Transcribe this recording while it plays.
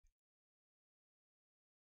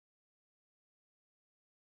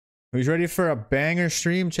Who's ready for a banger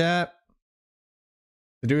stream, chat?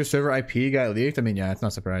 To do a server IP got leaked? I mean, yeah, it's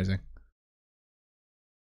not surprising.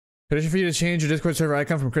 Petition for you to change your Discord server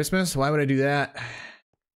icon from Christmas? Why would I do that?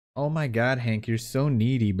 Oh my god, Hank, you're so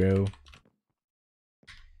needy, bro.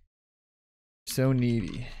 So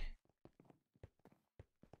needy.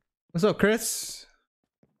 What's up, Chris?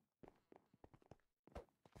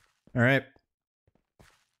 Alright.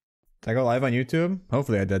 Did I go live on YouTube?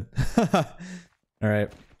 Hopefully I did. Alright.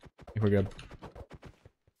 I think we're good.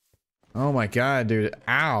 Oh my god, dude.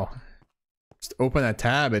 Ow. Just open that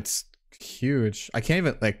tab. It's huge. I can't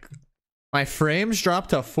even, like... My frames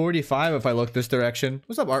dropped to 45 if I look this direction.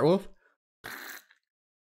 What's up, Artwolf?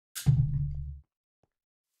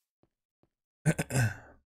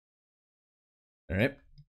 Alright.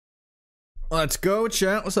 Let's go,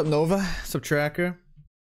 chat. What's up, Nova? What's up, Tracker?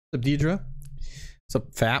 What's up, Deidre? What's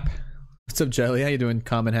up, Fap? What's up, Jelly? How you doing,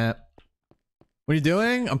 Common Hat? What are you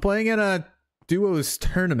doing? I'm playing in a duos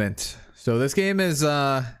tournament. So this game is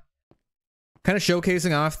kind of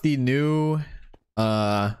showcasing off the new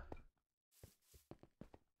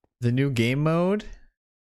game mode,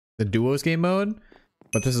 the duos game mode.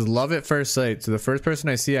 But this is love at first sight. So the first person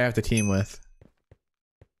I see, I have to team with,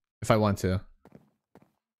 if I want to.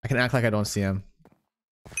 I can act like I don't see him.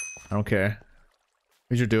 I don't care.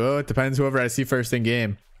 Who's your duo? It depends whoever I see first in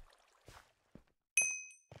game.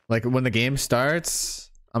 Like when the game starts,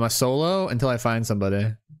 I'm a solo until I find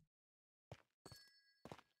somebody.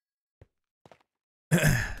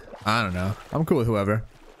 I don't know. I'm cool with whoever.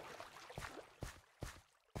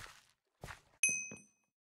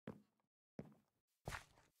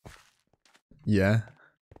 Yeah.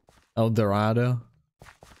 El Dorado.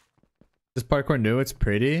 This parkour new, it's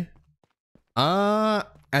pretty. I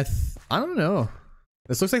don't know.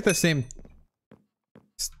 This looks like the same.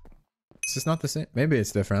 It's just not the same. Maybe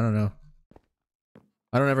it's different. I don't know.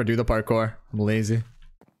 I don't ever do the parkour. I'm lazy.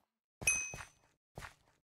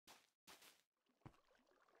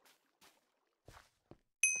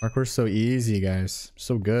 Parkour's so easy, guys.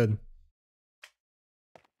 So good.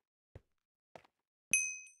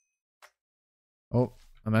 Oh,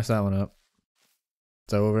 I messed that one up.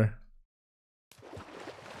 It's over.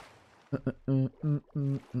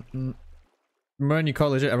 Remember when you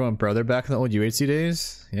called legit everyone brother back in the old UHC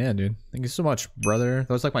days? Yeah, dude. Thank you so much, brother. That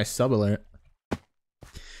was like my sub alert.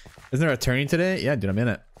 Isn't there a turning today? Yeah, dude, I'm in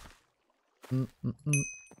it. I'm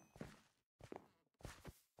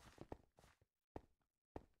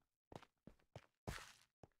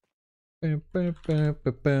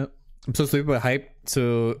so sleepy but hyped.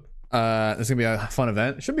 So this is gonna be a fun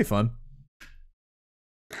event. It should be fun.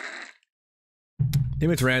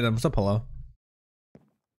 Maybe it's random. What's up, hello?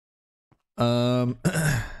 When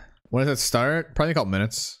does it start? Probably a couple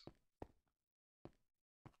minutes.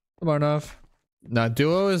 About enough. Now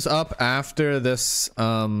duo is up after this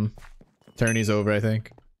tourney's over, I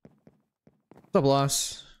think. What's up,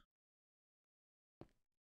 Loss?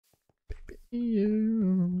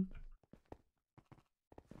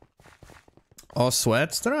 All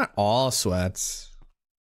sweats? They're not all sweats.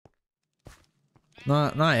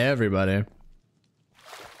 Not everybody.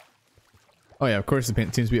 Oh yeah, of course the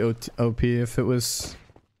paint seems to be OP if it was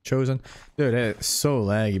chosen. Dude, it's so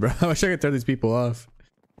laggy, bro. I wish I could turn these people off.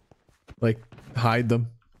 Like, hide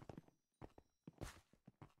them.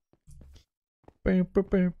 Oh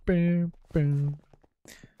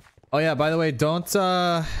yeah, by the way, don't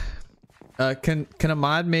can a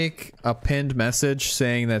mod make a pinned message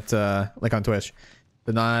saying that like on Twitch,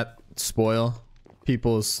 to not spoil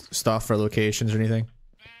people's stuff or locations or anything?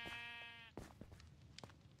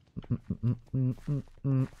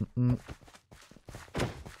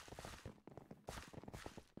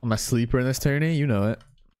 I'm a sleeper in this tourney, you know it.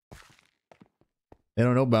 They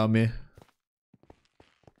don't know about me.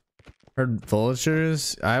 Heard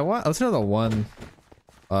vultures. Let's know the one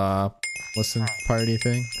listen party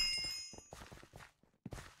thing.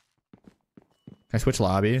 Can I switch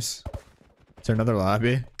lobbies? Is there another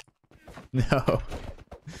lobby? No.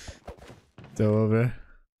 It's over.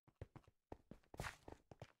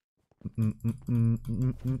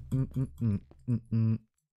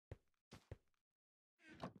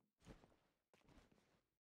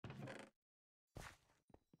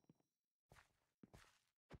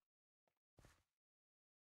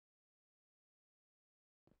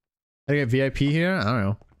 I get VIP here? I don't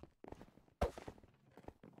know.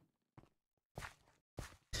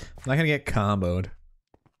 I'm not gonna get comboed.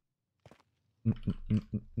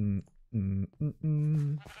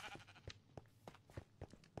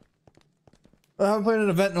 I haven't played an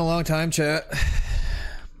event in a long time, chat.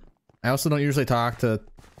 I also don't usually talk to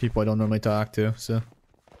people I don't normally talk to, so.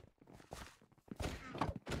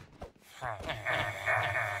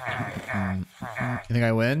 You think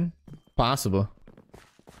I win? Possible.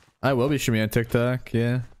 I will be streaming on TikTok,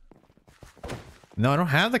 yeah. No, I don't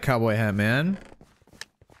have the cowboy hat, man.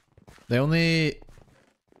 They only...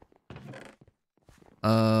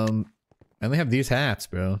 I only have these hats,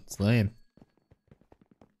 bro. It's lame.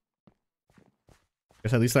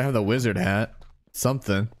 Guess at least I have the wizard hat.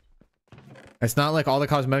 Something. It's not like all the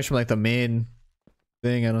cosmetics from like the main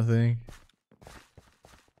thing, I don't think.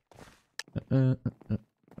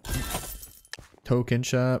 Token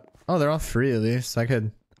shop. Oh, they're all free at least. I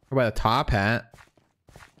could buy the top hat.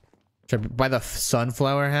 Should I buy the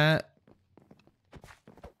sunflower hat?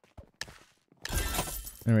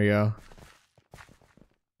 There we go.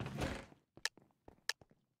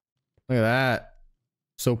 Look at that.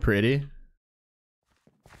 So pretty.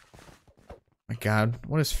 My god,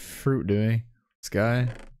 what is fruit doing? This guy.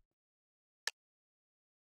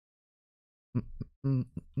 I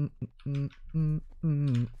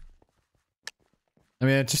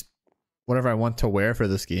mean, it's just whatever I want to wear for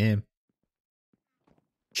this game.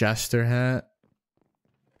 Jester hat.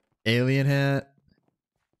 Alien hat.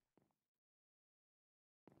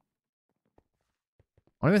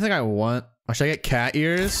 I don't even think I want... Oh, should I get cat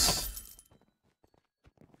ears?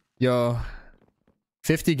 Yo.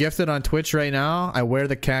 50 gifted on Twitch right now. I wear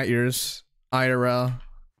the cat ears. IRL.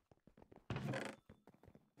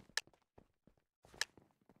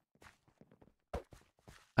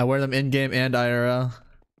 I wear them in-game and IRL.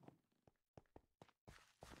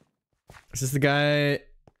 Is this the guy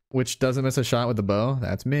which doesn't miss a shot with the bow?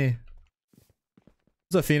 That's me.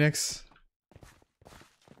 What's up, Phoenix?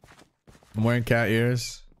 I'm wearing cat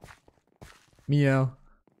ears. Meow.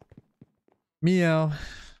 Meow.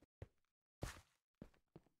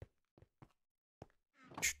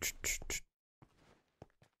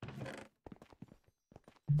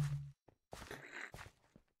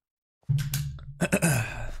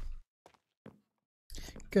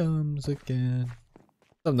 Comes again.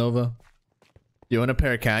 What's up, Nova? You want a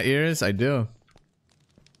pair of cat ears? I do.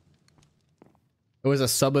 It was a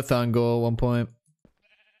subathon goal at one point.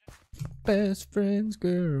 Best friends,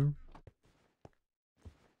 girl.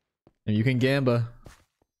 And you can gamba.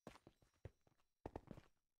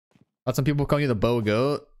 Got some people calling you the bow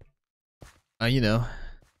goat. You know.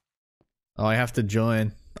 Oh, I have to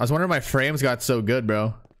join. I was wondering my frames got so good,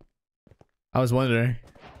 bro. I was wondering.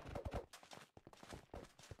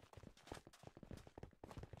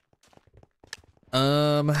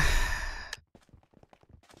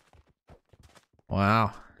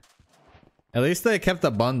 Wow. At least they kept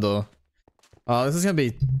the bundle. Oh, this is gonna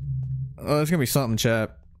be... Oh, this is gonna be something,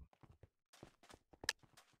 chap.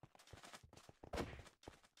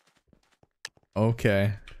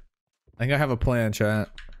 Okay. I think I have a plan, chat.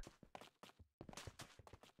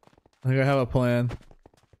 I think I have a plan.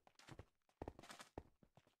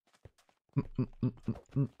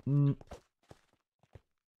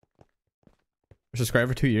 Subscribe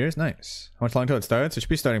for 2 years? Nice. How much long till it starts? It should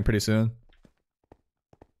be starting pretty soon.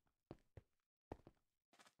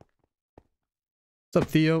 What's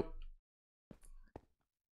up, Theo?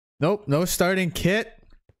 Nope, no starting kit.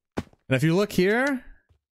 And if you look here,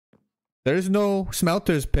 there's no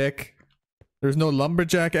smelter's pick. There's no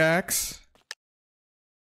lumberjack axe.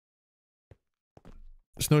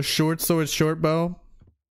 There's no short sword short bow.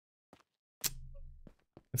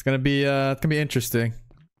 It's gonna be interesting.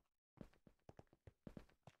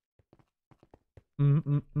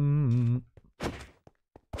 The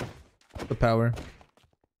power.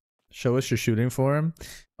 Show us you're shooting for him.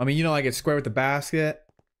 I mean, you know, I get square with the basket.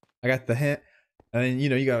 I got the hint. And then, you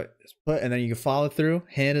know, you got put, and then you can follow through.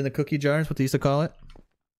 Hand in the cookie jar is what they used to call it.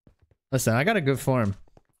 Listen, I got a good form.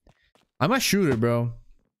 I'm a shooter, bro.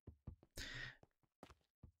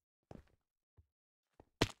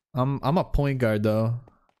 I'm a point guard, though.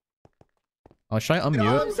 Oh, should I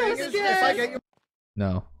unmute?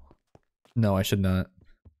 No. No, I should not.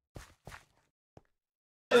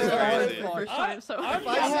 I so protested.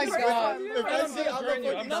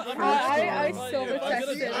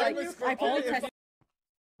 Like, I protested.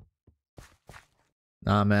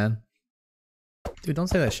 Nah, man. Dude, don't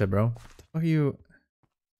say that shit, bro. What the fuck are you...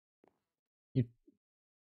 You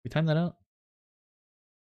time that out?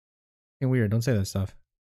 Fucking weird. Don't say that stuff.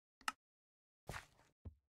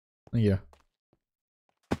 Yeah.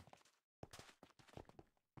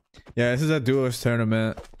 Yeah, this is a duelist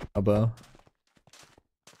tournament, Abo.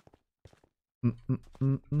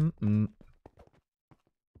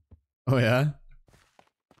 Oh yeah?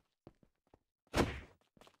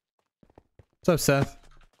 What's up, Seth?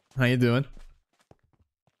 How you doing?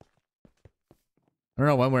 I don't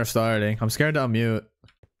know when we're starting. I'm scared to unmute.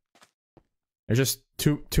 There's just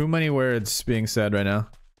too many words being said right now.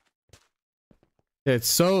 It's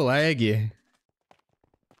so laggy.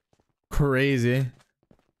 Crazy.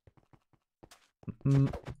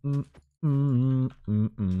 What's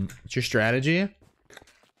your strategy?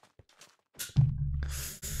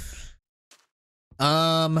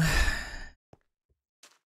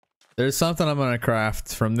 There's something I'm gonna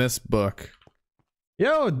craft from this book.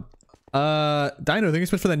 Yo, Dino, thank you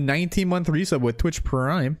so much for the 19-month resub with Twitch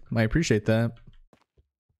Prime. I appreciate that.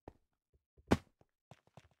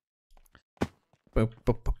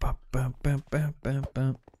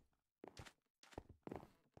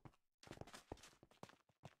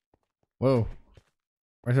 Whoa.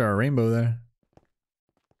 Where's there a rainbow there?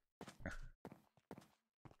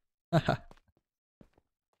 I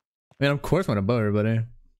mean, of course I'm gonna bow everybody.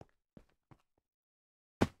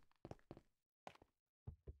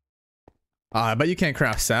 I bet you can't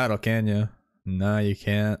craft saddle, can you? No, you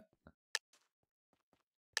can't.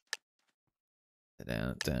 Like,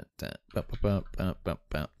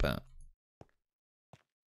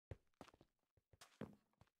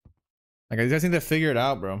 you guys need to figure it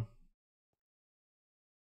out, bro.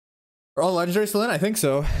 Are all legendaries still in? I think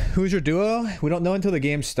so. Who's your duo? We don't know until the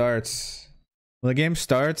game starts. When the game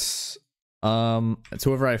starts, it's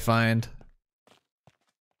whoever I find.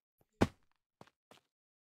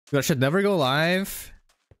 That should never go live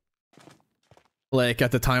like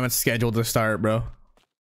at the time it's scheduled to start, bro.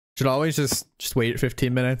 Should always just wait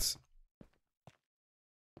 15 minutes.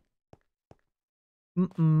 It's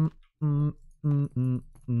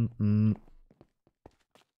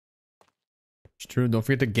true. Don't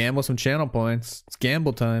forget to gamble some channel points. It's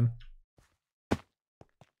gamble time.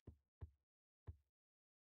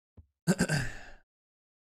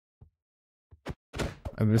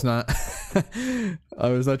 I was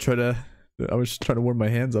trying to warm my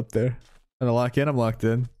hands up there. And to lock in, I'm locked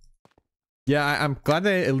in. Yeah, I'm glad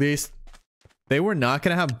they at least... They were not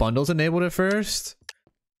going to have bundles enabled at first.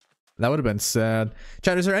 That would have been sad.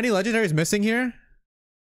 Chat, is there any legendaries missing here?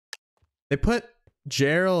 They put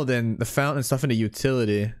Gerald and the fountain and stuff into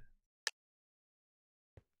utility.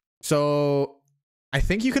 So... I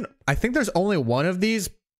think there's only one of these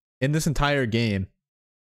in this entire game.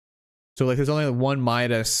 So like there's only one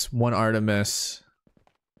Midas, one Artemis,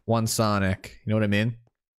 one Sonic. You know what I mean?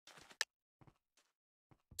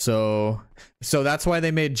 So that's why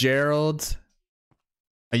they made Gerald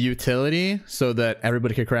a utility so that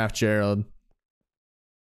everybody could craft Gerald.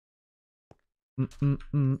 It's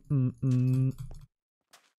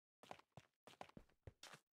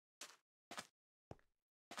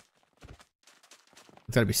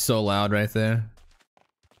gotta be so loud right there.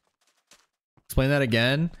 Explain that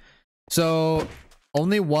again. So,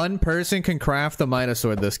 only one person can craft the Midas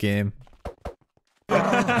sword this game.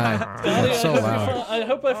 That's so loud. I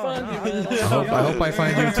hope I find you, man. I hope I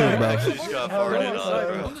find you too, bro.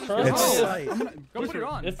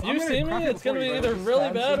 If you see me, it's gonna be either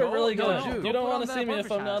really bad or really good. You don't want to see me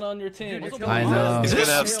if I'm not on your team. I know. He's gonna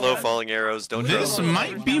have slow falling arrows. Don't trust This him.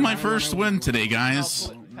 might be my first win today, guys.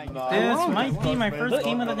 This might be my first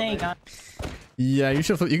game of the day, guys. Yeah, you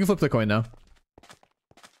can flip the coin now.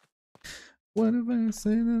 What if I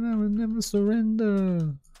say that I would never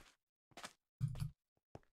surrender?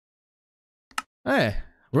 Hey,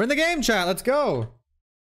 we're in the game, chat. Let's go.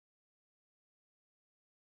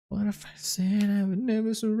 What if I said I would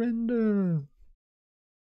never surrender?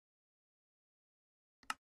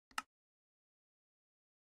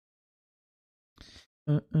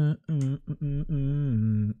 All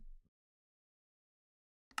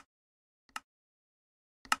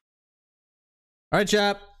right,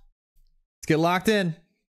 chap. Let's get locked in.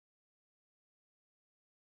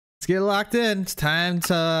 Let's get locked in. It's time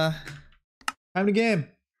to game.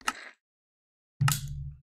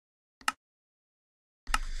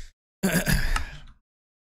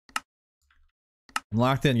 I'm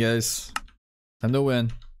locked in, guys. Time to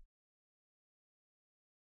win.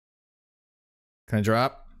 Can I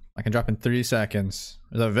drop? I can drop in 3 seconds.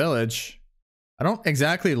 There's a village. I don't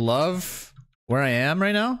exactly love where I am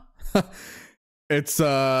right now. It's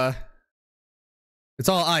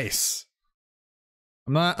all ice.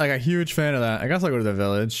 I'm not like a huge fan of that. I guess I'll go to the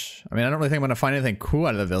village. I mean, I don't really think I'm gonna find anything cool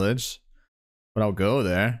out of the village, but I'll go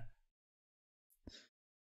there.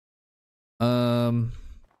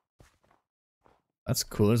 That's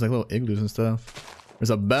cool. There's like little igloos and stuff. There's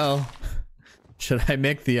a bell. Should I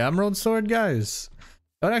make the emerald sword, guys?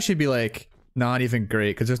 That would actually be like not even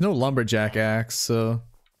great because there's no lumberjack axe, so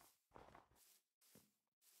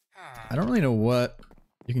I don't really know what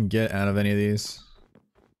you can get out of any of these.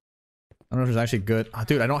 I don't know if it's actually good. Oh,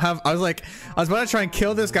 dude, I don't have. I was about to try and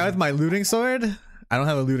kill this guy with my looting sword. I don't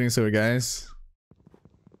have a looting sword, guys.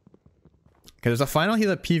 Okay, there's a final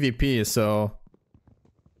heal at PvP, so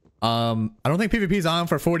I don't think PvP's on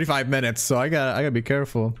for 45 minutes, so I gotta be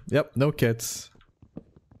careful. Yep, no kits.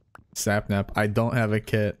 Sapnap, I don't have a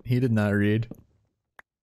kit. He did not read.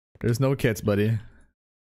 There's no kits, buddy.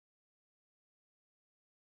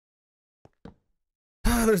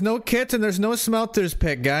 There's no kits and there's no smelters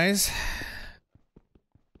pick, guys.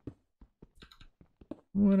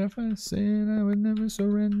 What if I said I would never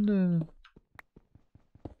surrender?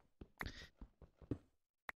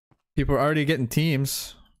 People are already getting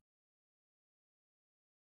teams.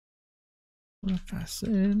 What if I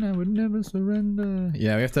said I would never surrender?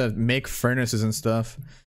 Yeah, we have to make furnaces and stuff.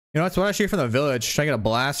 You know, that's what I should get from the village. Try to get a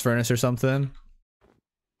blast furnace or something.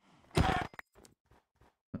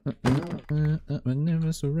 I would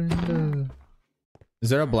never surrender. Is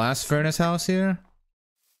there a blast furnace house here?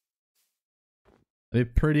 That'd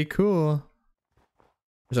be pretty cool.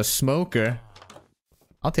 There's a smoker.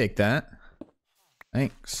 I'll take that.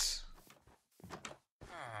 Thanks.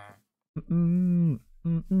 No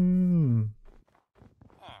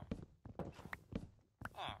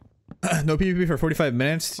PvP for 45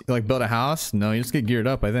 minutes? You, like, build a house? No, you just get geared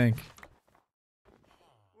up, I think.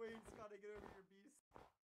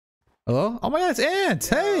 Hello? Oh my god, it's Ant!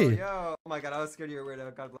 Hey! Yo, oh my god, I was scared you were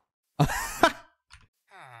weirdo. God bless.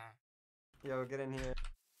 Yo, get in here.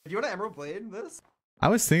 Do you want an emerald blade? This? I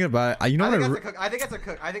was thinking about it. You know what? I think that's a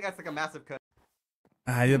cook. I think that's like a massive cook.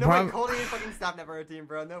 You know what? Cody and fucking Snap never a team,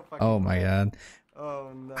 bro. No fucking. Oh my god.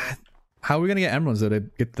 Oh no. How are we gonna get emeralds though to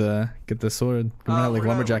get the sword? We're gonna have like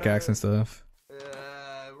lumberjack axe and stuff.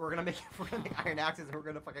 We're gonna make iron axes and we're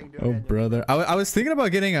gonna fucking do it. Oh brother, I was thinking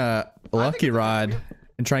about getting a lucky rod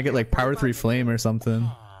and try and get like power 3 flame or something.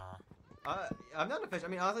 I'm not a fish. I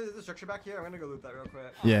mean, honestly, there's a structure back here. I'm gonna go loot that real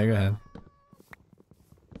quick. Yeah, go ahead.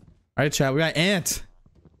 All right, chat. We got Ant.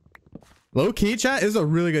 Low key, chat is a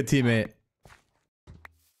really good teammate.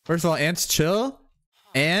 First of all, Ant's chill,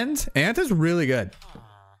 and Ant is really good.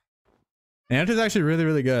 Ant is actually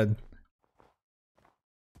really good.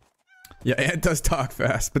 Yeah, Ant does talk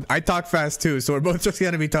fast, but I talk fast too, so we're both just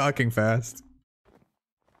gonna be talking fast.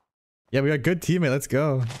 Yeah, we got a good teammate. Let's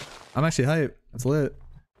go. I'm actually hyped. That's lit.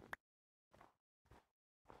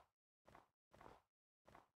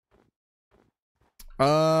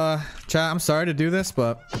 Chat, I'm sorry to do this,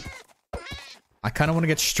 but I kind of want to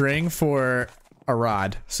get string for a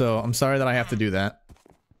rod, so I'm sorry that I have to do that.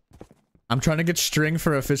 I'm trying to get string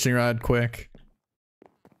for a fishing rod quick.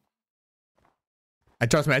 I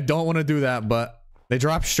trust me, I don't want to do that, but they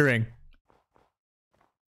drop string.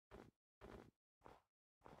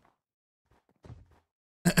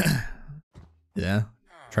 Yeah,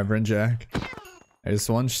 Trevor and Jack. There's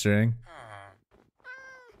one string.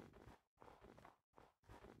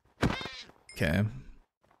 Okay.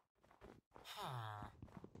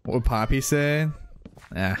 What would Poppy say?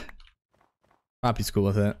 Nah. Poppy's cool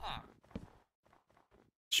with it.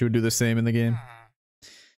 She would do the same in the game.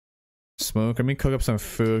 Smoke. Let me cook up some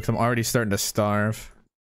food because I'm already starting to starve.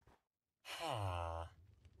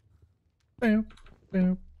 Boom,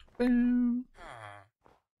 boom, boom.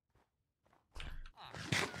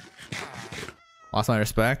 Lost my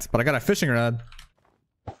respect, but I got a fishing rod.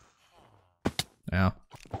 Yeah.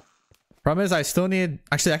 Problem is, I still need.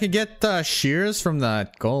 Actually, I could get shears from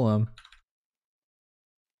that golem.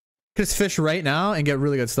 Could just fish right now and get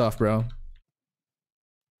really good stuff, bro.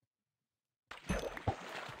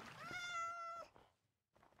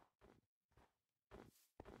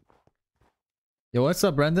 Yo, what's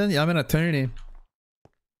up, Brendan? Yeah, I'm an attorney.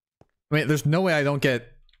 I mean, there's no way I don't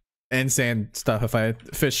get insane stuff if I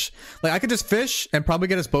fish. Like, I could just fish and probably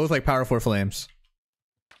get us both like power 4 flames.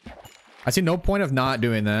 I see no point of not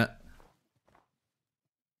doing that.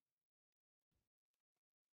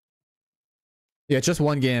 Yeah, it's just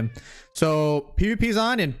one game. So PvP's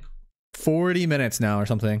on in 40 minutes now or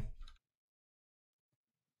something.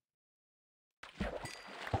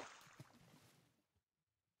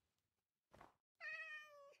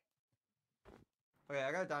 Okay,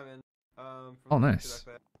 I got a diamond. Oh, nice.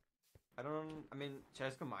 I mean, should I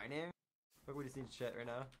just go mining? Like, we just need shit right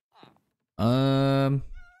now.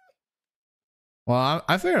 Well,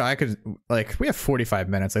 I figured I could, like, we have 45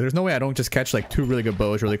 minutes. Like, there's no way I don't just catch like 2 really good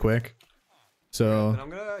bows really quick. So.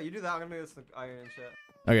 You do that. I'm gonna get some iron and shit.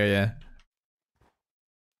 Okay, yeah.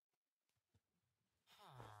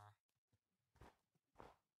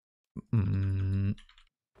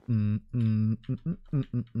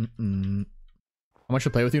 How much to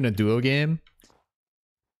play with you in a duo game?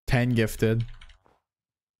 10 gifted.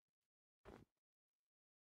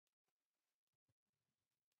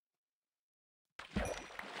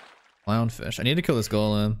 Clownfish. I need to kill this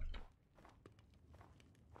golem.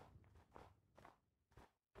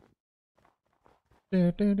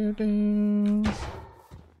 Do, do, do, do.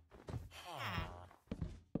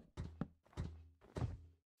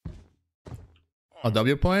 Oh,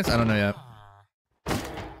 W points? I don't know yet.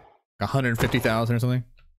 150,000 or something.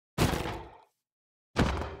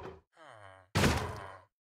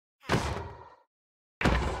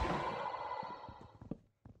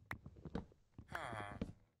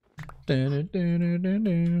 Do, do, do, do, do,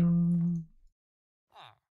 do.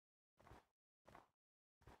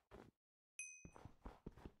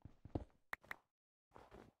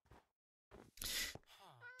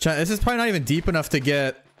 This is probably not even deep enough to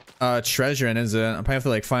get treasure in, is it? I probably have to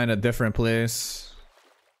like find a different place.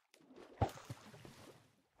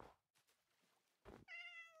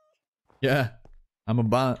 Yeah, I'm a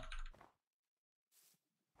bot.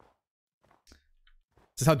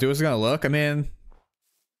 Is this how duos are gonna look? I mean,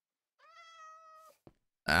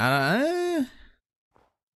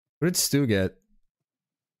 what did Stu get?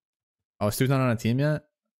 Oh, Stu's not on a team yet?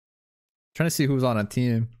 Trying to see who's on a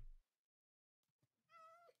team.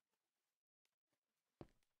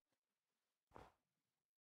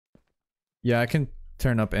 Yeah, I can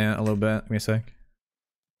turn up Ant a little bit. Give me a sec.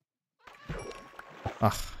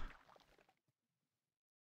 Ugh.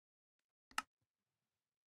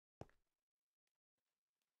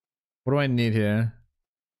 What do I need here?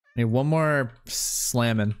 I need one more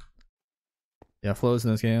slamming. Yeah, Flow's in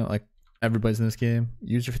this game. Like, everybody's in this game.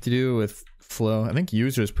 User 52 with Flow. I think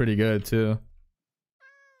User is pretty good, too.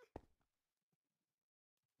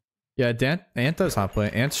 Yeah, Ant does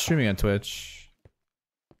Hoplite. Ant's streaming on Twitch.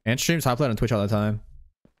 Ant streams Hoplite on Twitch all the time.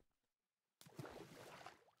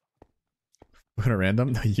 What a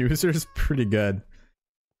random. The User's pretty good.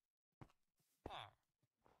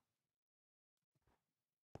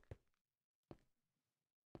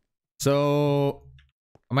 So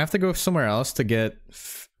I might have to go somewhere else to get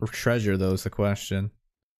treasure, though, is the question.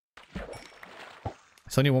 I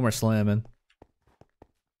still need one more slamming.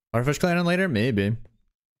 Starfish Clan later? Maybe.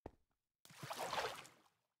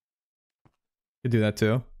 Could do that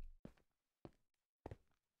too.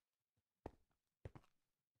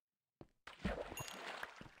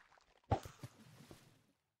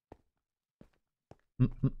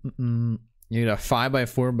 You need a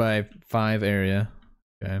 5x4x5 area.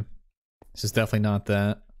 Okay. This is definitely not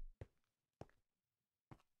that.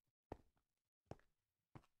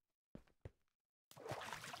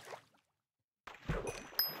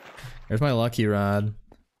 There's my lucky rod.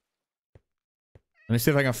 Let me see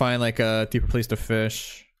if I can find like a deeper place to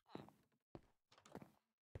fish.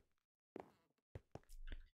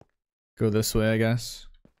 Go this way, I guess.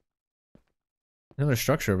 Another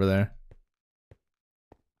structure over there.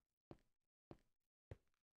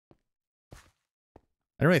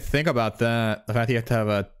 I didn't really think about that. The fact that you have to have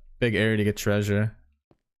a big area to get treasure.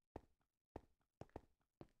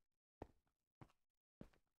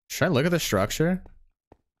 Should I look at the structure?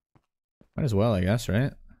 Might as well, I guess,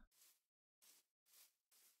 right?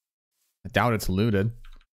 I doubt it's looted.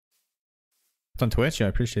 It's on Twitch? Yeah, I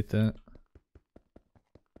appreciate that.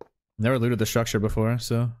 Never looted the structure before,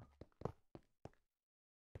 so.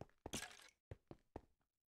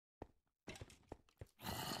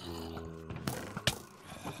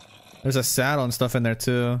 There's a saddle and stuff in there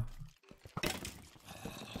too.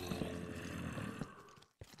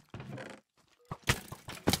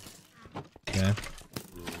 Okay.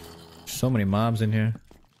 So many mobs in here.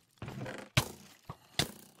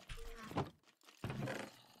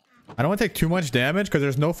 I don't want to take too much damage because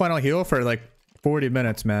there's no final heal for like 40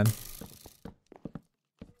 minutes, man.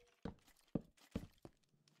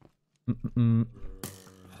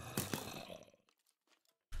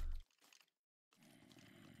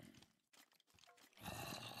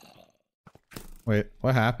 Wait,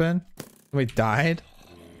 what happened? Somebody died?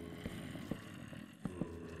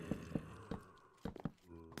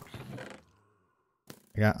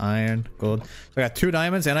 I got iron, gold. So I got 2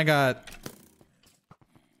 diamonds and I got...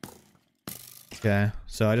 Okay,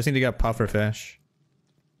 so I just need to get puffer fish.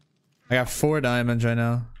 I got 4 diamonds right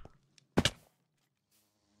now. Let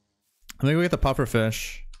me go get the puffer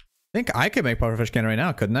fish. I think I could make puffer fish cannon right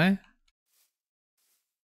now, couldn't I?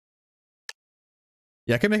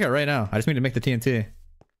 Yeah, I can make it right now. I just need to make the TNT.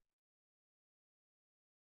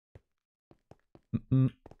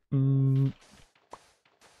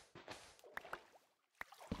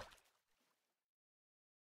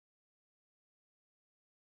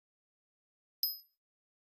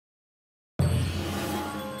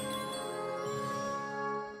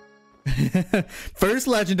 First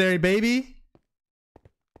legendary, baby.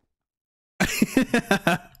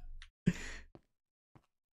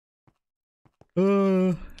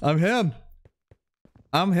 I'm him.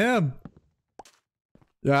 I'm him.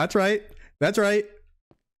 Yeah, that's right. That's right.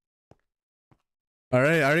 All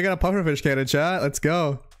right, I already got a pufferfish cannon, chat. Let's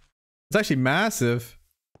go. It's actually massive.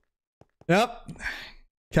 Yep.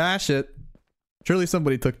 Cash it. Surely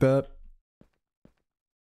somebody took that.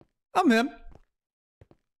 I'm him.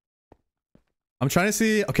 I'm trying to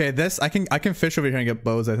see. Okay, this I can fish over here and get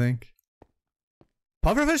bows, I think.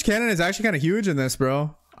 Pufferfish cannon is actually kind of huge in this,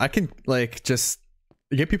 bro. I can like just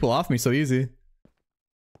get people off me so easy.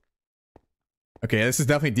 Okay, this is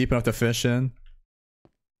definitely deep enough to fish in.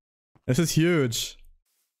 This is huge.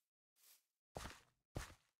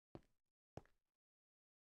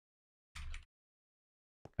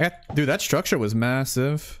 Dude, that structure was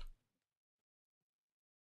massive.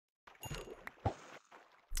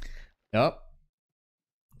 Yep.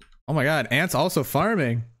 Oh my god, Ant's also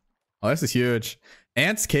farming. Oh, this is huge.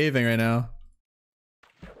 Ant's caving right now.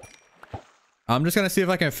 I'm just gonna see if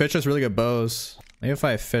I can fish us really good bows. Maybe if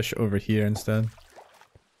I fish over here instead.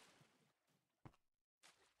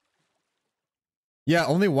 Yeah,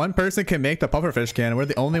 only one person can make the pufferfish cannon. We're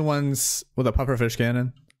the only ones with a pufferfish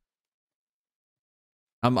cannon.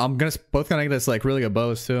 I'm both gonna get us like really good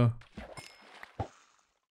bows too.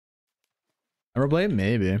 Everblade?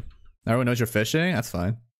 Maybe. Everyone knows you're fishing? That's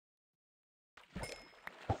fine.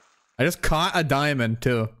 I just caught a diamond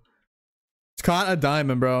too. Just caught a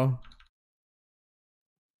diamond, bro.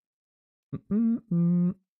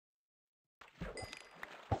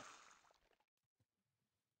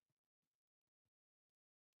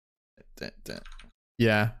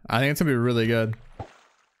 Yeah, I think it's gonna be really good.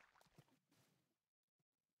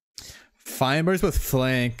 Fibers with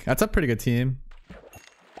flank. That's a pretty good team.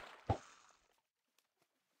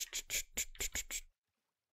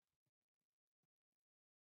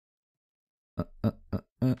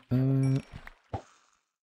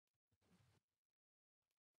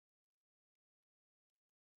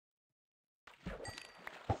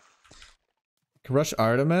 Rush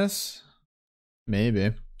Artemis?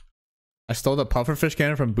 Maybe. I stole the pufferfish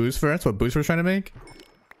cannon from Booster. That's what Booster was trying to make.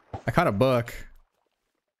 I caught a book.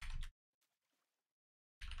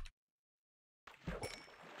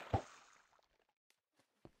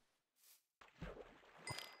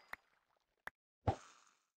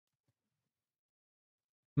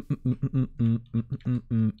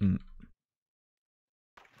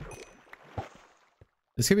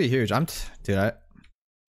 This could be huge. Dude, I think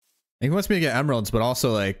he wants me to get emeralds, but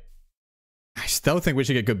also like I still think we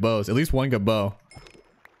should get good bows. At least one good bow.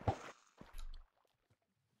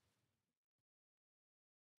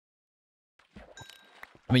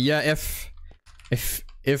 I mean, yeah, if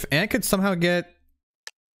Ant could somehow get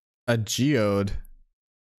a geode.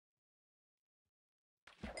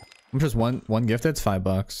 I'm just one gifted, it's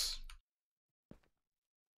 $5.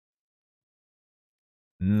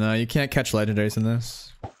 No, you can't catch legendaries in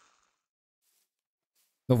this.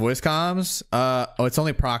 The voice comms? Oh, it's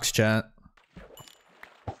only procs, chat.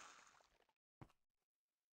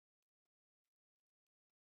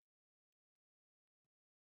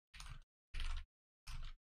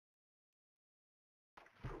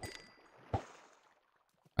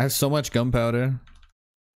 I have so much gunpowder.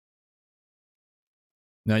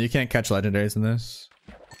 No, you can't catch legendaries in this.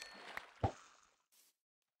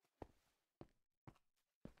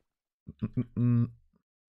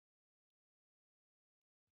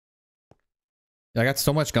 Yeah, I got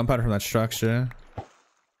so much gunpowder from that structure.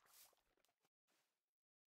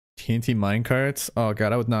 TNT minecarts? Oh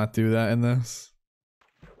god, I would not do that in this.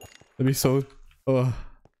 That'd be so... oh,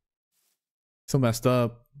 so messed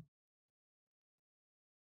up.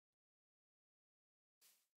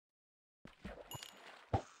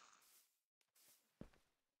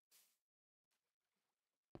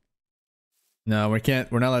 No, we can't.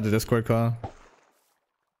 We're not allowed to Discord call.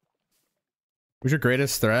 Who's your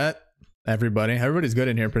greatest threat? Everybody. Everybody's good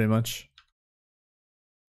in here pretty much.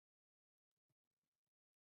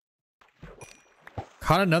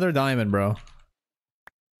 Caught another diamond, bro.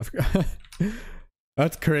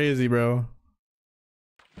 That's crazy, bro.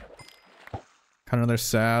 Caught another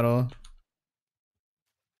saddle.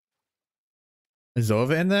 Is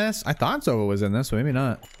Zova in this? I thought Zova was in this, but maybe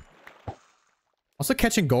not. Also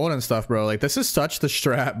catching gold and stuff, bro. Like, this is such the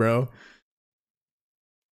strat, bro.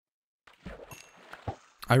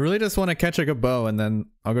 I really just want to catch like a bow and then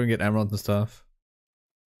I'll go and get emeralds and stuff.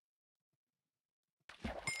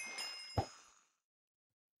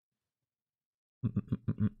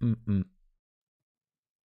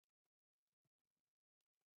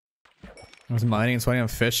 I was mining and sweating. I'm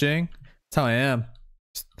fishing. That's how I am.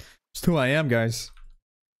 It's who I am, guys.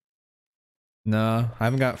 No, I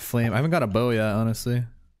haven't got flame. I haven't got a bow yet, honestly.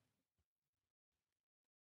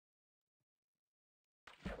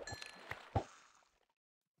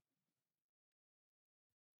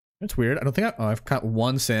 It's weird. I don't think oh, I've caught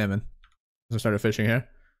one salmon since I started fishing here.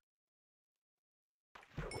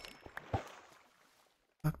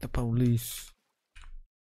 Fuck the police.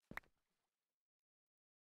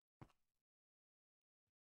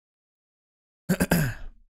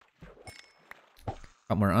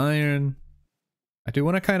 Got more iron. I do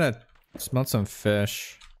want to kind of smelt some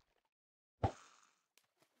fish.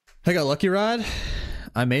 I got lucky rod.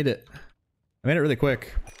 I made it. I made it really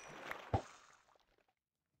quick.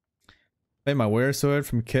 Made my warrior sword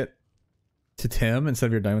from Kit to Tim instead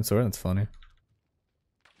of your diamond sword. That's funny.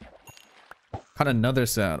 Caught another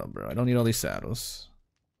saddle, bro. I don't need all these saddles.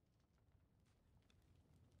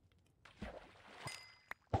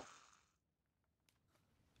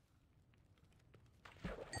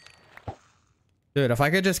 Dude, if I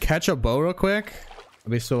could just catch a bow real quick,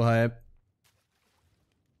 I'd be so hype.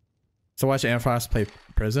 So watch Amphros play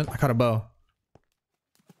prison. I caught a bow.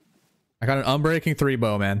 I got an Unbreaking 3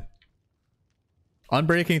 bow, man.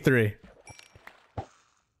 Unbreaking 3.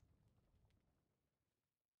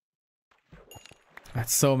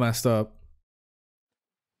 That's so messed up.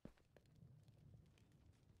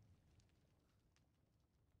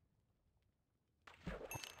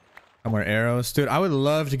 Got more arrows. Dude, I would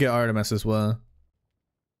love to get Artemis as well.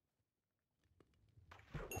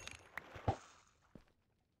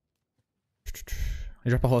 You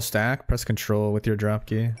drop a whole stack, press control with your drop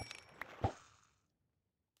key.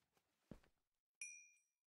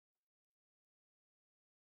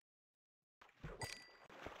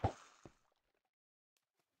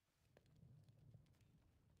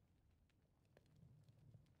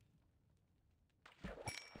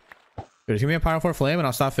 Dude, give me a powerful flame and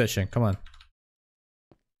I'll stop fishing. Come on.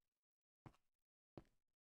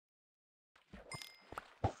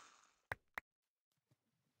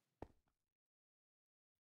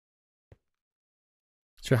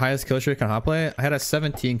 What's your highest kill streak on Hoplite? I had a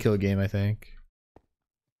 17 kill game, I think.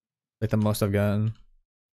 Like the most I've gotten.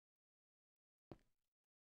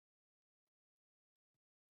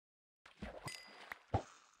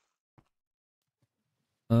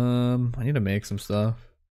 I need to make some stuff.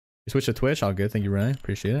 You switch to Twitch? All good. Thank you, Ryan.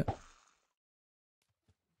 Appreciate it.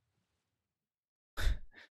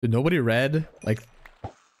 Dude, nobody read like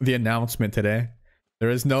the announcement today.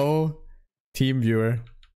 There is no team viewer.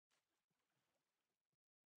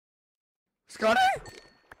 Scotteh?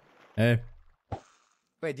 Hey.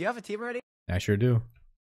 Wait, do you have a team already? I sure do.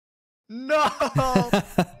 No!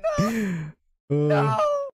 No!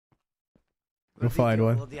 We'll find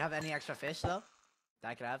one. Well, do you have any extra fish though that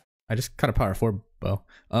I could have? I just caught a power 4 bow.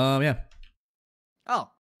 Yeah. Oh.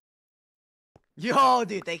 Yo,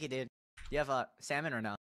 dude, thank you, dude. Do you have a salmon or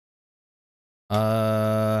no?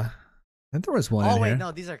 I think there was one in Oh wait, here.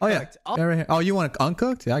 no, these are Oh cooked. yeah. Yeah, right here. Oh, you want it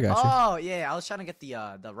uncooked? Yeah, I got you. Oh yeah, I was trying to get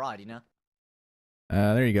the rod, you know.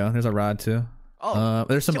 There you go. There's a rod too. Oh.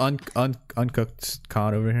 There's some uncooked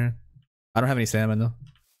cod over here. I don't have any salmon though.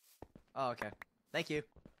 Oh, okay. Thank you.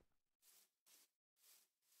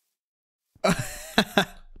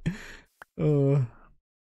 Oh.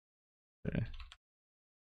 Okay.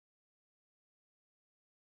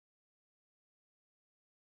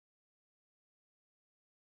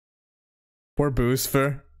 Poor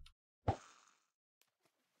Booster.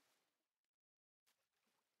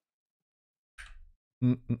 I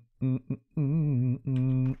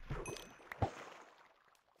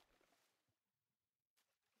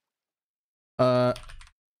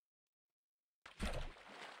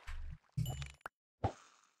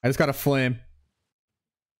just got a flame.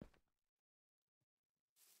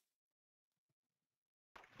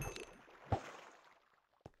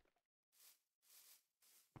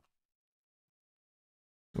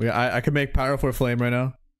 I could make power for flame right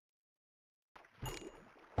now.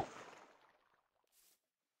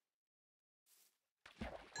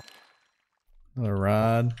 Another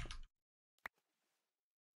rod.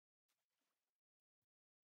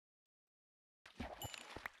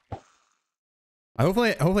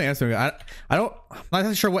 Hopefully answering. I'm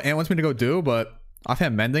not sure what Ant wants me to go do, but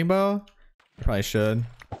offhand mending bow, I probably should.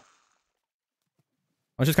 I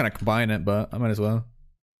was just gonna combine it, but I might as well.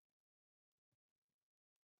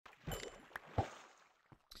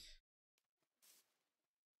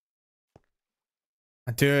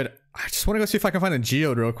 Dude, I just want to go see if I can find a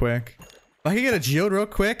geode real quick. If I can get a geode real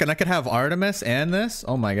quick and I could have Artemis and this.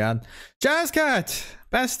 Oh my god. Jazzcat!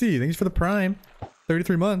 Bestie, thanks for the prime.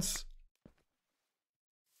 33 months.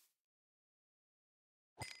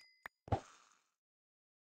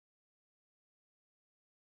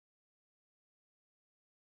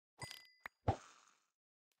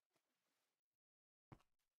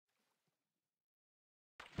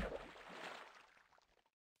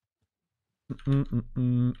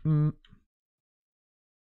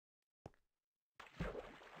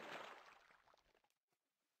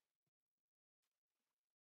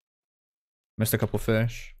 Missed a couple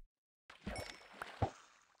fish.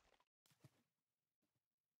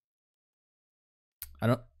 I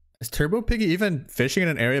don't. Is Turbo Piggy even fishing in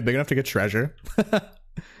an area big enough to get treasure?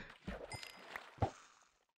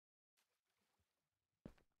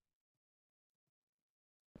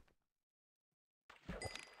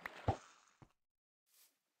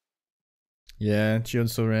 Yeah,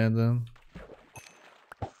 Geode's so random.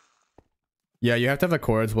 Yeah, you have to have the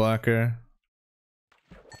chords blocker.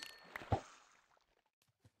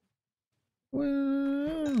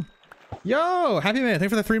 Woo. Yo, Happy Man,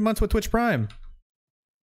 thanks for the 3 months with Twitch Prime.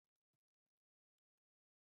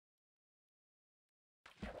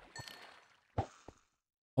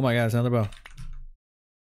 Oh my god, it's another bow.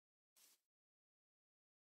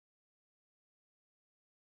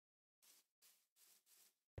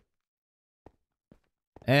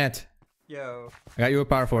 Ant. Yo. I got you a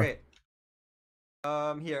power 4. Wait.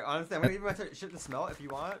 Here, honestly, I'm gonna give you my shit to smelt if you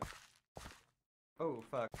want. Oh,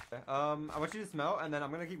 fuck. I want you to smelt, and then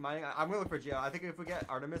I'm gonna keep mining. I'm gonna look for Geo. I think if we get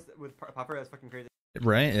Artemis with Popper, that's fucking crazy.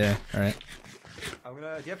 Right? Yeah. Alright. I'm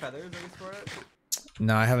gonna. Do you have feathers, at least, for it?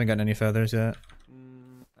 No, I haven't gotten any feathers yet.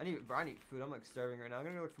 I need food. I'm like starving right now. I'm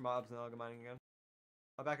gonna go look for mobs and then I'll go mining again.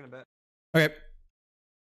 I'll back in a bit. Okay.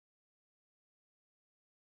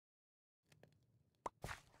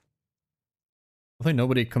 Hopefully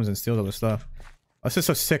nobody comes and steals all this stuff. This is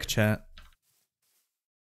so sick, chat.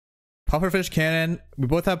 Pufferfish cannon. We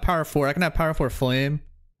both have power 4. I can have power 4 flame.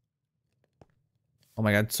 Oh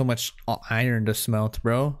my god, so much iron to smelt,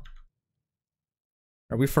 bro.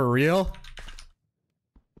 Are we for real?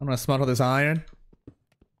 I'm gonna smelt all this iron.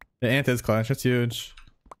 The ant is clutch. That's huge.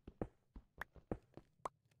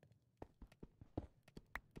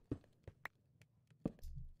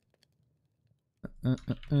 How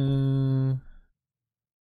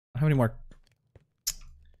many more?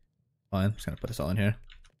 Fine, I'm just gonna put this all in here.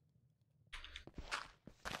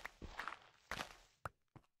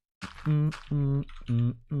 I'm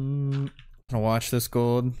gonna watch this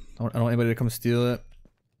gold. I don't want anybody to come steal it.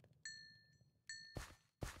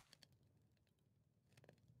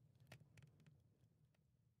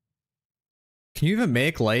 Can you even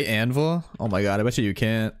make light anvil? Oh my god, I bet you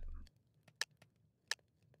can't.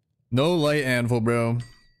 No light anvil, bro.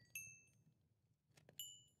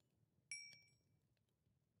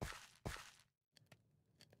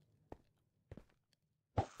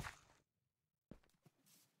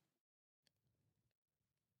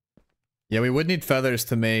 Yeah, we would need feathers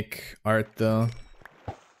to make art, though.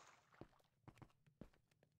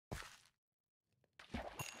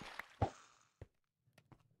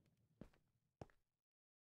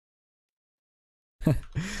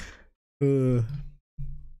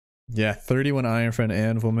 Yeah, 31 iron for an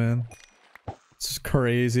anvil, man. This is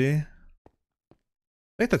crazy. I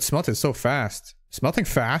think that smelting is so fast. Smelting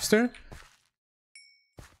faster?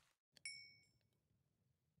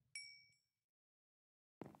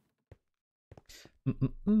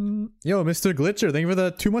 Yo, Mr. Glitcher, thank you for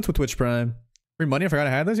the 2 months with Twitch Prime. Free money, I forgot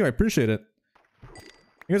I had this. Yo, I appreciate it.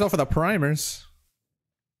 Here's all for the primers.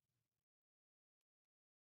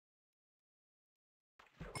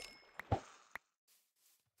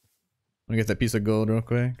 Let me get that piece of gold real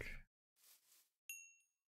quick.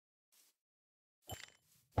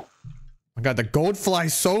 Oh my god, the gold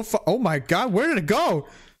flies so far. Oh my god, where did it go?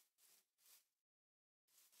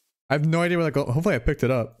 I have no idea where that gold. Hopefully I picked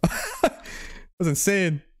it up. That was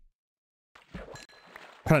insane.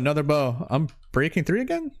 Got another bow. I'm breaking 3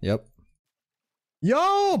 again? Yep.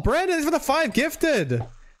 Yo, Brandon, for the 5 gifted.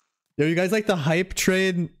 Yo, you guys like the hype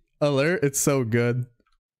train alert? It's so good.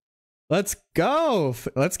 Let's go.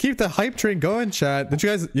 Let's keep the hype train going, chat. Did you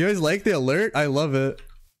guys like the alert? I love it.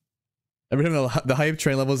 Every time the hype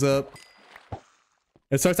train levels up.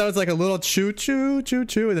 It starts out as like a little choo choo choo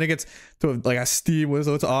choo, and then it gets to like a steam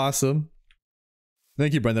whistle. It's awesome.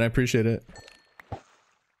 Thank you, Brendan. I appreciate it.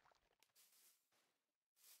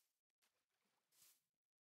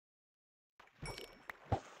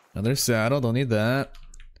 Another saddle. Don't need that.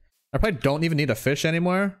 I probably don't even need a fish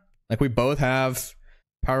anymore. Like we both have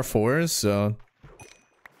power 4s, so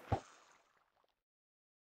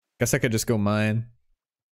guess I could just go mine.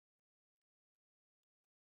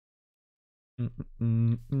 Yeah,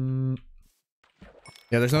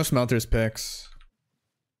 there's no smelters picks.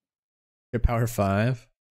 Get power 5.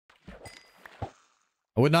 I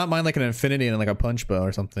would not mind like an infinity and like a punch bow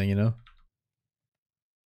or something, you know?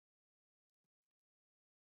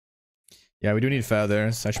 Yeah, we do need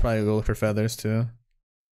feathers. I should probably go look for feathers too.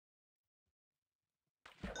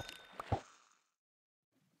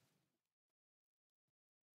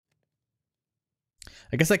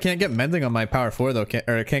 I guess I can't get mending on my power 4 though,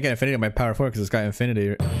 or I can't get infinity on my power 4 because it's got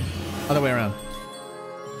infinity. Other way around.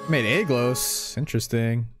 Made Aglos.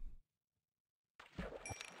 Interesting.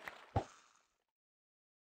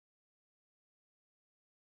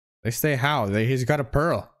 They stay how? He's got a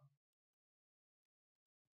pearl.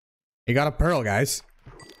 He got a pearl, guys.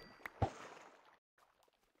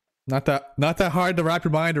 Not that hard to wrap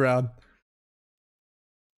your mind around.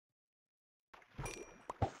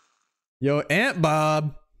 Yo, Ant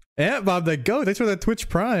Bob. Ant Bob the GOAT. Thanks for the Twitch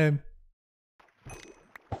Prime.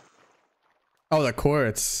 Oh, the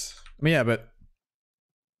quartz. I mean, yeah, but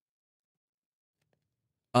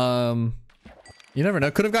you never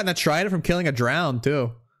know. Could have gotten a trident from killing a drown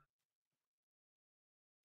too.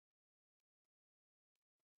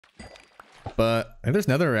 But I think there's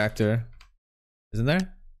another reactor. Isn't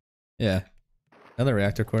there? Yeah. Another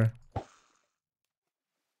reactor core.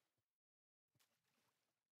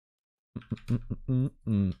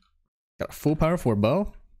 Got a full power 4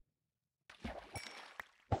 bow.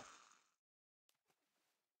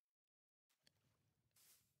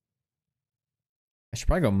 I should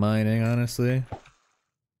probably go mining, honestly.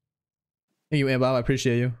 Thank you, Bob. I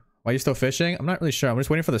appreciate you. Why are you still fishing? I'm not really sure. I'm just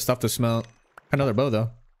waiting for the stuff to smelt. Got another bow, though.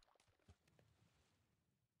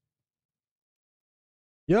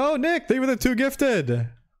 Yo, Nick! Thank you for the 2 gifted!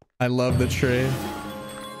 I love the tree.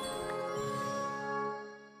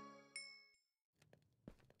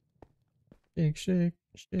 Shake, shake,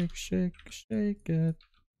 shake, shake, shake it.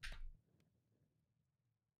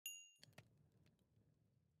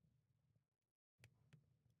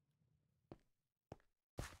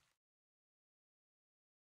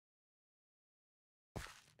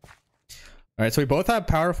 Alright, so we both have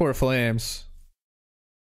power 4 flames.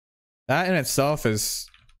 That in itself is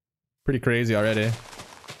pretty crazy already.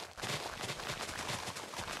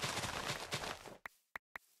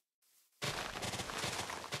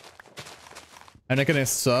 Am I getting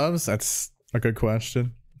subs? That's a good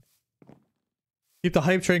question. Keep the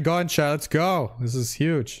hype train going, chat. Let's go. This is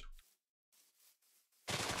huge.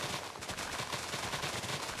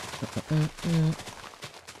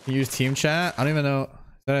 You use team chat? I don't even know.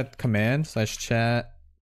 Is that a command / chat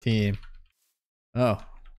team? Oh,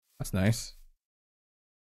 that's nice.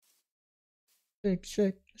 Shake,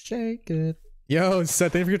 shake, shake it. Yo,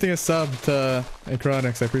 Seth, thank you for giving a sub to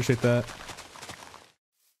Acronix. I appreciate that.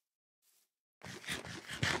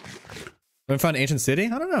 Haven't found Ancient City?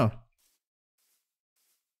 I don't know.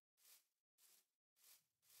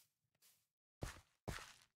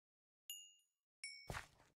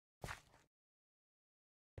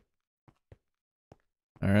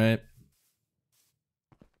 All right.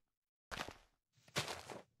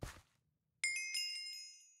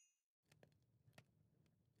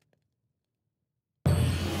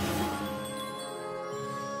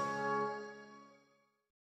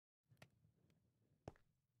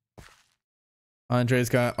 Andre's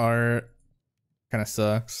got art. Kind of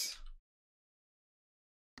sucks.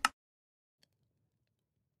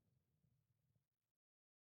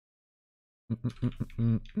 I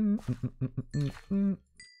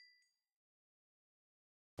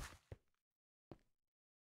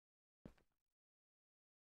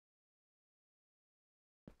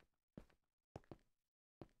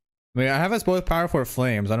mean, I have us both power 4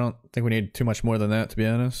 flames. I don't think we need too much more than that, to be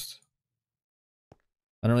honest.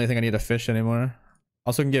 I don't really think I need a fish anymore.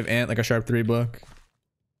 Also can give Ant like a sharp 3 book.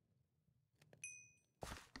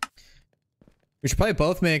 We should probably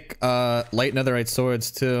both make light netherite swords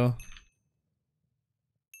too.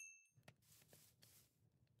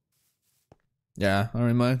 Yeah, I don't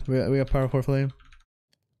really mind. We got power 4 flame.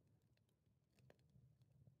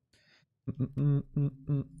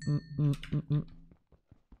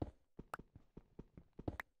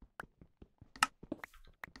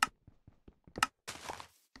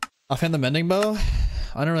 Offhand the mending bow?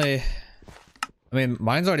 I don't really... I mean,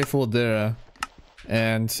 mine's already full Dira.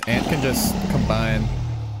 And Ant can just combine.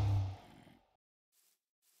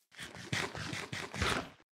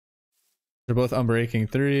 They're both unbreaking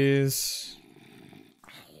 3s.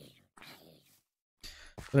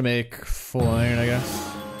 I'm gonna make full iron, I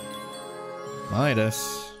guess.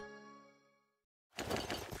 Midas.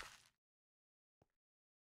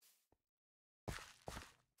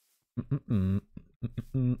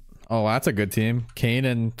 Oh, that's a good team. Kane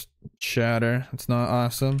and Shatter. That's not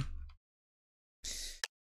awesome.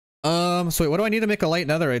 So wait, what do I need to make a light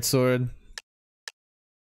netherite sword?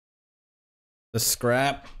 The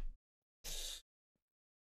scrap.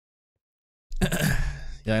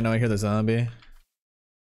 Yeah, I know, I hear the zombie.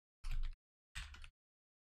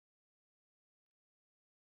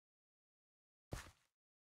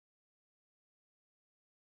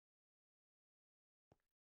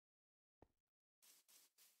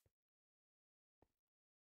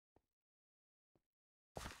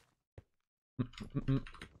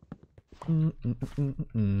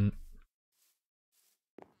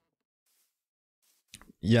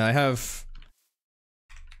 Yeah, I have.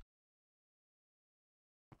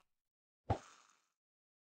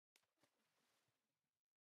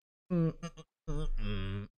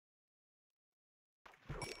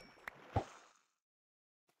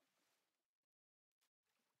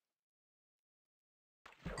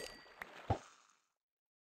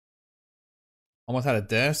 Almost had a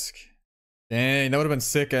desk. Dang, that would have been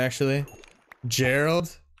sick actually.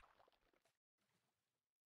 Gerald.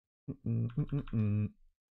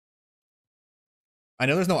 I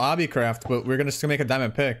know there's no obby craft, but we're just gonna make a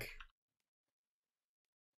diamond pick.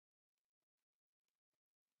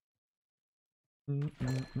 You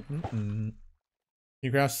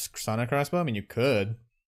craft Sonic crossbow? I mean, you could. I'm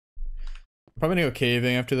probably gonna go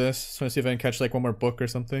caving after this. Just wanna see if I can catch like one more book or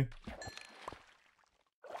something.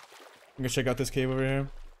 I'm gonna check out this cave over here.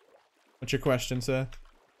 What's your question, Seth?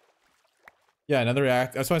 Yeah, another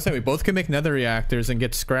reactor. That's what I'm saying. We both can make nether reactors and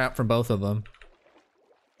get scrap from both of them.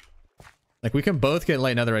 Like, we can both get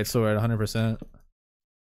light netherite sword, 100%.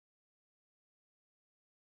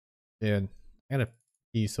 Dude, I gotta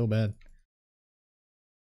pee so bad.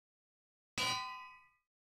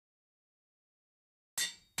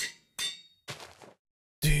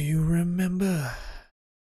 Do you remember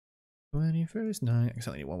 21st night? I guess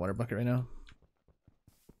I only need one water bucket right now.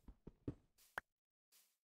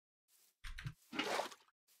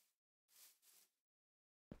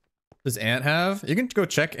 Does Ant have? You can go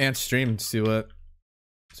check Ant's stream to see what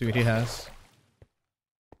he has.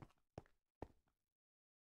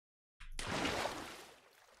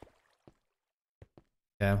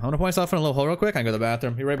 Yeah, I'm gonna point myself in a little hole real quick. I can go to the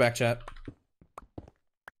bathroom. Be right back, chat.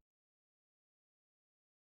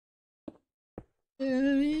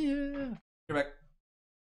 Yeah. You're back.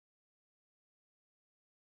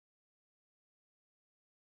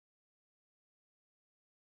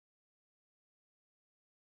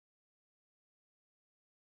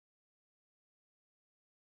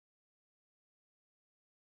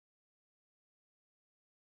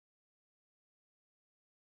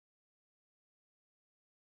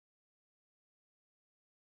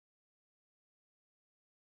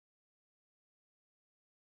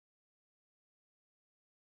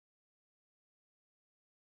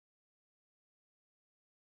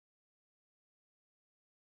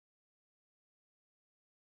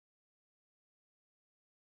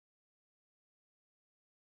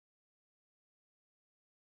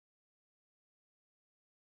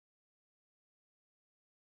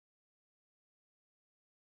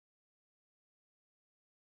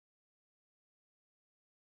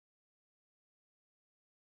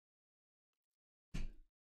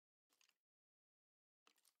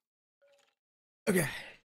 Okay.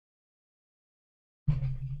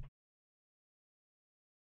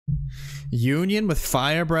 Union with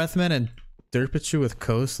Fire Breathman and Derpichu with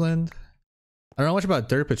Coastland. I don't know much about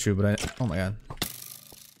Derpichu, but oh my god.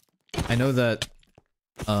 I know that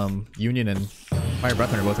Union and Fire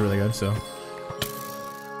Breathman are both really good, so.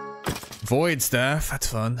 Void Staff, that's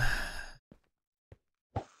fun.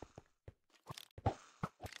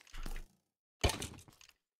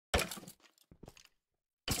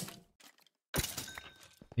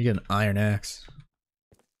 You get an iron axe.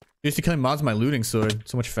 Used to killing mobs with my looting sword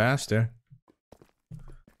so much faster.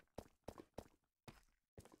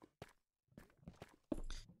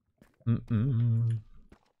 I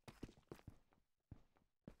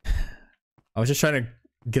was just trying to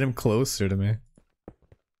get him closer to me.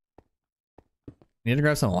 Need to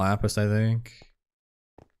grab some lapis, I think.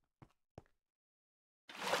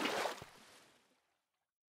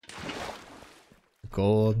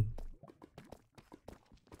 Gold.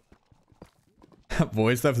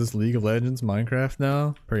 Void stuff is League of Legends, Minecraft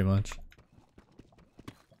now? Pretty much.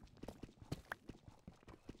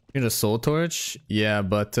 You need a soul torch? Yeah,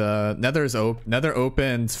 but Nether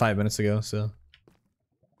opened 5 minutes ago, so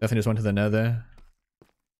definitely just went to the Nether.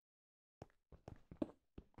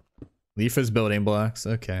 Leaf is building blocks.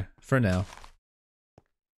 Okay, for now.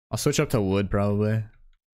 I'll switch up to wood probably.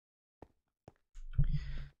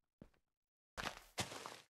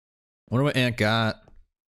 Wonder what Ant got.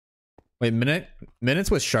 Wait,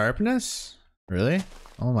 minutes with sharpness? Really?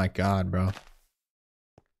 Oh my god, bro.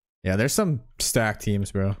 Yeah, there's some stacked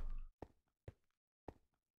teams, bro.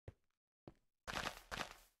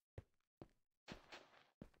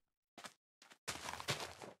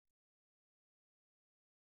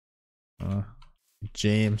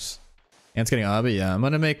 James. Ant's getting obby? Yeah, I'm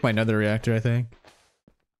gonna make my nether reactor, I think.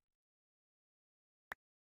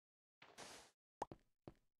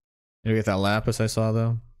 Need to get that lapis I saw,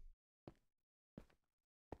 though.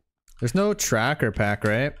 There's no tracker pack,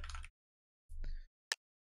 right?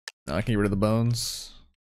 No, I can get rid of the bones.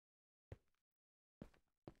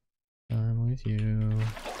 I'm with you.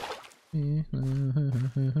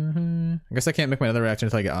 I guess I can't make my other reaction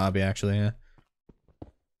until I get obby, actually, yeah.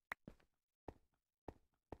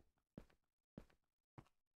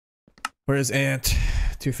 Where is Ant?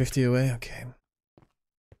 250 away, okay.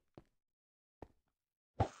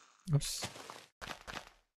 Oops.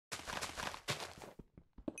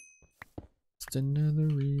 Just another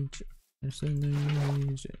region. Just another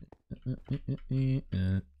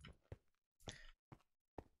region.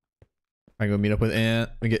 I go meet up with Ant.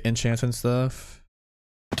 We get enchants and stuff.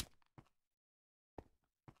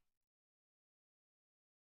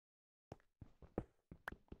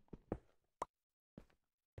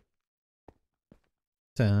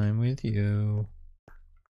 Time with you.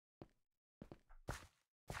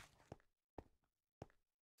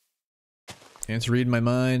 Ant's reading my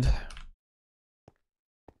mind.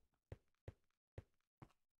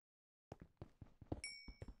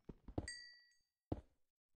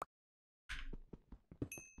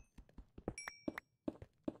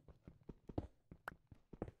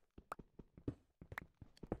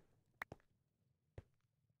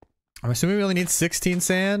 I'm assuming we only need 16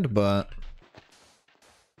 sand, but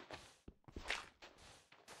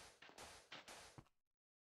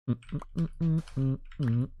yeah,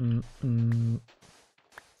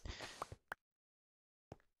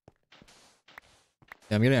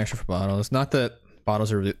 I'm getting extra for bottles. Not that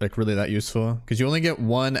bottles are really that useful, because you only get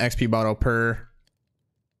 1 XP bottle per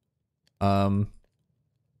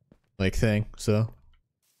like thing. So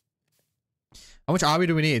how much obby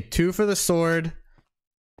do we need? 2 for the sword,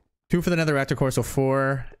 2 for the nether reactor core, so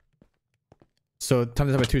 4. So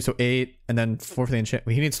times that by 2, so 8, and then 4 for the enchant.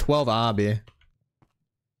 He needs 12 obby.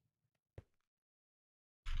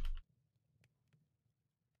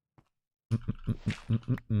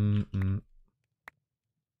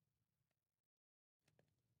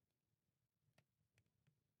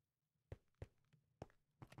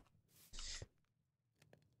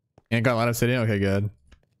 And got a lot of obsidian? Okay, good.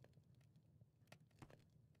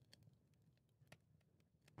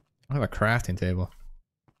 I have a crafting table.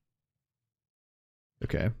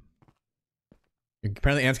 Okay.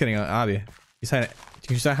 Apparently Ant's getting an obby. Can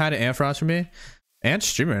you say hi to Ant Frost for me? Ant's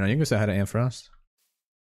streaming right now. You can go say hi to Ant Frost.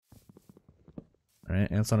 Alright,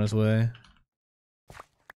 Ant's on his way.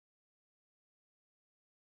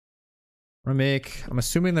 I'm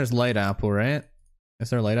assuming there's light apple, right? Is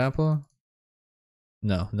there light apple?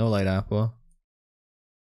 No, no light apple.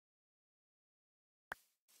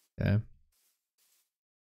 Okay.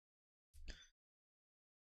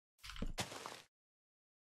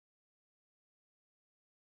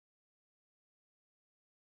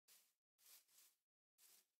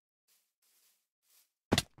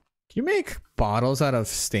 Can you make bottles out of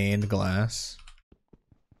stained glass?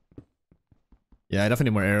 Yeah, I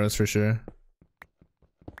definitely need more arrows for sure.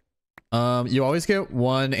 You always get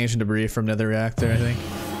 1 ancient debris from nether reactor, I think.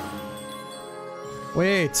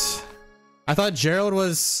 Wait, I thought Gerald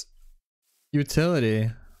was utility.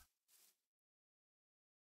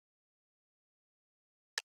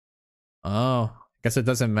 Oh, guess it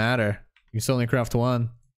doesn't matter. You still only craft 1.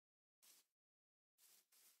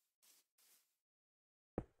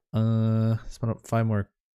 Let's put up 5 more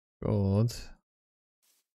gold.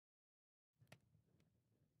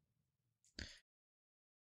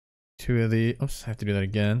 Two of the. Oops, I have to do that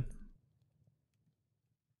again.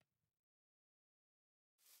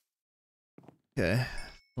 Okay,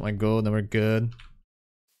 my gold, then we're good.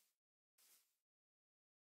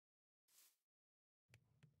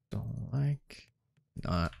 Don't like.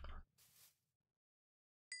 Not.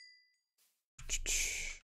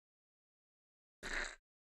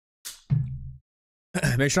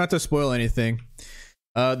 Make sure not to spoil anything.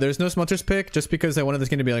 There's no smelter's pick just because I wanted this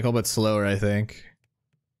game to be like a little bit slower, I think.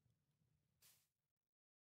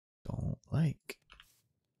 Don't like.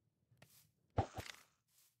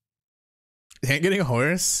 Ain't getting a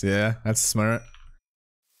horse? Yeah, that's smart.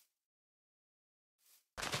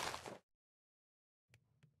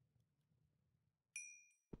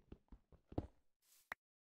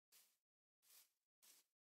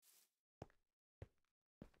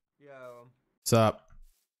 Yo. What's up?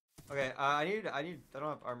 Okay, I don't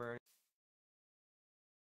have armor.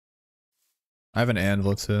 I have an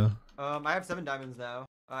anvil too. I have 7 diamonds now.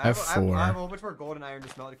 I have 4. I have a whole bunch more gold and iron to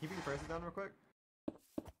smelt. Can you put your prices down real quick?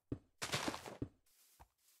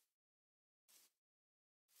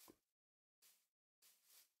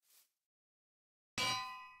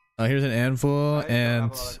 Here's an anvil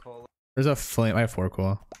and coal. there's a flame. I have 4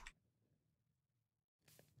 coal.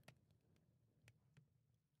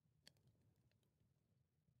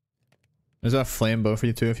 There's a flame bow for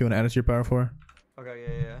you too if you want to add it to your power 4.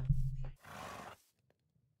 Okay, yeah.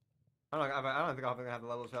 I don't think I'm gonna have the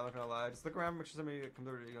level chat, I'm not gonna lie. Just look around, make sure somebody comes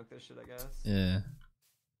over to yoink this shit, I guess. Yeah.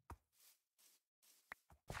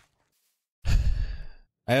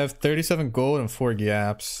 I have 37 gold and 4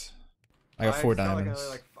 gaps. I got 4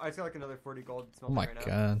 diamonds. I just got like another 40 gold. Oh my right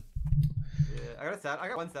god. Yeah, I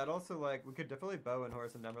got one saddle, so like we could definitely bow and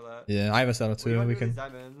horse and number that. Yeah, I have a saddle too. We can.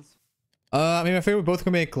 Diamonds? I mean, I figure we both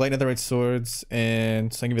can make light netherite swords,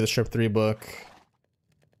 and so I can give you the strip 3 book.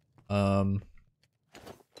 How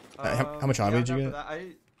much hobby did you get?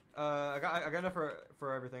 I got enough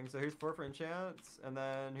for everything. So here's 4 for enchants, and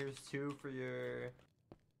then here's 2 for your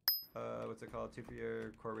what's it called? 2 for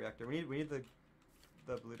your core reactor. We need the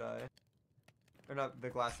blue dye, or not the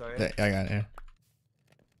glass. Sorry. Yeah, I got it here.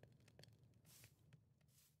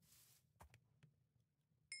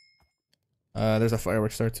 There's a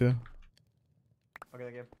fireworks star too. Okay,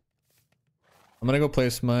 thank you. I'm gonna go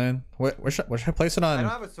place mine. Where should I place it on? I don't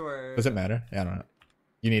have a sword. Does it matter? Yeah, I don't know.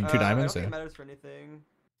 You need 2 diamonds? I don't think it matters for anything.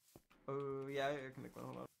 Oh, yeah, I can make one.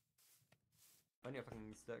 Hold on. I need a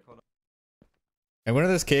fucking stick. Hold on. I went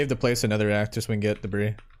to this cave to place another reactor so we can get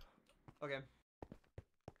debris. Okay.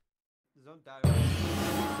 Just don't die.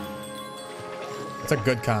 It's a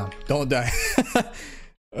good comp. Don't die.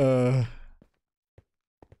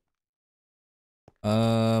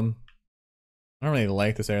 I don't really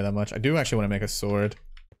like this area that much. I do actually want to make a sword.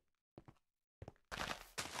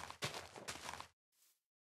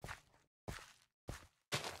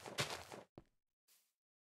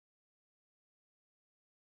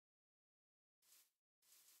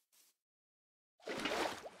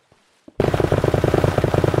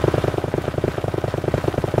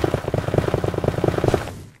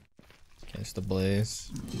 Catch the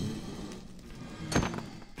blaze.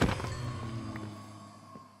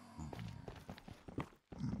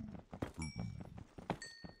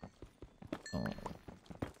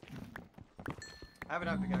 I have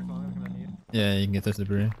enough pickaxe on. I'm gonna need. Yeah, you can get this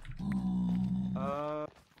debris. Do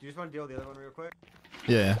you just want to deal with the other one real quick?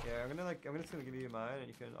 Yeah. Yeah, I'm just gonna give you mine, and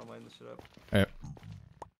you can line this shit up. Alright.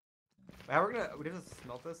 How we have to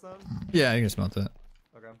smelt this then? Yeah, you can smelt it.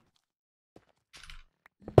 Okay.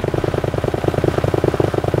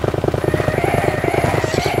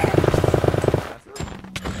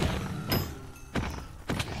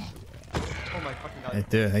 Oh my fucking god. It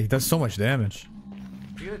did. He does so much damage.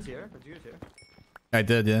 Did you get a tier? Did you get a tier? I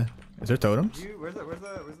did, yeah. Is there totems? Where's the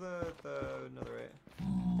another right?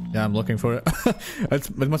 Yeah, I'm looking for it.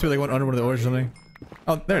 It must be like one under one of the ores or something.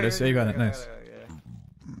 Oh, there it is. Yeah, you got it. Nice.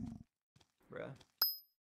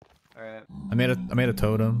 Alright. I made a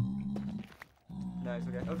totem. Nice,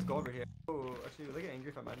 okay. Oh, there's gold right here. Oh, actually, do they get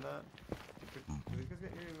angry if I mine that? Do these guys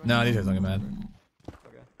get angry? No, these guys don't get mad.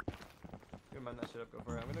 Okay. I'm gonna mine that shit up, go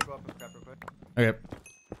for it. I'm gonna go up and crap real quick. Okay.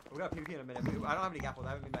 We got PvP in a minute. I don't have any apples. I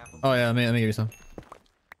haven't made my apples. Oh yeah, let me give you some.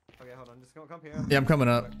 Okay, hold on. Just come here. Yeah, I'm coming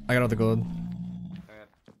up. I got all the gold. Alright.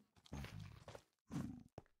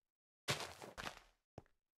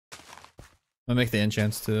 I'll make the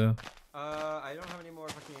enchants too. I don't have any more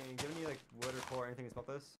fucking. Give me like wood or core or anything about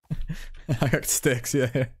this. I got sticks, yeah.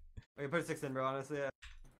 Okay, put a 6 in, bro. Honestly, yeah.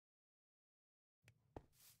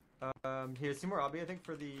 Here's 2 more obby, I think,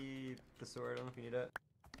 for the sword. I don't know if you need it.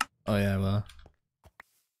 Oh yeah, well.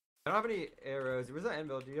 I don't have any arrows. Where's that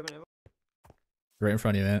anvil? Do you have an anvil? Right in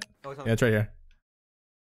front of you, man. Oh, it's on. Yeah, it's right here.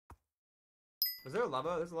 Was there a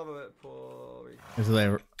lava? There's a lava pool. There's a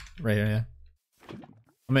layer right here, yeah.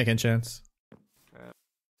 I'll make enchants.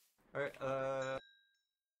 Alright,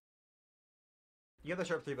 you have the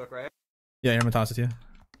sharp 3 book, right? Yeah, I'm gonna toss it to you.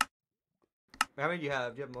 How many do you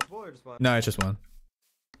have? Do you have multiple or just one? No, it's just one.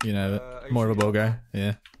 You know, you more of a sure bow guy.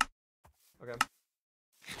 Yeah. Okay.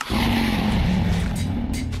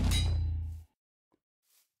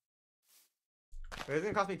 Wait, it's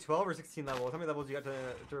gonna cost me 12 or 16 levels. How many levels do you got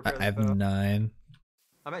to repair I have this bow? 9.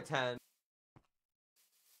 I'm at 10.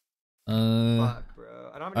 Fuck,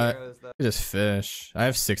 bro. I don't have any arrows though. Just fish. I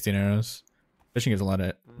have 16 arrows. Fishing gives a lot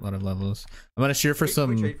of levels. I'm gonna shoot for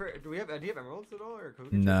some. Do you have emeralds at all, or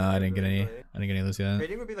no, I didn't get any. I didn't get any of those yet.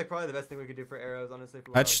 Trading would be like probably the best thing we could do for arrows, honestly. If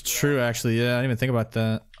we That's true, actually. Yeah, I didn't even think about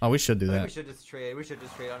that. Oh, we should do that. We should just trade. We should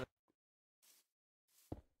just trade, honestly.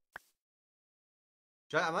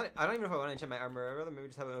 I don't even know if I want to enchant my armor. I'd rather maybe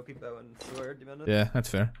just have an OP bow and sword. Do you mind? Yeah, that's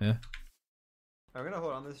fair. Yeah. I'm gonna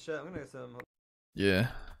hold on this shit. I'm gonna get some. Yeah.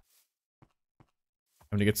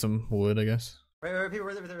 I'm gonna get some wood, I guess. Right, people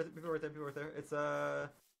right there. People right there. It's ooh,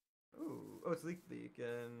 oh, it's leak,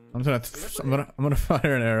 and. I'm gonna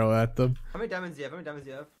fire an arrow at them. How many diamonds do you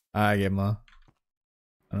have? I gave them all.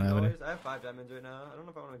 I don't have any. I have 5 diamonds right now. I don't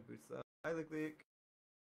know if I want to make boots though. I leak.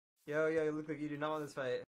 Yo, you look like you do not want this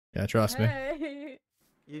fight. Yeah, trust me. Hey.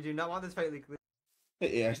 You do not want this fight, Leak.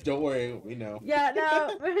 Yeah, don't worry, we know. Yeah,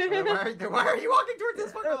 no. Why are you walking towards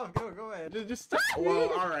this? Fuck off. Go ahead. Just stop. Well,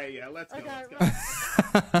 all right, yeah, let's go. Okay,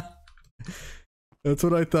 Let's go. That's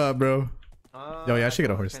what I thought, bro. Yo, yeah, I should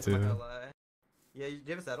get a horse can't too. lie. Yeah, do you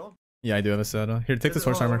have a saddle? Yeah, I do have a saddle. Here, take this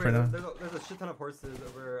horse armor for now. There's a shit ton of horses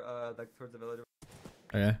over, like, towards the village.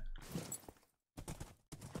 Okay.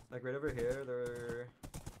 Like, right over here, there are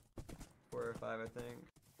 4 or 5, I think.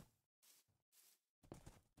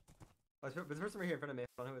 Oh, there's a person right here in front of me.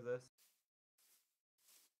 Hold on, who is this?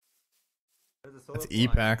 There's a solo That's flying.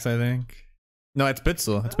 Epax, I think. No, it's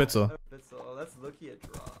Bitzel. It's Bitzel. Hypixel. That's Loki a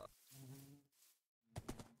draw.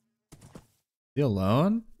 He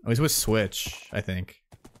alone? Oh, he's with Switch, I think.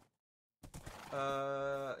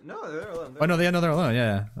 No, they're alone. Oh no, they're alone.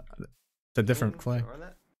 Yeah, it's a different flag. Do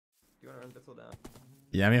you want to run Hypixel down?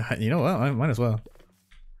 Yeah, I mean, you know what? I might as well.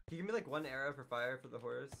 Can you give me like 1 arrow for fire for the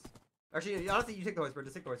horse? Actually, honestly, you take the horse, bro.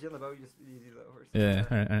 Just take the horse. You on the boat, you use the horse. Yeah.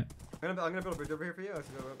 All right. I'm gonna build a bridge over here for you. I'm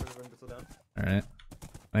just gonna run Hypixel down. All right.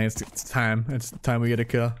 I think it's time. It's time we get a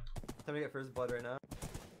kill. Time to get first blood right now.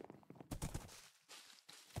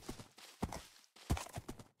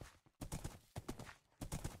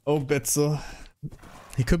 Oh, Bitzel.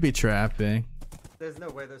 He could be trapping. There's no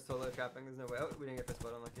way there's solo trapping. There's no way. Oh, we didn't get first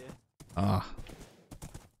blood. Unlucky. Ah.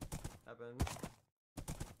 Happened.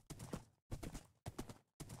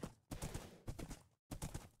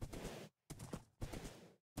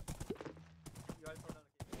 You guys fell down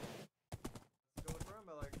a cave. Let's go look for him,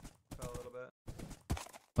 but like fell a little bit.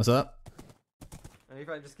 What's up? And if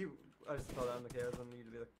I just keep, I just fell down the cave. I need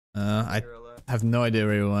to be like. I have no idea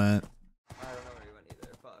where he went. I don't know where he went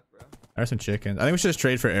either. Fuck, bro. There's some chickens. I think we should just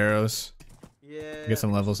trade for arrows. Yeah. Get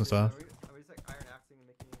some levels and stuff. Are we just like iron axing and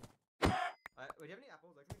making? Wait, do you have any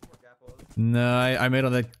apples? I can make more apples. No, I made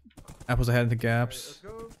all the apples I had in the gaps.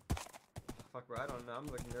 Alright, let's go. Fuck, bro. I don't know. I'm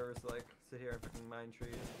like nervous to like sit here and fucking mine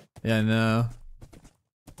trees. Yeah, I know.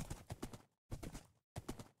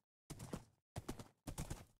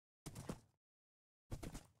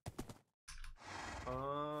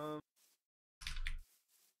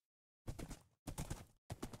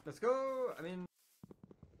 Let's go. I mean,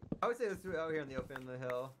 I would say let's do it out here in the open, the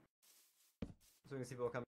hill, so we can see people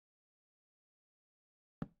come.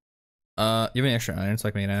 You have any extra iron so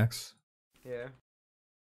I can make an axe? Yeah.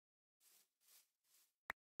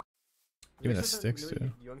 Give me the sticks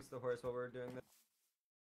too. Youngs the horse while we're doing this.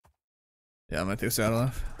 Yeah, I'm gonna take the saddle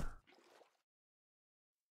off.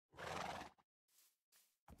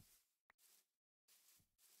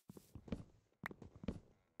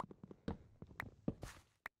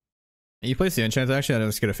 You place the enchant actually, and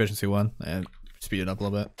let's get efficiency 1 and speed it up a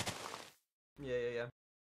little bit. Yeah.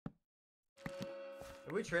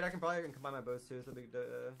 If we trade, I can probably combine my bows too. So big.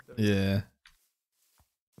 Yeah.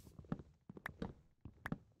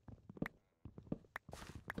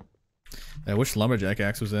 I wish lumberjack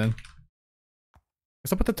axe was in.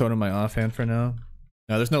 Guess I'll put the totem in my offhand for now.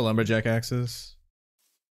 No, there's no lumberjack axes.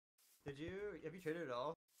 Have you traded at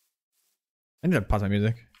all? I need to pause my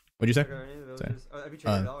music. What'd you say? Okay, any of the villages? Have you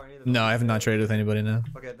traded at all? Or any of the No, I have not villages? traded with anybody now.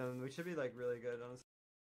 Okay, then we should be like really good, honestly.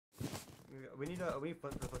 We need flint for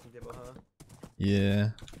the fucking table, huh? Yeah. Do you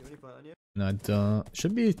have any flint on you? No, I don't.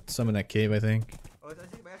 Should be some in that cave, I think. Oh, I think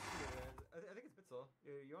it's Bitzel.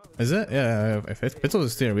 You want Is it? Yeah, if it's Bitzel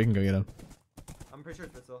is here, we can go get him. I'm pretty sure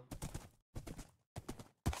it's Bitzel.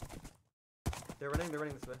 They're running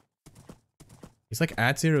this way. He's like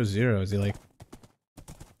at 0-0. Is he like...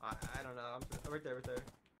 I don't know. I'm right there.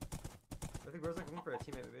 I think bro's like looking for a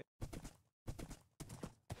teammate, maybe.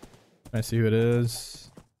 I see who it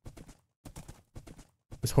is.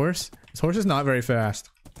 This horse is not very fast.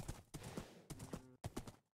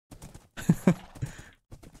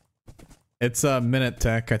 It's minute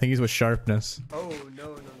tech. I think he's with sharpness. Oh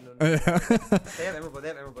no. They have emerald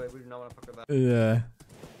blade. We do not want to fuck with that. Yeah.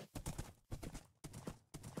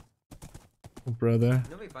 Oh, brother. You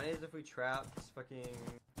know what'd be funny is if we trapped fucking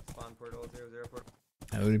spawn portal 0-0 portal.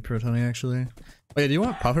 That would be protoning actually. Wait, do you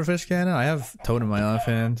want pufferfish cannon? I have totem in my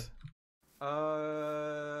offhand.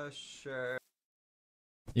 Sure.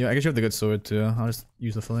 Yeah, I guess you have the good sword too. I'll just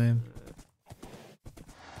use the flame.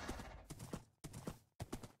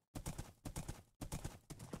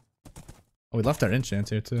 Oh, we left our enchant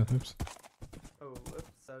here too. Oops. Oh,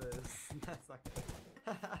 whoops. That is. That's not good.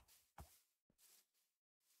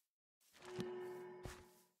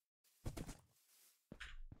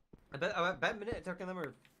 I bet Minute Tuck and them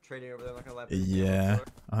are trading over there. I'm not gonna lie. Yeah,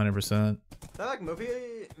 100%. That like maybe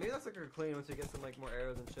that's like a clean once we get some like more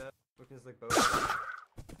arrows and shit. We can just like bow.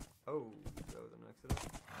 Oh, that was an accident.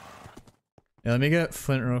 Yeah, let me get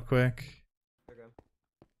flint real quick. Okay.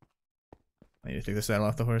 I need to take the saddle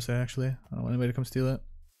off the horse, actually. I don't want anybody to come steal it.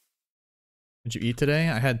 Did you eat today?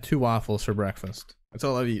 I had 2 waffles for breakfast. That's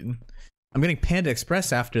all I've eaten. I'm getting Panda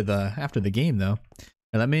Express after the game though.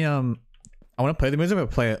 And let me I want to play the music,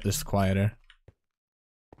 but play it just quieter.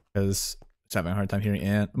 Because it's having a hard time hearing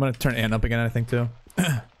Ant. I'm gonna turn Ant up again, I think too.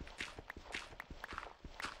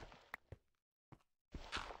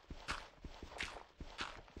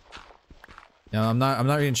 No, I'm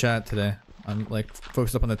not reading chat today. I'm like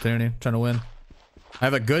focused up on the tourney, trying to win. I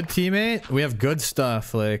have a good teammate. We have good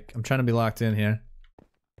stuff. Like, I'm trying to be locked in here.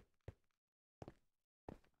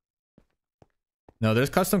 No, there's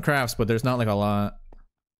custom crafts, but there's not like a lot.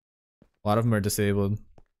 A lot of them are disabled.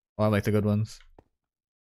 A lot like the good ones.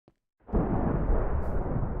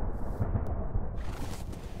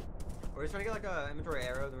 We're just trying to get like a inventory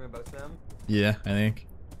arrow, then we're gonna boast them. Yeah, I think.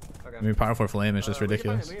 Okay. I mean, powerful flame is just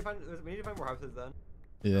ridiculous. We need to find more houses then.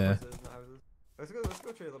 Yeah. Houses, not houses. Let's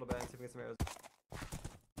go trade a little bit and see if we get some arrows. Oh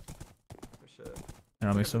shit. And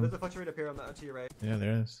I'll make some. There's a fluctuate up here on to your right. Yeah,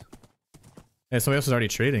 there is. Hey, somebody else is already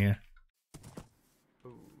trading here.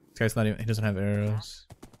 Ooh. This guy's not even. He doesn't have arrows.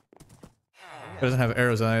 He doesn't have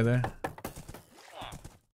arrows either.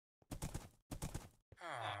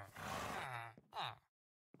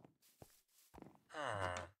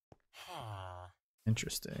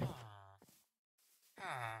 Interesting.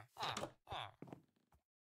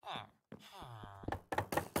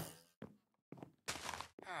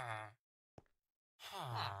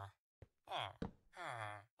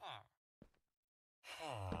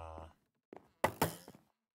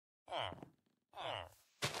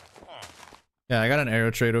 Yeah, I got an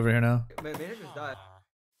arrow trade over here now. Maybe just died.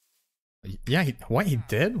 Yeah, what? He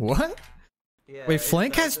did? What? Yeah, wait,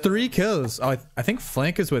 Flank has 3 kills. Oh, I think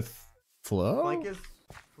Flank is with Flo? Flank is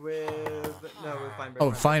with... No, with Feinberg.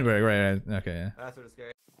 Oh, Feinberg, right. Okay, yeah. That's sort of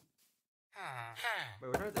scary.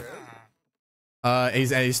 Wait, which one is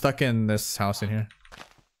there? He's stuck in this house in here.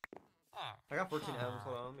 I got 14 M's.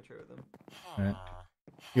 Hold on, let me trade with them. Alright.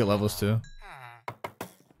 You got levels too.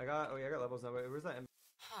 I got levels now. Wait, where's that M?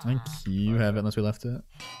 I think you have it unless we left it.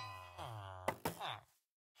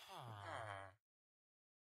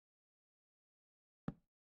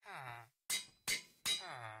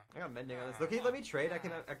 I got mending on this. Look, let me trade. I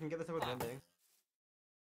can get this up with mending.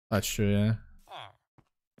 That's true, yeah.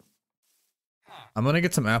 I'm gonna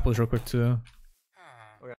get some apples real quick too.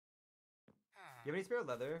 Okay. You have any spare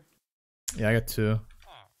leather? Yeah, I got 2.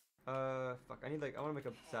 Fuck. I wanna make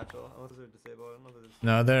a satchel. Unless they're disabled. I don't know if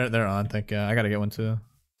they're No, they're on. Thank you. I gotta get one too.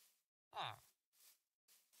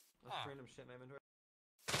 Let's random shit in my inventory.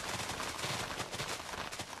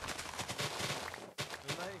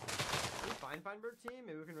 Can we find Feinberg team?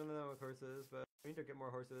 Maybe we can run them with horses, but we need to get more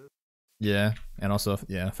horses. Yeah, and also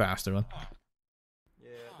faster one.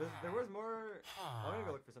 Yeah, there was more. I'm gonna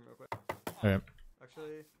go look for some real quick. Alright.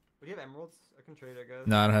 Actually, do you have emeralds? I can trade, I guess.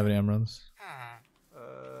 No, I don't have any emeralds.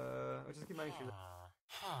 I'll just keep mining trees.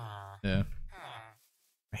 Yeah.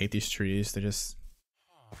 I hate these trees. They're just.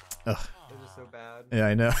 Ugh. They're just so bad. Yeah,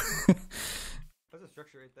 I know. There's a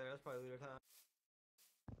structure right there. That's probably looter time.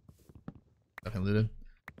 Nothing looted.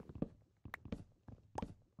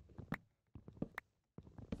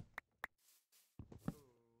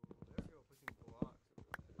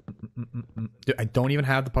 Dude, I don't even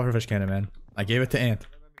have the pufferfish cannon, man. I gave it to Ant.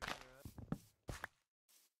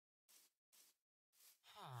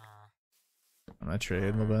 I'm gonna trade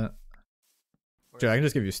a little bit. Dude, I can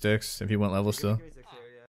just give you sticks if you want levels still. Give me 6 here,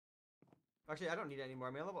 yeah. Actually, I don't need it anymore.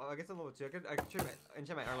 I mean, I guess I'm level 2. I could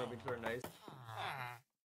enchant my armor, would be sort of nice.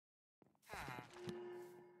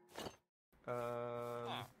 Do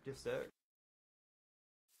you have stick?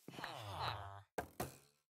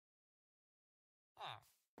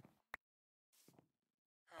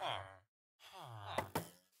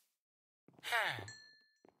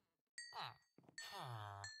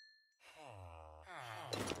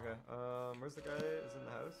 Okay, where's the guy? Is in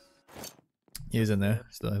the house? He's in there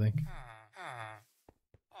still, I think.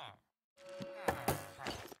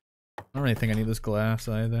 I don't really think I need this glass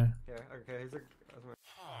either. Yeah, okay, he's like...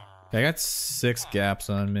 Okay, I got 6 gaps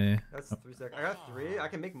on me. That's 3 seconds. I got 3. I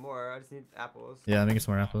can make more. I just need apples. Yeah, let me get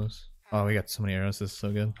some more apples. Oh, we got so many arrows. This is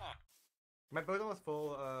so good. My bow's almost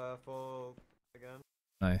full, again.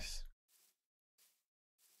 Nice.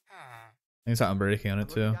 I think it's unbreaking on it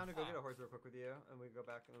too. I'm down to go get a horse real quick with you, and we go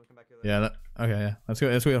back, and we'll come back here later. Yeah, okay, yeah. Let's go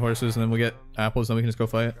get horses, and then we'll get apples, and then we can just go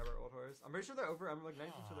fight. Grab our old horse. I'm pretty sure they're over. I'm like 90%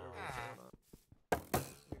 sure they're over. So hold on. Let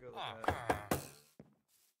me go look at it.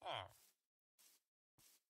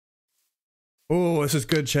 Oh, this is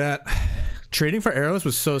good, chat. Trading for arrows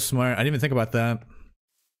was so smart. I didn't even think about that. That's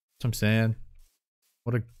what I'm saying.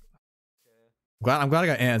 What a... I'm glad I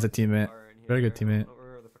got Ant as a teammate. Very good teammate.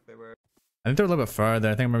 Where the fuck they were. I think they're a little bit farther.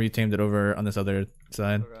 I think I remember you tamed it over on this other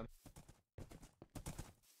side. Okay.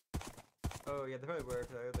 Oh yeah, they probably were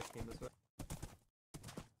because I like came this way.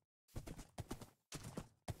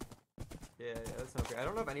 Yeah, that's not great. I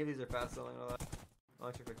don't know if any of these are fast selling or not. I'll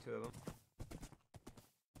actually pick 2 of them.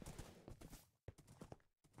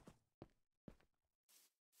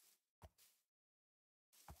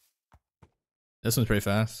 This one's pretty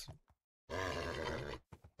fast. I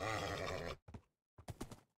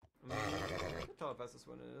can tell how fast this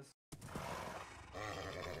one is.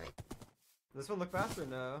 Does this one look faster?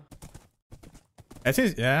 No. I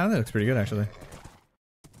see. Yeah, that looks pretty good actually.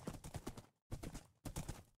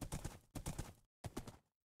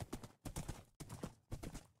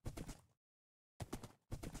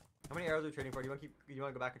 How many arrows are we trading for? Do you want to keep? You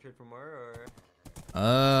want to go back and trade for more, or?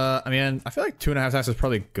 I mean, I feel like 2.5 stacks is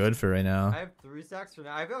probably good for right now. I have 3 stacks for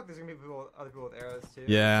now. I feel like there's gonna be other people with arrows too.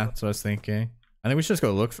 Yeah, that's what I was thinking. I think we should just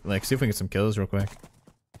go look, see if we can get some kills real quick.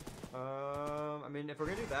 I mean, if we're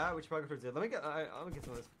gonna do that, we should probably go towards it. Let me get. I'm gonna get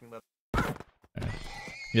some of this fucking left.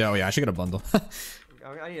 Yeah, oh yeah, I should get a bundle.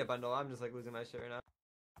 I need a bundle. I'm just like losing my shit right now.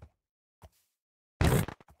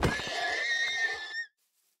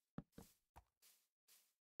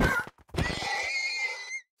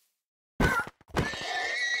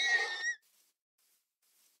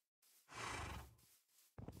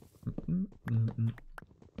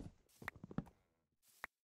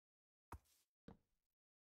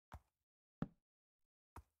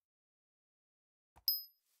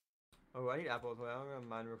 Oh, I need apples. Well, I'm gonna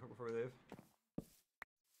mine real quick before we leave.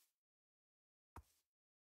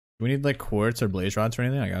 Do we need like quartz or blaze rods or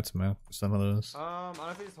anything? I got some of those.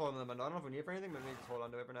 Honestly, just hold on to the bundle. I don't know if we need it for anything, but maybe just hold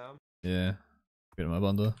on to it for now. Yeah, get my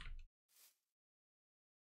bundle.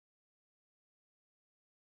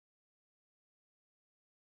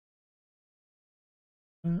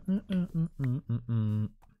 Let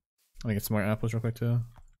me get some more apples real quick too.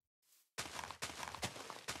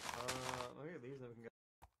 Let me get these and we can go.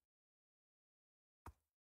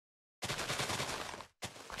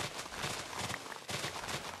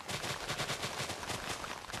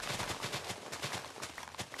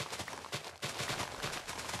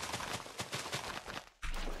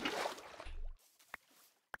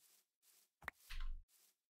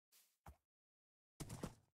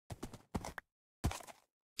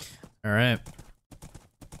 All right.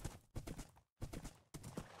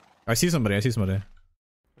 I see somebody. Okay,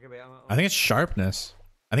 wait, I think it's sharpness.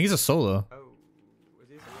 I think he's a solo. Oh, is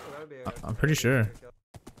he solo? That would be I'm pretty sure.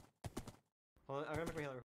 Hold on, I'm gonna make my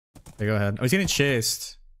healer. Okay, go ahead. Oh, he's getting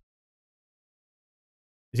chased.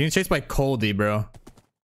 He's getting chased by Coldy, bro.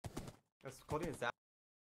 That's Cody and Zach.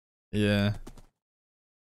 Yeah.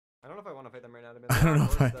 I don't know if I want to fight them right now. I don't know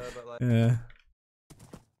if I... But like, Yeah.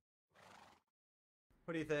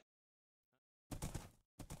 what do you think?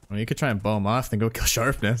 Well, you could try and bow him off, then go kill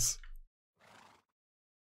sharpness.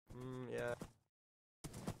 Yeah.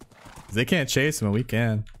 They can't chase him, and we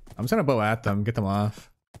can. I'm just gonna bow at them, get them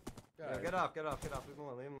off. Yeah, get off. Leave him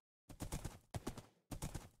alone, leave him.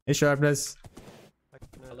 Hey, sharpness.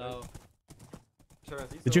 Hello.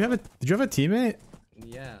 Did you have a teammate?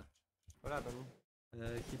 Yeah. What happened?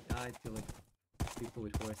 He died to like people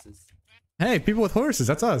with horses. Hey, people with horses,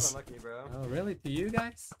 that's us. Unlucky, bro. Oh, really? To you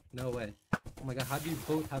guys? No way. Oh my god, how do you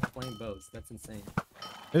both have flame bows? That's insane.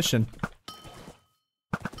 Fishing.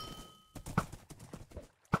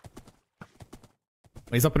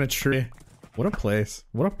 He's up in a tree. What a place.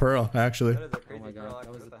 What a pearl, actually. That is a crazy Oh my god,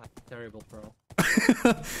 that was pearl. a terrible pearl.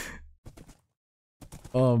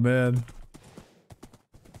 Oh, man.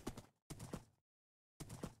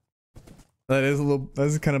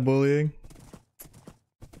 That's kind of bullying.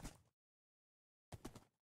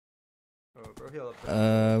 Oh, bro, heal up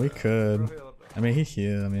there. We could. Bro, heal up there. I mean, he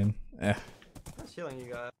healed. I mean, eh. How much healing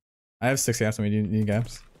you got? I have 6 gaps. I mean, do you need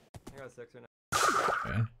gaps? I got 6 right now.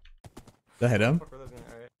 Okay. Did that hit him? Fuck, we're losing it,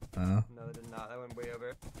 alright. Oh. No, that did not. That went way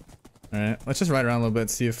over. Alright, let's just ride around a little bit,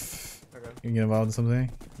 see if Okay. you can get involved in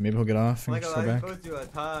something. Maybe he'll get off and Like, just I go back. supposed to do a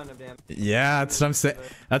ton of damage. Yeah, that's what I'm saying.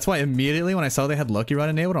 That's why immediately when I saw they had Lucky Rod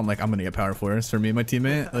enabled, I'm like, I'm gonna get Power Force for me and my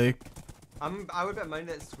teammate. Like, I would bet money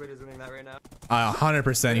that Squid is winning that right now.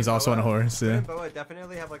 100%. He's also on a horse. Squid Yeah. and Boa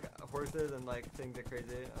definitely have like horses and like things get crazy.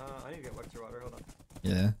 I need to get extra water. Hold on.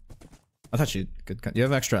 Yeah. I thought you could. Do you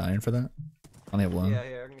have extra iron for that? I only have 1. Yeah,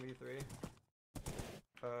 here, I'm gonna give you 3.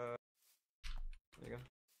 There you go.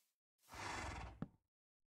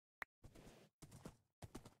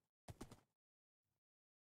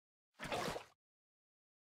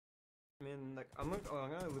 I mean, like, I'm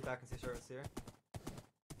gonna loop back and see Sharpness here.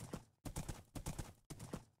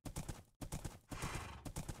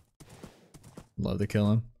 Love to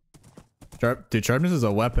kill him. Dude, sharpness is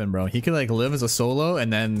a weapon, bro. He can like live as a solo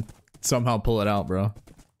and then somehow pull it out, bro.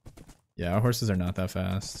 Yeah, our horses are not that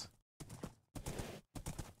fast.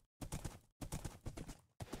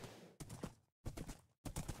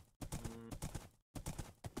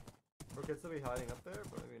 Or could still be hiding up there,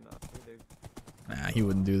 but maybe not. Maybe they... Nah, he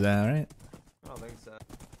wouldn't do that, right? I don't think so.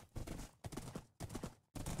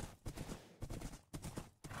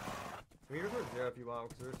 We can go towards 0 if you want,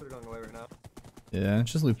 because we're sort of going away right now. Yeah,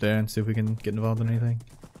 just loop there and see if we can get involved in anything.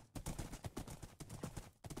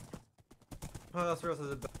 Oh, that's real.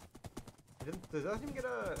 Does that even get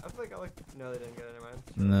a? I feel like I like. No, they didn't get it. Never mind.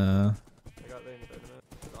 No. They didn't get it.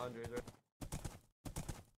 It's Andre's, right?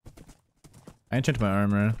 I ain't changed my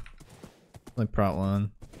armor. Like prot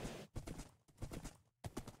 1.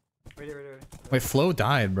 Wait. Wait, Flo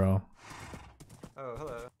died, bro. Oh,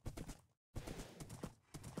 hello.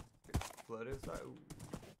 Flo just died. Ooh.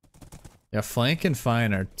 Yeah, flank and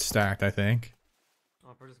fine are stacked, I think.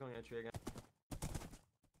 Oh, we're just going entry again.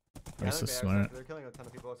 We're so smart. They're killing a ton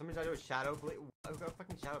of people. Somebody tried to do a shadow blade. I've got a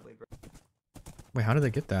fucking shadow blade, bro. Wait, how did they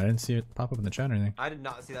get that? I didn't see it pop up in the chat or anything. I did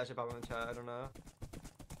not see that shit pop up in the chat. I don't know.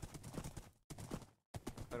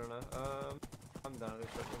 I'm done with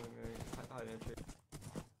this stuff. I'm gonna hide entry.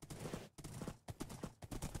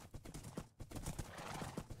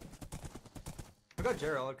 I got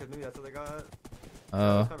Gerald, because maybe that's what they got.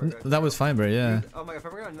 Oh, that was fine, bro, yeah. Dude, oh my god, if I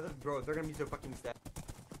bring out another bro, they're gonna be so fucking sad.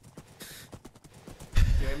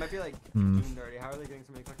 Yeah, it might be like doomed already. How are they getting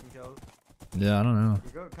so many fucking kills? Yeah, I don't know.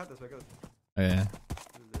 You go cut this way, go. Oh, yeah.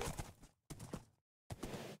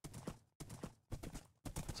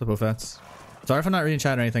 What's up, Ofats? Sorry if I'm not reading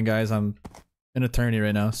chat or anything, guys. I'm in a tourney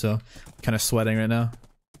right now, so kind of sweating right now.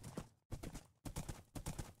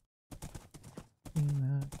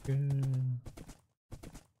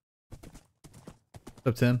 What's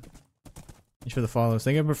up, Tim? Thanks for the follows.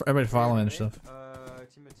 Thank you for everybody following and stuff.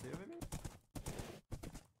 Team of 2 maybe?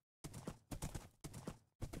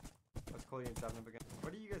 Let's call you and tap up again.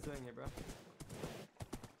 What are you guys doing here, bro?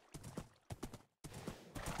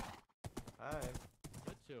 Hi.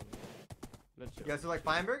 Yeah, so like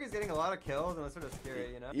Feinberg is getting a lot of kills and it's sort of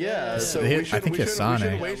scary, you know? Yeah, so I think he's Sonic. We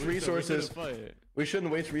shouldn't waste resources. We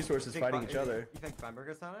shouldn't waste resources fighting each other. You think Feinberg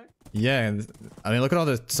is Sonic? Yeah, I mean, look at all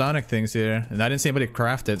the Sonic things here. And I didn't see anybody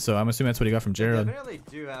craft it, so I'm assuming that's what he got from Gerald. They definitely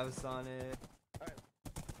do have Sonic.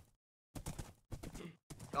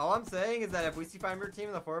 All I'm saying is that if we see Feinberg team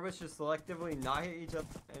in the 4 of us just selectively not hit each other.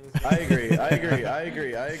 I agree. I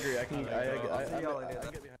can.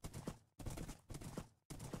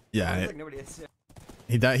 Yeah, Like nobody is.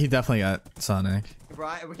 he definitely got Sonic.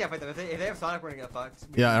 Bro, we can't fight them. If they have Sonic, we're gonna get fucked.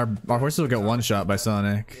 Yeah, our horses will get one shot by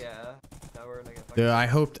Sonic. Yeah, no, we're gonna get fucked. Dude, I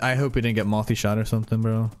hope we didn't get multi-shot or something,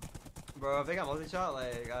 bro. Bro, if they got multi-shot,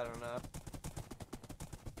 like, I don't know.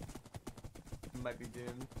 Might be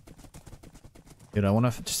doomed. Dude, I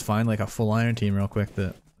want to just find like a full iron team real quick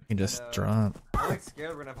that we can just drop. I'm like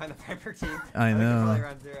scared we're gonna find the Feinberg team. I know. Probably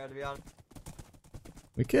around 0, to be honest.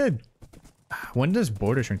 We could. When does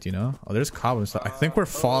border shrink, do you know? Oh, there's cobble stuff. I think we're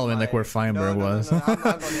following like where Feinberg was. No, I'm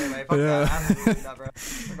going the other way. Fuck Yeah. that. Absolutely not, bro.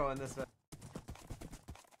 We're going this way.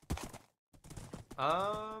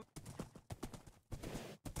 I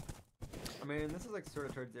mean, this is like sort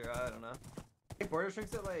of towards 0. I don't know. I think border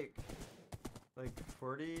shrinks at like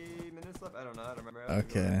 40 minutes left. I don't know. I don't remember.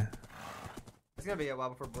 Okay. It's gonna be a while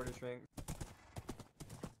before border shrinks.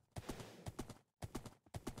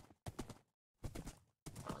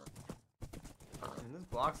 And this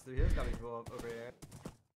blocks through here's gotta be cool up over here.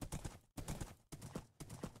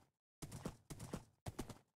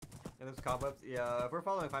 And there's cobwebs. Yeah, if we're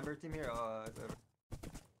following Feinberg team here, it's over.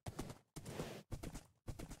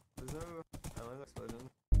 There's no explosion.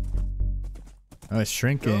 Oh, it's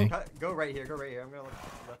shrinking. Go right here. Go right here. I'm gonna look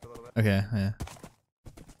left a little bit. Okay, yeah.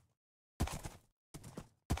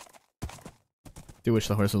 Do wish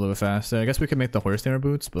the horse was a little bit faster. I guess we could make the horse their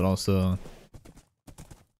boots, but also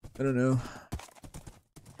I don't know.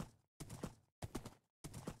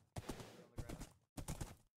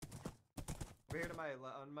 Over here to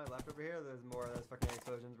on my left over here, there's more of those fucking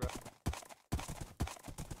explosions, bro.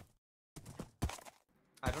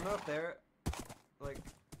 I don't know if they're like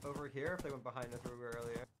over here, if they went behind us where we were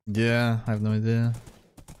earlier. Yeah, I have no idea.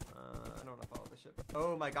 I don't want to follow this shit, bro.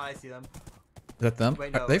 Oh my god, I see them. Is that them?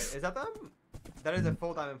 Wait, no, wait, is that them? That is a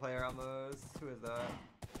full diamond player almost. Who is that?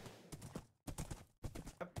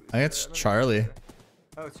 I think it's Charlie.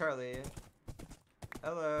 Oh, it's Charlie.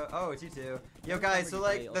 Hello. Oh, it's you two. Yo guys, so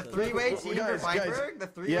like the three-way team for Feinberg, the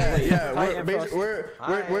three-way. Yeah.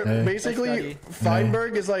 We're basically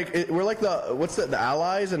Feinberg is like we're like the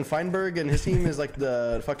allies, and Feinberg and his team is like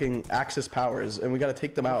the fucking Axis powers, and we gotta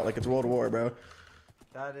take them out like it's World War, bro.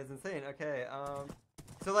 That is insane. Okay,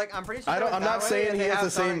 so like I'm pretty sure. I'm not saying he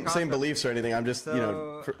has the same beliefs or anything. I'm just you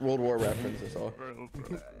know World War reference. That's all.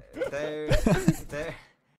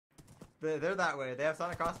 They're that way. They have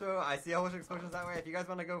sonic crossbow. I see a whole bunch of explosions that way. If you guys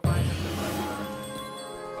want to go find them,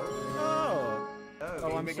 oh,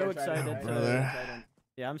 I'm so excited.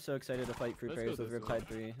 Yeah, I'm so excited to fight Free Prayers with Riptide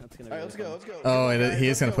 3. That's gonna be Alright, let's go. Oh, and he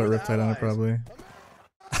is gonna put Riptide on it probably.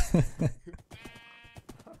 Okay.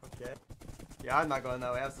 Yeah, I'm not going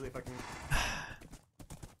that way. Absolutely fucking.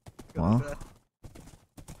 Well,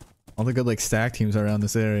 all the good like stack teams are around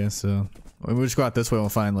this area, so we'll just go out this way. We'll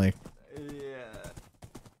find like.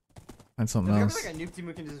 Find something else. Like a noob team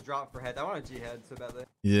we can just drop for head. I want a G head so badly.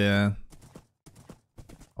 Yeah. I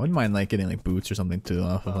wouldn't mind like getting like boots or something too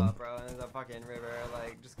off of them. Bro, and there's a fucking river,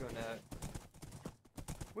 like just going out.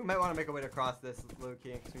 We might want to make a way to cross this low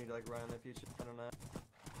key because we need to like run in the future. I don't know.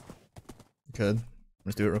 Could.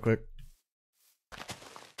 Let's do it real quick. Yeah.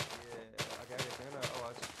 Okay. So I'm gonna. Oh,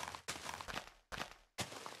 watch.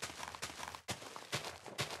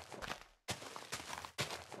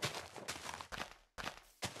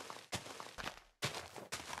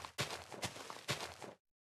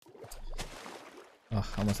 Oh,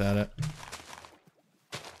 almost had it.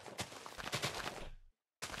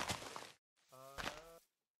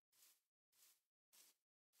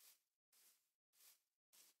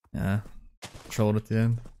 Yeah. Controlled at the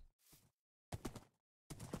end.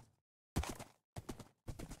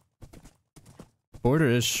 Border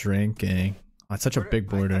is shrinking. Oh, it's such a big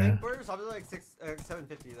border. I think border's probably like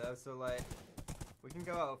 750 though, so like we can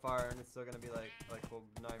go out far and it's still gonna be like we'll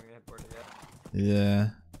not even hit border yet.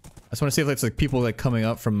 Yeah. I just want to see if it's like people like coming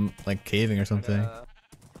up from like caving or something.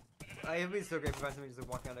 It'd be so great if we find somebody just like,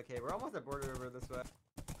 walking out of cave. We're almost at border over this way.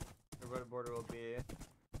 Or where the border will be.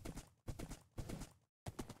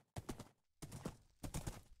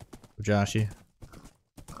 Joshy.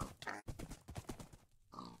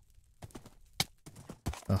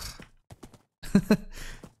 Ugh.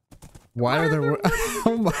 Why are there?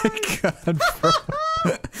 Oh my god, bro.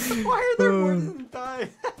 Why are there more than die?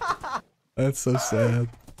 That's so sad.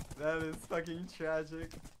 That is fucking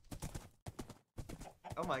tragic.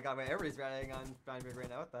 Oh my god, wait, everybody's riding on Feinberg right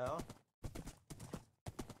now. What the hell?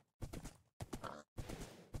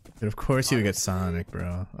 Dude, of course you would get Sonic,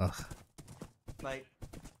 bro. Ugh. Like,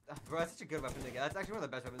 bro, that's such a good weapon to get. That's actually one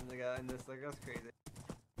of the best weapons to get in this. Like, that's crazy.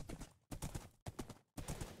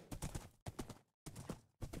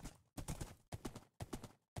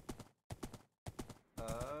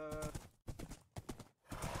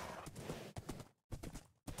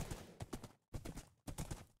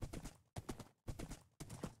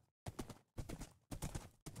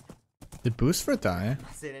 Did boost for die?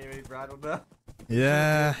 I see anybody rattled though.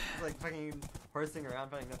 Yeah. It's like fucking horsing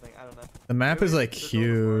around, finding nothing. I don't know. The map is like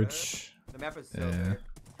huge. The map is so big.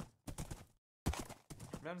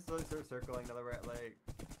 The map is slowly sort of circling now that we're at like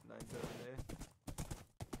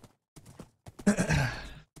 970.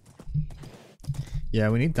 Yeah,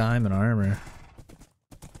 we need diamond armor.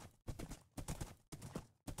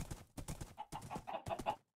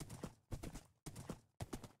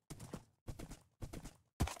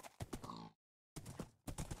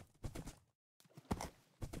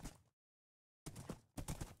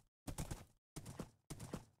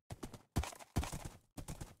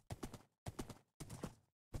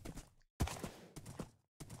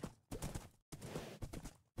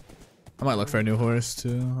 I might look for a new horse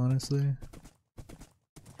too, honestly.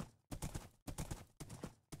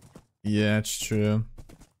 Yeah, it's true.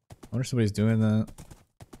 I wonder if somebody's doing that.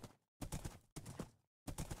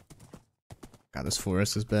 God, this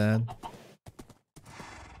forest is bad.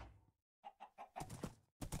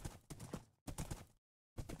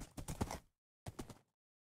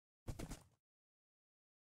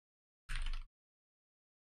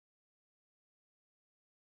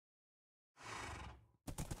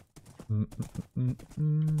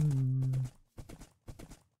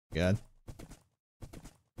 God.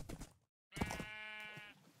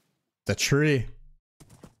 The tree.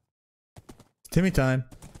 Timmy time.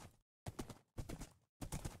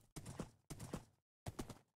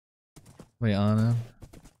 Wait, on him.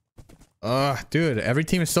 Ugh, dude, every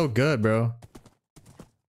team is so good, bro.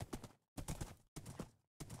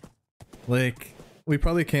 Like, we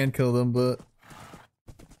probably can kill them, but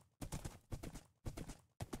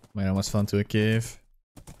might almost fell into a cave.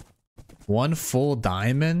 One full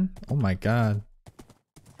diamond? Oh my god.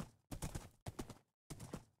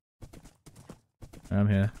 I'm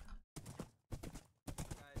here.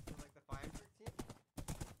 Guys, so, like the Fire team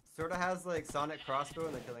sort of has like Sonic crossbow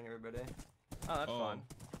and they're killing everybody. Oh, that's fun.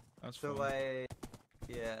 That's so fun. Like,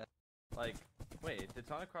 yeah. Like, wait, did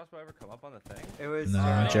Sonic crossbow ever come up on the thing? It was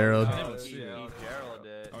no, Gerald. Gerald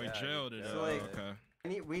did. Oh, he Gerald did. So, like, okay.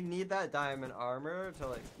 We need that diamond armor to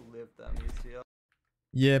like live them. You see?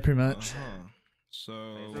 Yeah, pretty much. So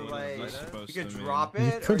like, what is this supposed you could to drop mean?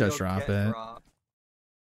 it. You could just or drop get it. dropped.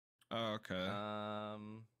 Oh, okay. Ow.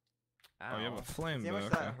 Oh, you have a flame See how bow.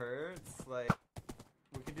 much that hurts? Like,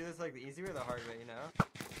 we could do this like the easy way or the hard way, you know?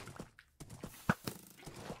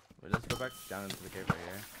 Wait, let's go back down into the cave right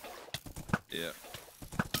here. Yeah.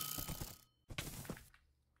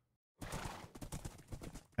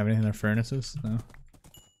 Have anything in their furnaces? No.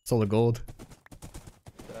 It's all the gold.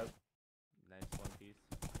 Nice one piece.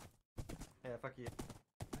 Yeah, fuck you.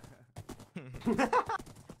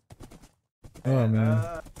 Oh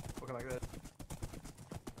man. We'll come back to this.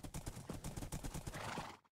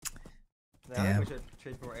 Yeah, I Damn. think we should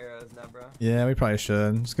trade for more arrows now, bro. Yeah, we probably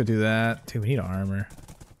should. Let's go do that. Dude, we need armor.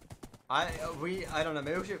 I don't know.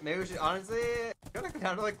 Maybe we should honestly. We're gonna go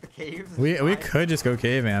down to like the caves. We could just go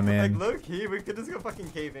caving, I mean. Like low key, we could just go fucking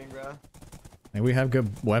caving, bro. Like, we have good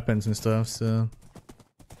weapons and stuff, so.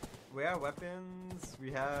 We have weapons.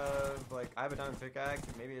 We have like I have a diamond pickaxe.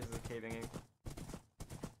 Maybe it's just caving.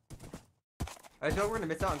 I feel like we're gonna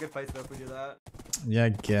miss out on good fights though if we do that. Yeah, I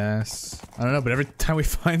guess. I don't know, but every time we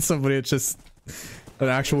find somebody, it's just an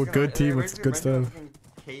actual good team with good stuff.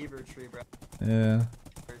 Cave or tree, bro. Yeah.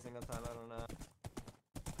 Every single time, I don't know.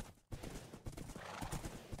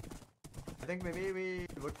 I think maybe we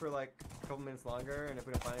look for like a couple minutes longer, and if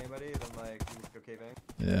we don't find anybody, then like we just go caving.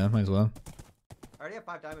 Yeah, might as well. I already have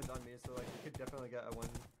 5 diamonds on me, so like we could definitely get a 1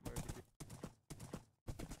 more.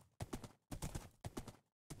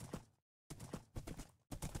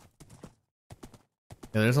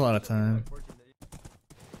 Yeah, there's a lot of time.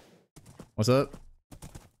 What's up?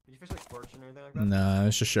 Did you fish like fortune or anything like that? Nah,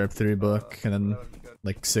 it's just sharp 3 book and then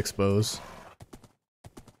like 6 bows.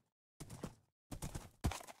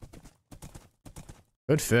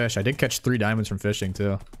 Good fish. I did catch 3 diamonds from fishing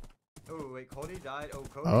too. Oh wait, Cody died. Oh,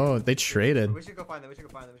 Cody. Oh, they traded. We should go find them. We should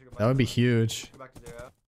go find them. We should go find That would be them. huge. Go back to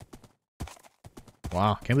 0.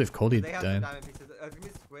 Wow, can't believe Cody They have some died. diamond pieces. It's gonna be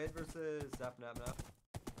squid versus Zapnap now.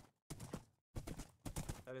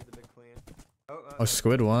 That is a big clean. Oh,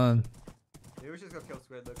 squid won. Maybe we should just go kill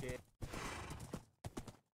squid, okay?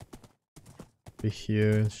 Be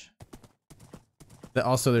huge.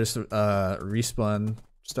 Also, there's respawn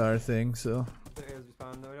star thing, so. There is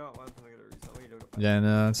respawn. No, we don't want them to get a respawn. We need to go find Yeah,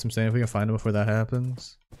 no, that's what I'm saying. If we can find them before that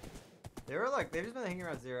happens. They were like, they've just been hanging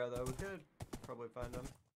around 0 though. We could probably find them.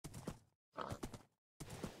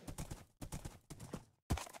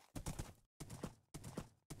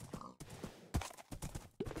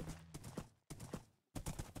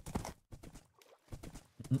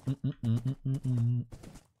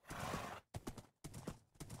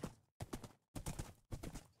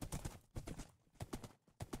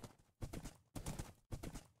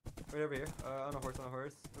 Right over here, on a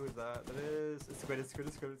horse, Who is that? That is, it's squid, it's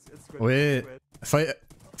squid. Wait,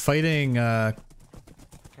 fighting,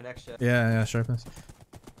 Connection. Yeah, sharpness.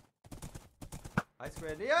 Hi,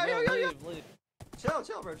 squid. Yeah. Leave. Chill,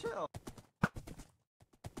 bro, chill.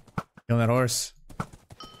 Killing that horse.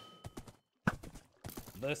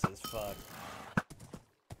 This is fucked.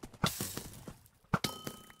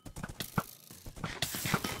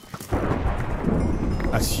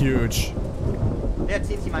 That's huge. They had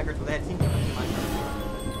TNT minecraft, but they had TNT minecraft.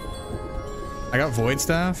 I got void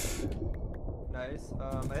staff. Nice.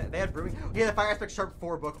 They had brewing. Yeah, the fire aspect sharp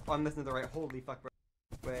 4 book on this nether right. Holy fuck, bro.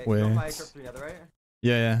 Wait. You don't buy sharp 3 nether right?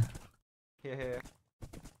 Yeah. Here.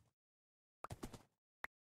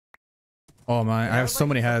 Oh my, Yeah, I have so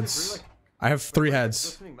many heads. I have 3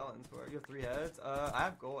 heads. Melons for? You have 3 heads? I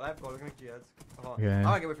have gold. I'm gonna make 2 heads. Hold on. Okay. I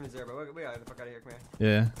wanna get away from 0, bro. We gotta get the fuck out of here. Come here.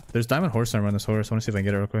 Yeah. There's diamond horse armor on this horse. I wanna see if I can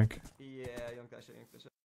get it real quick. Yeah, you don't that shit.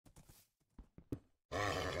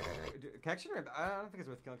 Connection? I don't think it's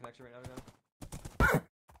worth killing connection right now.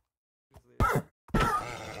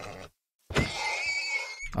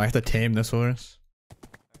 I have to tame this horse.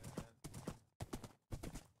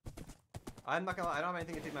 I'm not gonna lie, I don't have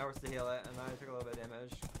anything to take my horse to heal it, and I took a little bit of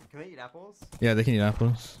damage. Can they eat apples? Yeah, they can eat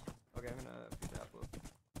apples. Okay, I'm gonna feed the apples.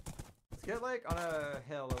 Let's get like on a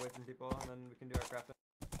hill away from people, and then we can do our crafting.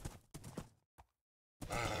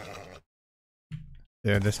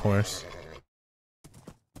 Yeah, this horse.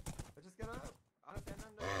 Let's just get up on a stand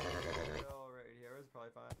hill right here. It's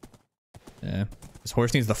probably fine. Yeah. This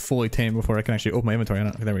horse needs to fully tame before I can actually open my inventory.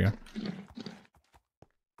 Okay, there we go.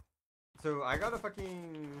 So I got a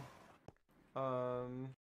fucking I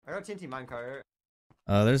got a TNT minecart.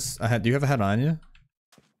 There's a head. Do you have a head on you?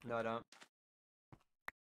 No, I don't.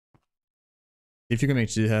 If you can make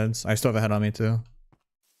G heads, I still have a head on me too.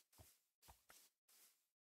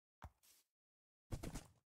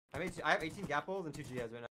 I have 18 gapples and 2 G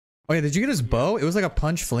heads right now. Oh yeah, did you get his bow? It was like a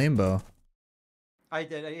punch flame bow. I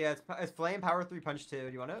did. Yeah, it's flame power 3 punch 2.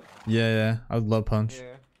 Do you want it? Yeah, I would love punch.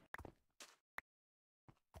 Yeah.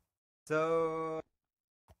 So,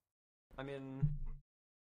 I mean,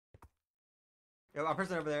 yo, our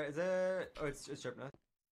person over there is it? Oh, it's Sharpness.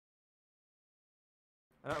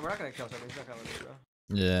 We're not gonna kill Sharpness. He's not gonna let us go.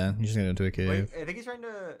 Yeah, he's just gonna go into a cave. Wait, I think he's trying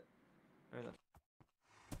to.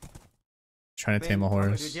 Trying to tame a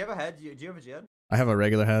horse. Do you have a head? Do you have a jib? I have a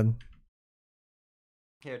regular head.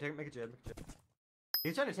 Here, make a jib.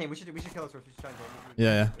 He's trying to tame. We should kill us first. We should try and tame.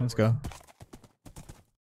 Yeah, let's go.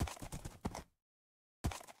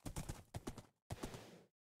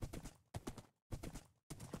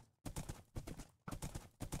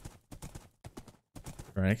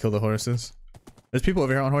 Alright, kill the horses. There's people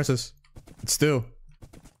over here on horses. It's Stu.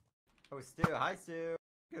 Oh, Stu. Hi, Stu.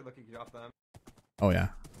 Good looking. You drop them. Oh yeah.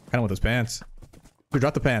 Kinda with those pants. Dude,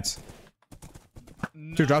 drop the pants.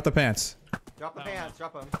 No. Dude, drop the pants. Drop the pants.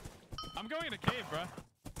 Drop them. I'm going in a cave, bro.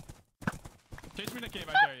 Chase me in a cave,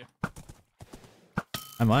 I dare you.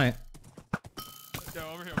 I might. Go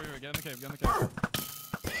over here, get in the cave, get in the cave.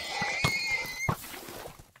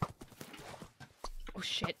 Oh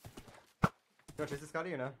shit. You wanna chase this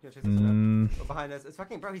Scotty or no? You wanna chase this or no? Oh, behind us. It's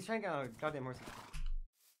fucking, bro, he's trying to get on a goddamn horse.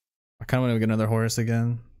 I kinda wanna get another horse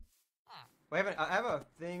again. Wait, I have a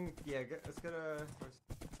thing. Yeah, let's get a horse.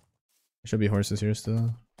 There should be horses here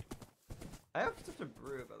still. I have such a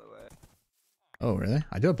brew, by the way. Oh, really?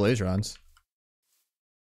 I do have blaze rods.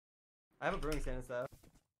 I have a brewing stand and stuff.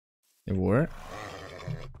 You wore it?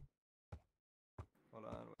 Hold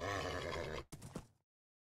on.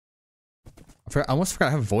 I almost forgot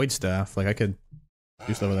I have void staff. Like, I could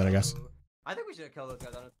do stuff with that, I guess. I think we should kill those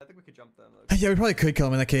guys. I think we could jump them. Yeah, we probably could kill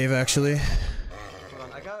them in the cave, actually. Hold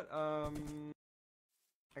on.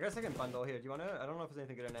 I got a second bundle here. Do you want to? I don't know if there's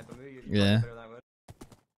anything good in it, but maybe you yeah. better than I would.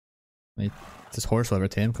 Wait, this horse will ever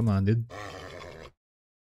tame? Come on, dude.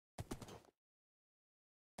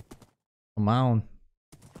 Come on.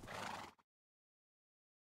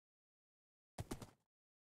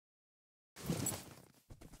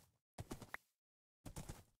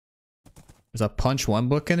 There's a punch 1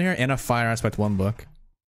 book in here and a fire aspect 1 book.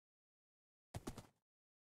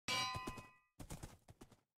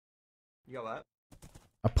 You got what?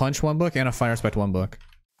 A punch 1 book and a fire aspect 1 book.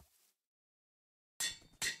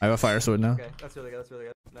 I have a fire sword now. Okay, that's really good. That's really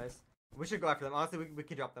good. Nice. We should go after them. Honestly, we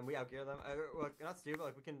can drop them. We outgear them. Well, not stupid, but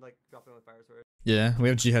like we can like drop them with fire sword. Yeah, we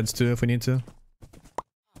have G heads too if we need to.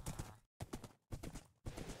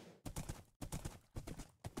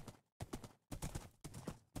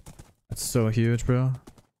 That's so huge, bro.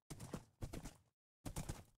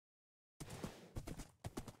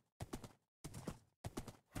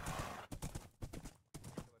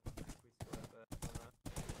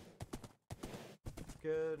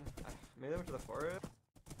 Good. Maybe they went to the forest.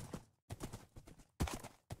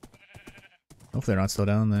 Hopefully they're not still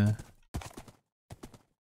down there.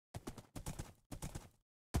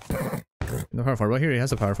 No power 4. Well, here he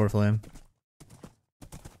has a power 4 flame.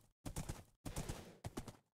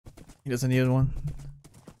 He doesn't need one.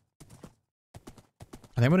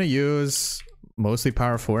 I think I'm gonna use mostly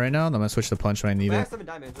power 4 right now. And I'm gonna switch to punch when I need I it. have 7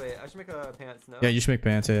 diamonds. Wait, I should make a pants. No. Yeah, you should make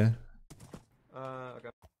pants. Yeah. Okay.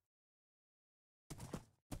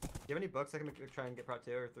 Do you have any books I can try and get prot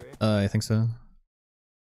 2 or 3? I think so.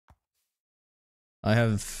 I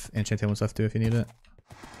have enchantable stuff too if you need it.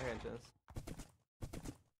 I got enchants.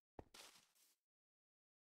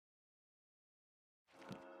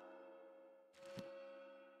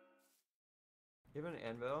 You have an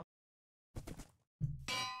anvil?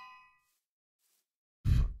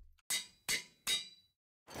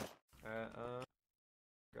 Alright,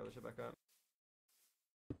 grab the shit back up.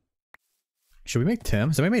 Should we make Tim?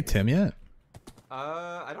 Has anybody made Tim yet?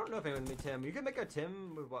 I don't know if anyone made Tim. You could make a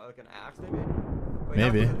Tim with what, like an axe maybe? Wait,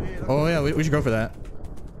 Maybe. Oh yeah, we should go for that.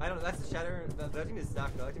 I don't know, that's the shatter. That team is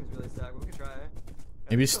stacked though. That team's really stacked. We could try.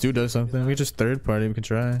 Maybe Stu does something. We just third party. We could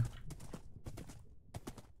try.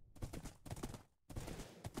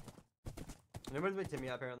 Nobody's made Tim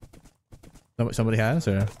yet apparently. Somebody has,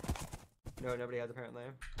 or? No, nobody has apparently.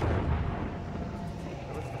 What's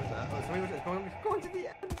that? Oh, somebody was going to the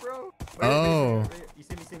end, bro. Wait, oh. wait, you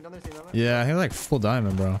see me down there? See me down there? Yeah, I think like full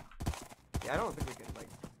diamond, bro. Yeah, I don't think we can like.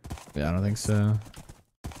 Yeah, I don't think so.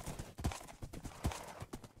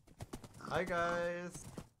 Hi guys.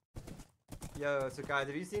 Yo, so guys,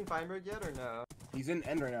 have you seen Feinberg yet or no? He's in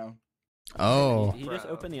end right now. Oh. He just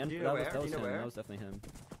opened the end. That was him. That was definitely him.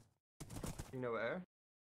 You know where?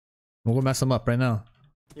 We'll go mess him up right now.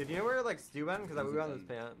 Yeah, do you know where like Stu went? Because we were on this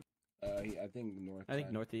pant. I think north. I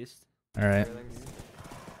think northeast. All right.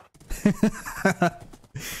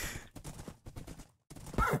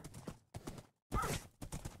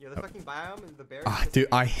 Yeah, the fucking biome and the berries. Ah, dude,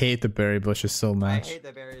 I hate the berry bushes so much. I hate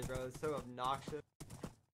the berries, bro. It's so obnoxious.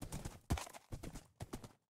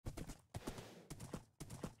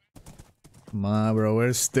 Come on, bro.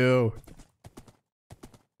 Where's Stu?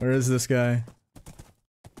 Where is this guy?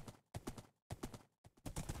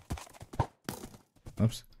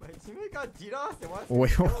 Oops. My teammate got DDoS and wants to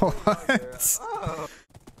Wait, kill me what? out there. Oh.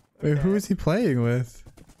 Wait, who is he playing with?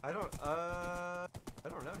 I don't know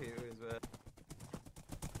who he was with.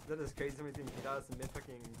 That is crazy. Somebody's doing DDoS and mid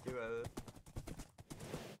fucking duos.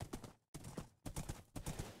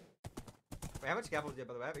 Wait, how much gapples do you have,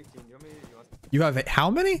 by the way? I have 18. Do you want me? You have how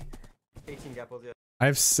many? 18 gapples, yeah. I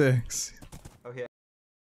have 6. Oh, yeah.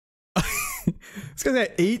 This guy's got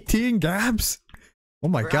 18 gaps. Oh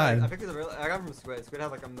my god. I picked this I got him from Squid. Squid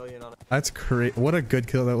had like 1 million on it. That's crazy. What a good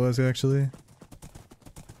kill that was, actually.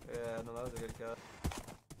 Yeah, no, that was a good kill.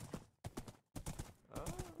 Oh.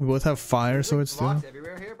 We both have fire swords too.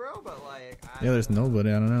 Everywhere here, bro, but like. Yeah, there's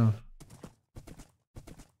nobody. I don't know.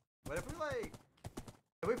 What if we like?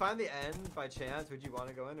 If we find the end by chance, would you want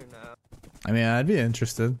to go in or no? I mean, I'd be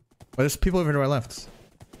interested. But there's people over to our left.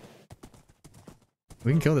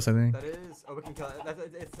 We can kill this, I think. That is. Oh, we can kill it.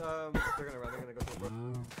 It's they're gonna run. They're gonna go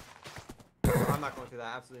through. I'm not going through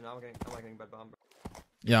that. Absolutely not. I'm not getting bed bomb, bro.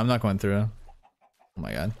 Yeah, I'm not going through. Oh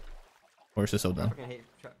my god. Horse is so I dumb. fucking hate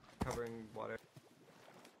covering water.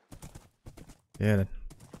 Yeah.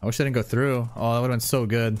 I wish I didn't go through. Oh, that would have been so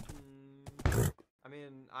good. I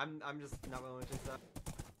mean, I'm just not willing to chase that.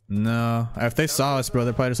 No. If they saw us, bro,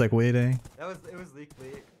 they're probably just like waiting. It was leak.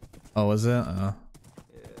 Oh, was it? Yeah.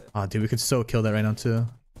 Oh, dude, we could so kill that right now too.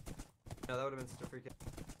 No, that would have been such a free kill.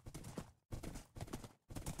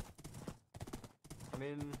 I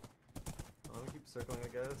mean, I'll keep circling, I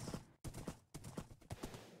guess.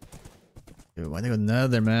 Dude, why'd they go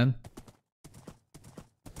nether, man?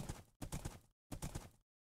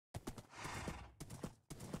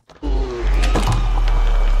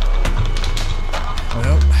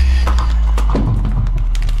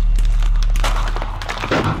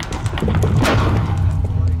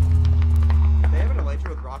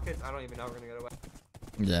 I don't even know how we're gonna get away.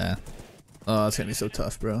 Yeah. Oh, it's gonna be so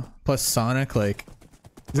tough, bro. Plus Sonic, like,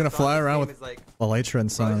 he's gonna fly around with like, Elytra and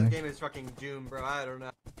bro, Sonic. this game is fucking doomed, bro. I don't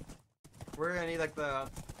know. We're gonna need like we're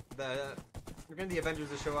gonna need the Avengers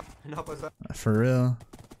to show up and help us out. For real.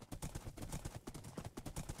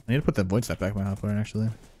 I need to put that void step back in my hotbar, actually.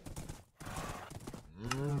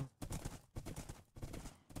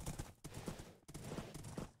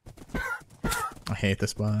 I hate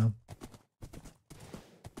this biome.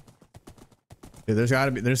 Dude, there's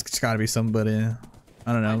just gotta be somebody.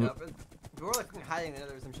 I don't know. People are like hiding in the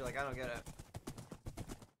or some shit. Like I don't get it.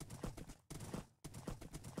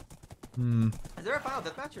 Is there a final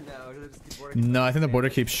deathmatch or no? Or does it just keep border No, I think the border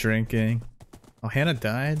keeps shrinking. Oh, Hannah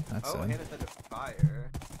died. That's oh, sad. Hannah said to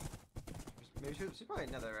fire. Maybe she's probably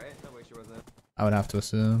another, right? No way she wasn't. I would have to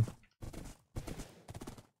assume.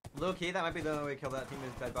 Low key, that might be the only way to kill that team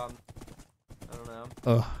is bed bomb. I don't know.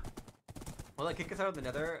 Ugh. Will that kick us out of the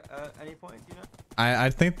nether at any point, you know?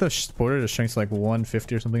 I think the border just shrinks to like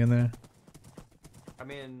 150 or something in there. I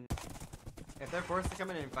mean, if they're forced to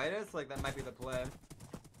come in and fight us, like that might be the play.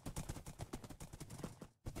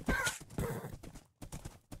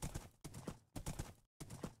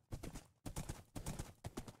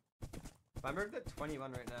 I'm at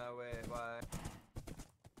 21 right now. Wait, why?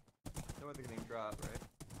 No one's getting dropped, right?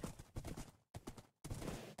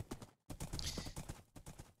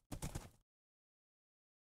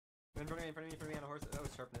 In front of me on a horse. That was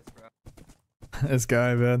sharpness, bro. This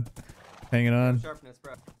guy, man. Hanging on. Sharpness,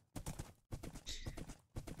 bro.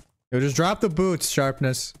 Yo, just drop the boots,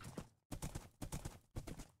 Sharpness.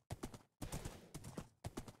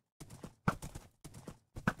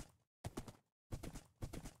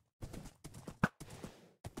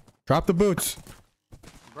 Drop the boots.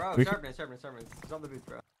 Bro, sharpness. Drop the boots,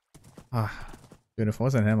 bro. Ah, dude, if it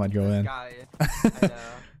wasn't him, I'd go This in. guy.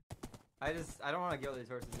 I know. I don't want to kill these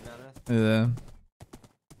horses, to be honest. Yeah.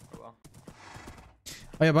 Oh well.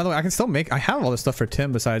 Oh yeah, by the way, I can still make. I have all this stuff for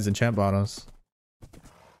Tim besides enchant bottles.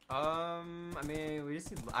 I mean, we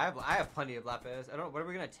just need. I have plenty of lapis. I don't. What are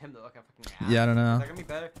we gonna Tim though? Like a fucking ass? Yeah, I don't know. Is that gonna be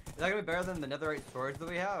better? Is that gonna be better than the netherite storage that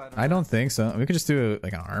we have? I don't think so. We could just do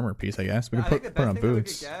like an armor piece, I guess. We could put on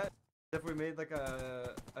boots. If we made like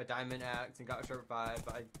a diamond axe and got a sharp 5,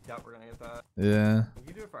 but I doubt we're gonna get that. Yeah. We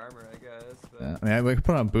can do it for armor, I guess. But... Yeah. I mean, we could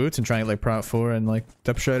put on boots and try and get like Prot 4 and like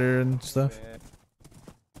Depth Shredder and stuff. Yeah.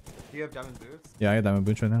 Do you have diamond boots? Yeah, I got diamond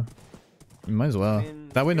boots right now. You might as well. I mean,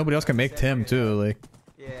 that way nobody else can make Tim too. Like.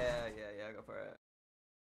 Yeah, go for it.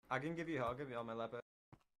 I'll give you all my lapis.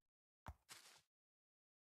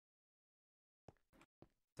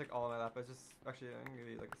 Take all of my lapis. Just actually, I'm gonna give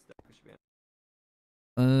you like a stack. It should be in.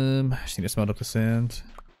 I just need to smelt up the sand.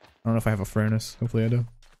 I don't know if I have a furnace. Hopefully I do.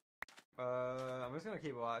 I'm just gonna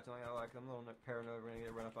keep watching. I'm a little paranoid. We're gonna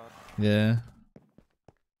get run up on. Yeah.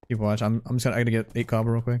 Keep watch. I gotta get 8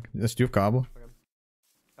 cobble real quick. Let's do cobble. Okay.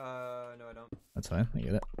 No, I don't. That's fine. I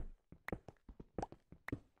get it.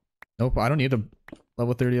 Nope, I don't need a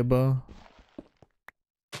level 30 a bow.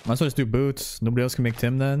 Might as well just do boots. Nobody else can make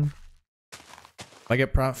Tim then. If I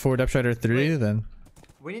get Prot 4 Depth Shredder 3, then.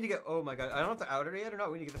 We need to get. Oh my god, I don't know if they're outer yet or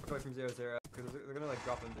not. We need to get the fuck away from 0-0 because they're gonna like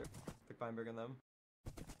drop in there. Like Feinberg and them.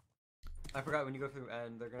 I forgot when you go through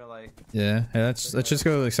end, they're gonna like. Yeah, let's just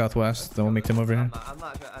go like southwest. Then we'll make Tim over here. I'm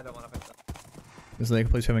not. I don't want to fight that. This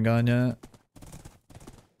lake place we haven't gone yet.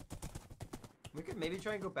 We could maybe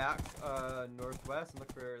try and go back northwest and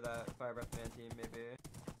look for that Fire Breath Man team maybe.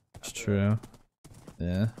 It's true.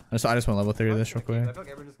 Yeah. I just want level 30 of this real quick. I feel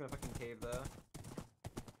like everyone's just gonna fucking cave though.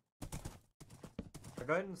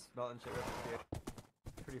 Go ahead and smelt and shit with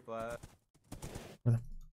it. Pretty flat.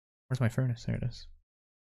 Where's my furnace? There it is.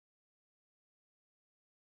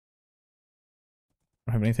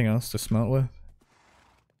 I don't have anything else to smelt with.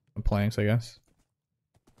 Some planks, I guess.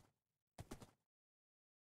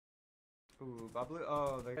 Ooh, Bablu.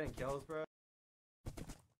 Oh, they're getting kills, bro.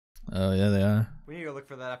 Oh yeah, they are. We need to go look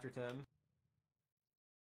for that after Tim.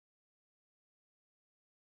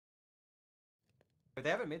 But they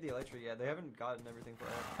haven't made the elytra yet. They haven't gotten everything for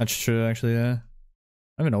it. That's true, actually. Yeah.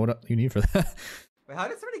 I don't even know what you need for that. Wait, how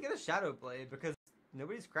did somebody get a shadow blade? Because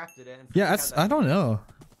nobody's crafted it. And yeah, I don't know.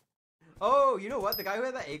 Oh, you know what? The guy who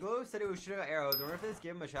had that aglo said it was shooting out arrows. I wonder if they just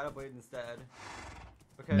gave him a shadow blade instead.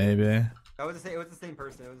 Okay. Maybe. That was the same. It was the same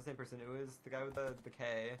person. It was the same person. It was the guy with the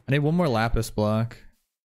K. I need one more lapis block.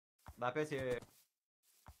 Lapis here.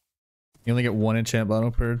 You only get 1 enchant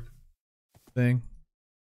bottle per thing.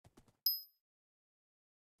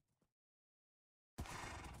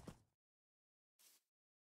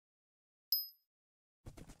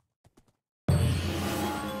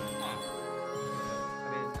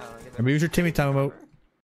 Maybe use your Timmy time emote.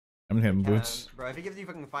 I'm gonna hit him boots. Bro, if he gives you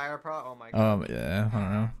fucking fire prot, oh my god. Yeah, I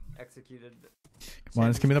don't know. Executed. Come on,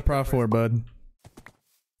 just give me the Prot 4, bud.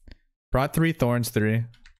 Prot 3, Thorns 3.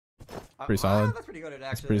 Pretty solid. That's pretty good, actually.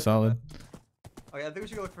 That's pretty solid. Oh yeah, I think we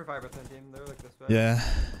should go look for fire breath team. They're like this way. Yeah.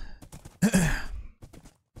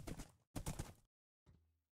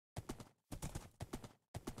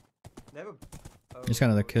 They have a... Just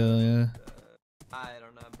kind of the kill, yeah. I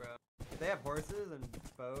don't know, bro. If they have horses and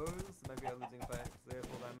bows, it might be a losing fight. They have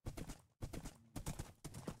full time.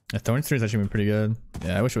 Yeah, Thorns 3 has actually been pretty good.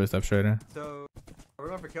 Yeah, I wish it was Depth Shredder. So, are we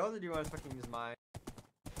going for kills or do you want to fucking use mine?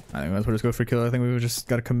 I think let's just go for kill. I think we just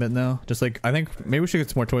gotta commit now. Just like, I think maybe we should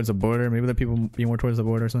get more towards the border. Maybe let people be more towards the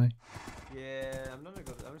border or something. Yeah, I'm just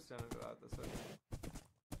gonna go out this way.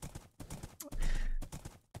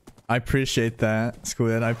 I appreciate that,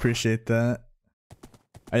 Squid. I appreciate that.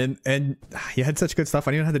 And you had such good stuff.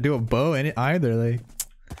 I didn't even have to do a bow either. Like,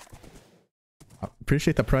 I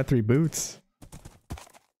appreciate the Prot 3 boots.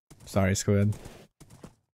 Sorry, Squid.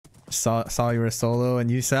 Saw you were a solo, and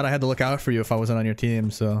you said I had to look out for you if I wasn't on your team,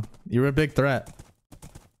 so you were a big threat.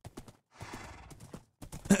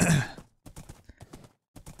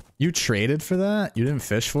 You traded for that? You didn't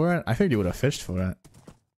fish for it? I figured you would have fished for it.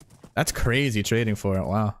 That's crazy trading for it.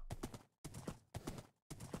 Wow.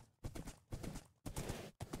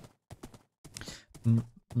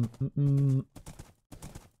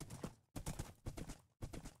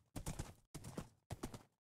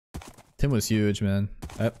 Tim was huge, man.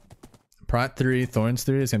 Prot 3, Thorns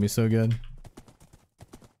 3 is gonna be so good.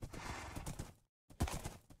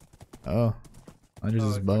 Oh, Andres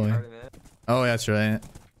is bowing. Oh, yeah, that's right.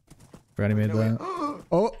 Forgot he made that.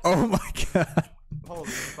 Oh my god. Holy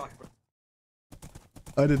fuck,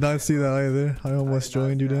 bro. I did not see that either. I almost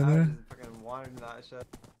joined you down there. I just fucking wanted that shit.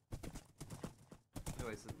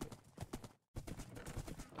 Anyways,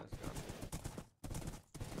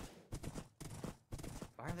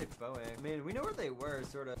 why are they bowing? I mean, we know where they were,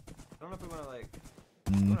 sort of. I don't know if we want to like.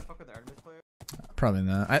 Want to fuck with the Artemis player? Probably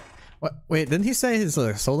not. What? Wait, didn't he say he's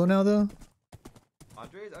a solo now though?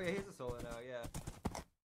 Andres? Oh yeah, he's a solo now. Yeah.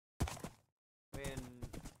 I mean,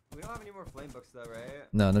 we don't have any more flame books though,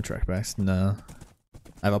 right? No trackbacks. No.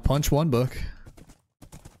 I have a punch 1 book.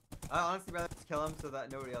 I honestly rather just kill him so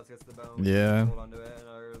that nobody else gets the bone. Yeah. Hold on to it and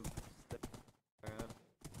Alright.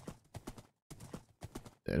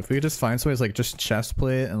 Dude, if we could just find somebody's like just chest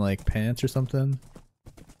plate and like pants or something.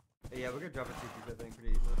 Yeah, we're gonna drop a 2 piece, I think,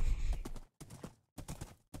 pretty easily.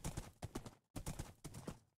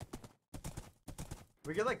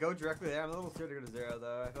 We could like go directly there. I'm a little scared to go to 0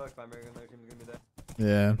 though. I feel like Feinberg and their team's gonna be there.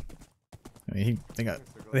 Yeah. I mean,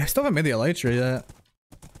 they still haven't made the elytra yet.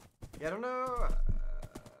 Yeah, I don't know.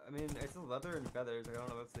 I mean, it's leather and feathers. Like, I don't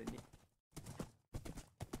know what they need.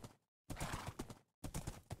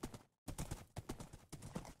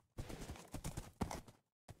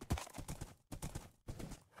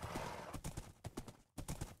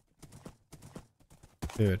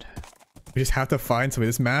 Dude, we just have to find somebody.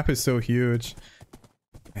 This map is so huge.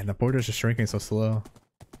 And the border's just shrinking so slow.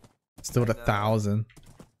 Still at 1,000.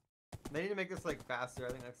 They need to make this like faster. I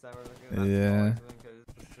think next time we're looking at Yeah.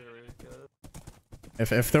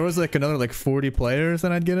 If there was like another like 40 players,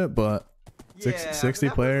 then I'd get it. But yeah, 60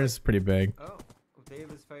 players, pretty big. Oh,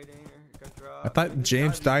 Dave is fighting. Got dropped. I thought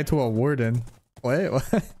James died to a warden. Wait, what?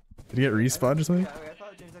 Did he get respawned or something? Yeah, I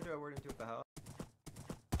thought James died to a warden too. What the hell?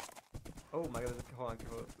 Oh my god, hold on.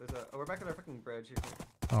 Oh, we're back at our freaking bridge.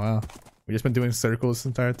 Oh wow. We just been doing circles this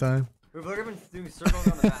entire time. We've literally been doing circles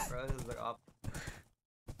on the map, bro. This is like up.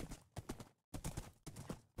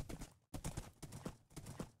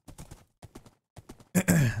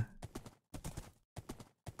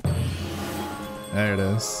 There it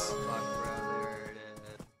is.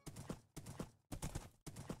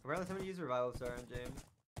 Apparently somebody used revival star on James.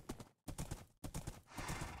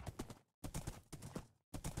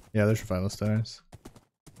 Yeah, there's revival stars.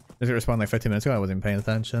 Did it respond like 15 minutes ago? I wasn't paying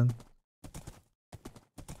attention.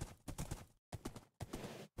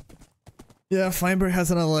 Yeah, Feinberg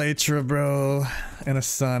has an elytra, bro, and a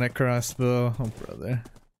sonic crossbow. Oh, brother.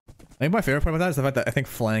 I think my favorite part about that is the fact that I think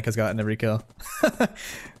Flank has gotten every kill.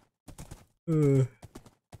 There's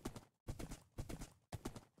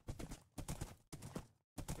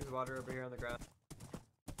water over here on the ground.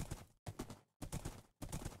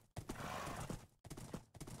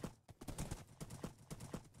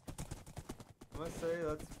 I'm gonna say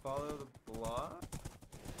let's follow the block.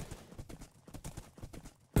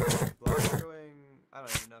 Block's going. I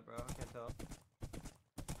don't even know, bro. I can't tell.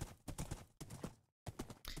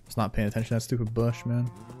 Just not paying attention to that stupid bush,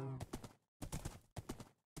 man.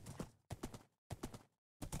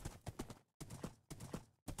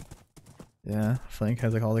 Yeah, Flank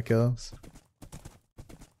has like all the kills.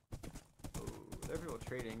 Oh, there are people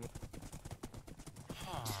trading.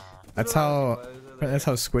 That's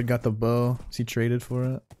how Squid got the bow. He traded for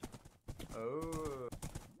it. Oh.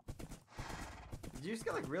 Did you just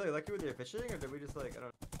get like really lucky with your fishing, or did we just like, I don't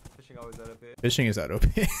know, fishing always that OP? Fishing is that OP.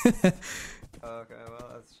 Oh, okay, well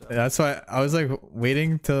that's chill. Yeah, that's why I was like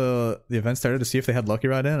waiting till the event started to see if they had Lucky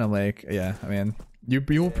Rod in. I'm like, yeah, I mean, you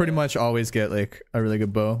will pretty much always get like a really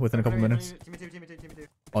good bow within a couple minutes. Team two.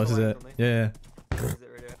 Oh, this is it. Yeah. This is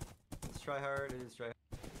it right here. Let's try hard. It is try.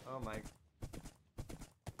 Oh my.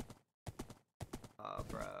 Oh,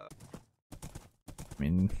 bro. I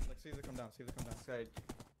mean, Like, see if they come down. See if they come down. Sky.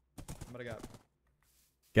 What I got?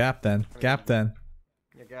 gap then. Gap then.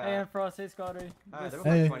 Yeah, gap. Hey, Frost, hey, Scotty. Alright, they're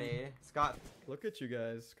Hey. both 20. Scott. Look at you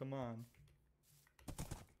guys. Come on.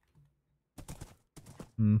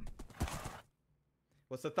 Hmm.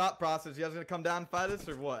 What's the thought process? You guys gonna come down and fight us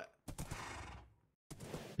or what?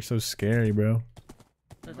 You're so scary, bro.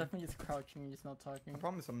 They're definitely just crouching and just not talking. I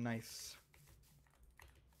promise I'm nice.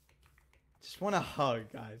 Just want a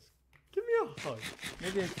hug, guys. Give me a hug.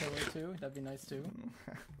 Maybe a kill or two. That'd be nice too.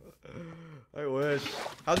 I wish.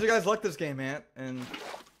 How's your guys' luck this game, man? And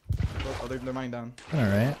oh, they're mine down. All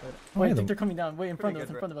right. Wait, I think they're coming down. Wait, in front of us.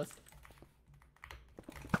 In front of us.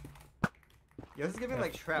 Yo, this is giving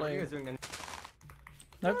like trap. What are you guys doing?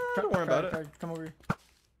 Nope. Don't worry about it. Come over. How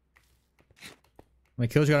many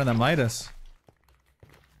kills you got on that Midas?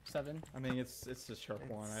 7. I mean, it's a sharp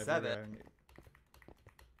one. 7.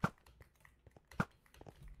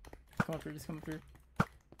 Come up here. Just come up here.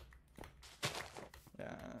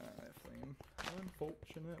 Yeah, flame.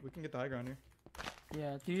 Unfortunate. We can get the high ground here.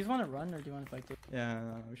 Yeah. Do you just want to run or do you want to fight it? Yeah,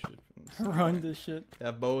 no, we should. Run this shit.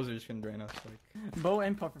 Yeah, bows are just gonna drain us. Like. Bow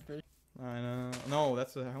and pufferfish. I know. No,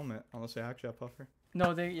 that's the helmet. Unless they actually have puffer.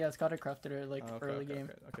 No, Scott crafted it like Okay, early okay, game.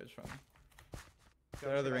 Okay, it's fine. Get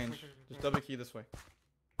out of the range. Just double key this way.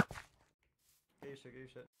 Get your shit. Get your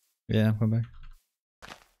shit. Yeah, come back.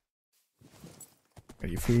 Got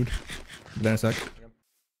you food. Be there in a sec.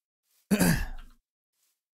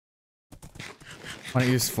 Why don't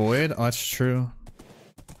you use Void? Oh, that's true.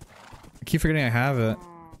 I keep forgetting I have it.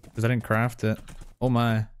 Because I didn't craft it. Oh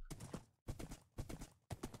my.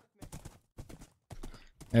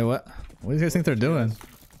 Hey, what? What do you guys think they're doing?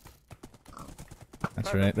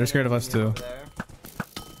 That's right. They're scared of us too.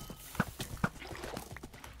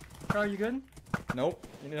 Bro, you good? Nope.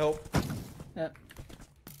 You need help. Yeah.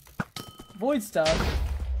 Void stuff.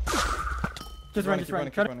 Just run. Try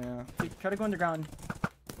to go underground.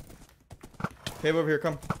 Cave over here,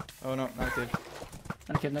 come. Oh no, not a cave.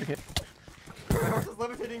 Not a cave. My horse is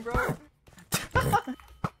levitating, bro. What the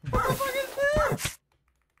fuck is this?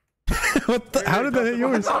 What the? How did that hit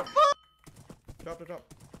yours? Drop.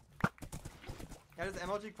 How does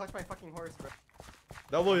MLG clutch my fucking horse, bro?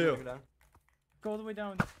 W. Go all the way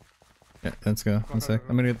down. Yeah, let's go. One sec.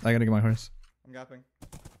 I gotta get my horse. I'm gapping.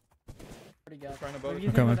 Already got. Trying to boat.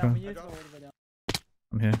 I'm coming. I'm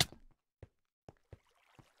here.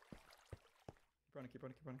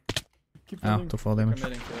 Keep running. Ow, to fall damage.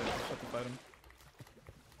 Committing to it. Just have to fight him.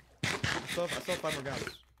 I still have 5 more guys.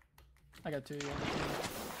 I got 2, yeah.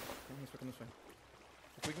 Come this way.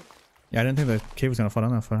 If we can... Yeah, I didn't think the cave was gonna fall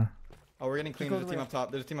down that far. Oh, we're getting clean. There's a team up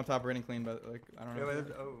top. We're getting clean, but like, I don't know.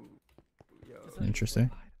 Yo.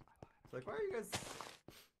 Interesting. Like, why are you guys...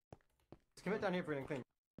 Just commit down here for getting clean.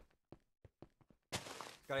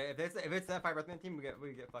 If it's that 5-man team,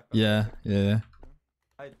 we get fucked up. Yeah.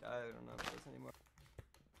 I don't know this anymore.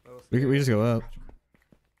 We just go up.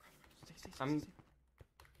 I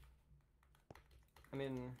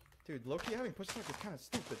mean, dude, low-key having push talk is kind of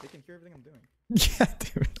stupid. They can hear everything I'm doing. Yeah,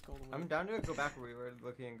 dude. I'm down to go back where we were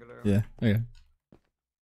looking and go to. Yeah. Okay.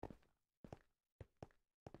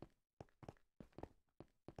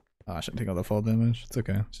 Oh, I shouldn't take all the fall damage. It's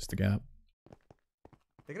okay. It's just a gap.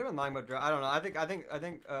 They could have been line mode draw. I don't know. I think 5%, and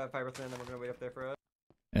then we're gonna wait up there for us.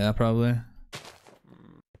 Yeah, probably.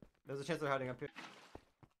 There's a chance they're hiding up here.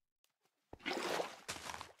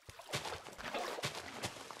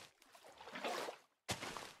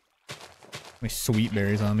 My sweet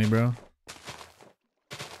berries on me, bro.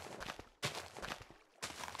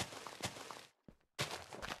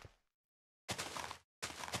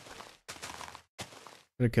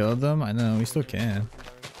 Could have killed them? I know, we still can.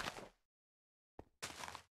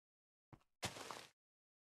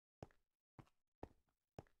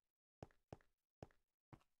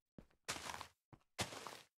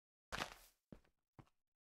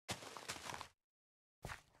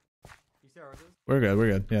 You see our horses? We're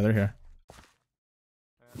good. Yeah, they're here.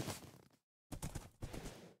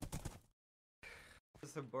 This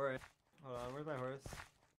is so boring. Hold on, where's my horse?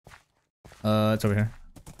 It's over here.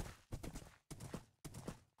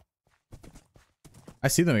 I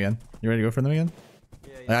see them again. You ready to go for them again?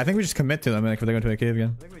 Yeah. I think we just commit to them like, if they're going to a cave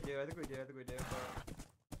again. I think we do.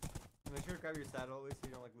 But make sure to grab your saddle at least so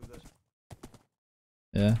you don't like lose that.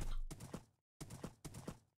 Yeah.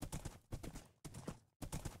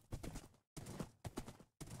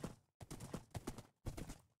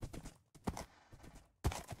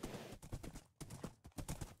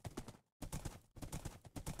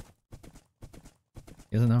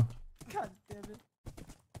 He doesn't know. God damn it.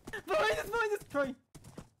 Behind us, Troy!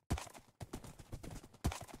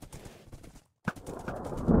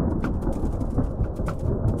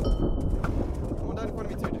 Someone died in front of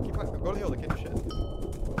me too. Just keep fighting. Go to the hill. They can't do shit.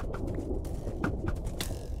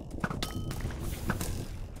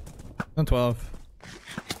 I'm 12.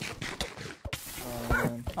 Oh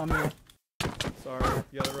man. I'm here. Sorry.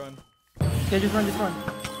 You gotta run. Yeah, just run.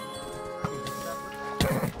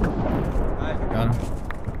 Got him.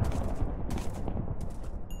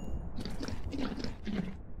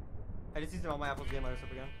 I just used all my apples to get my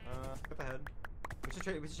stuff again. Skip ahead.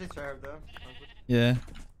 We should chase try though. Yeah.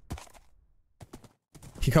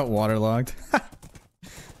 He got waterlogged.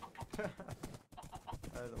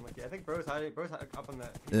 I think bro's hiding. Bro's up on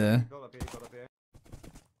that. Yeah. Build up here.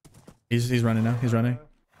 He's running now. He's running. Okay.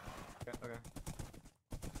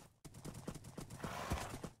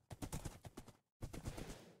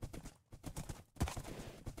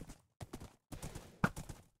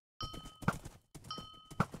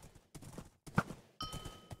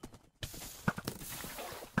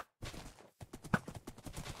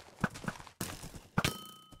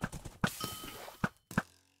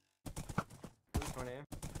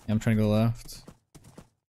 I'm trying to go left.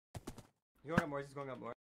 He's going up more. He's going up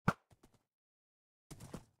more.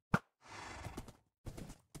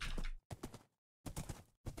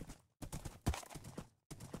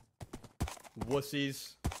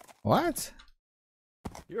 Wussies. What?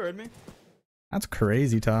 You heard me. That's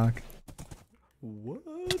crazy talk.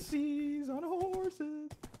 Wussies on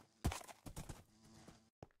horses.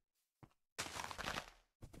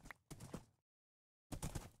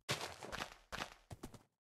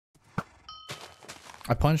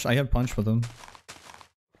 I have punched with him.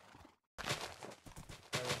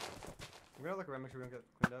 I'm gonna look around, make sure we don't get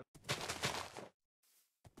cleaned up.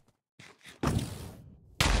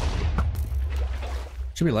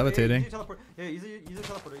 Should be levitating. Use a teleporter. Yeah, use a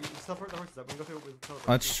teleporter. You teleport the horses up. We can go through with teleport.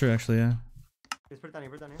 Oh, that's true, actually, yeah. Just put it down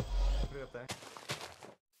here. Put it down here. Put it up there.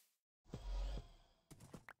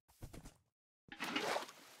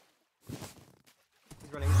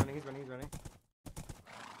 He's running.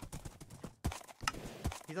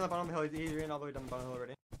 He's on the bottom of the hill. He's ran all the way down the bottom of the hill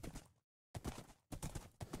already.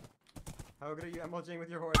 How good are you MLGing with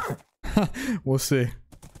your horse? We'll see.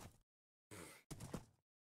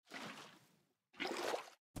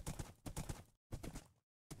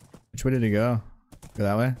 Which way did he go? Go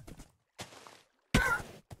that way?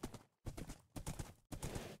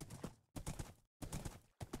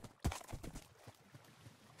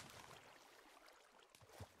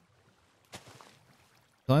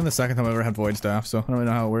 It's only the second time I've ever had void staff, so I don't really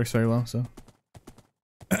know how it works very well, so.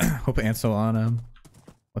 Hope Ant's still on.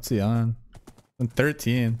 What's he on? On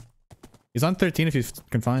 13. He's on 13 if you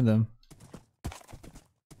can find him.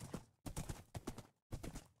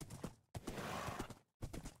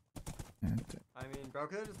 I mean, bro,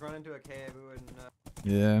 could I just run into a cave? We wouldn't.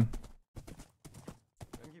 Yeah. You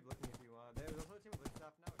can keep looking if you want. There's also a team with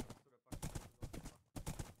staff now.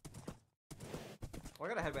 Oh, I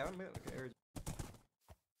got a head. I haven't made it. Okay,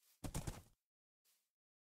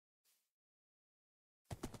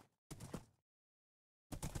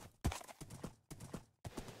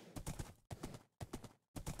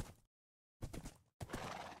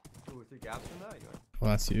 ooh, 3 gaps from that? Well,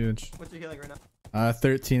 that's huge. What's your healing right now?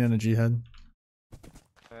 13 and a G head.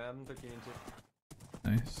 I'm 13 and 2.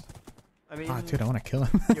 Nice. I mean, oh, dude, I want to kill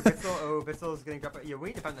him. Yeah, Bitzel's getting dropped. Yeah, we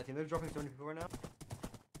need to find that team. They're dropping so many people right now.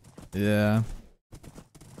 Yeah.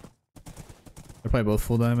 They're probably both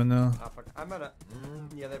full diamond now. Oh, fuck. I'm out of.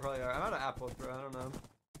 Yeah, they probably are. I'm out of apples, bro. I don't know.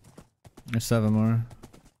 There's 7 more.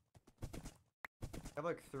 I have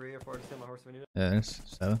like 3 or 4 to steal my horse if we need it. Yeah, there's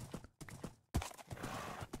 7.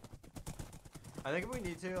 I think if we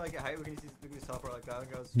need to, like at height, we can just teleport like that.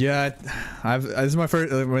 It goes. Yeah, this is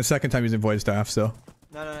my second time using void staff, so.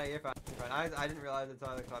 No, you're fine. You're fine. I didn't realize until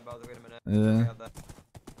I thought about it. Wait a minute. Yeah.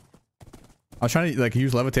 I was trying to like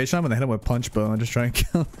use levitation on him and I hit him with punch bow and just try and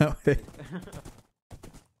kill him that way.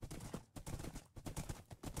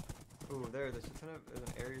 Ooh, there's just kind of an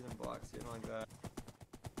areas and blocks here, like that.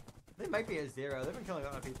 They might be at 0. They've been killing a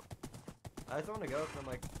lot of people. I just don't want to go because I'm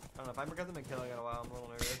like, I don't know, if I'm because I've been killing in a while, I'm a little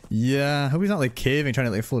nervous. Yeah, I hope he's not like caving, trying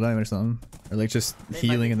to like full diamond or something. Or like just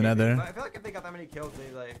healing in the nether. I feel like if they got that many kills,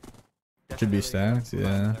 they like. Should be stacked,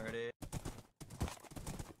 yeah.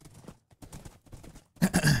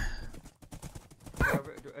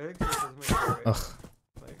 Ugh.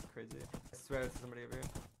 Like crazy. I swear it's somebody over here.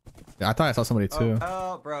 Yeah, I thought I saw somebody too.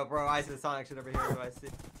 Oh, bro, I see the Sonic shit over here. What do I see?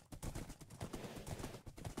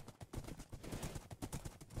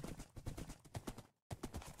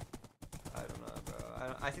 I don't know,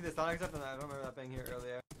 bro. I see the Sonic stuff and I don't remember that being here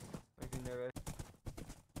earlier. Makes me nervous.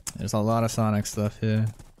 There's a lot of Sonic stuff here.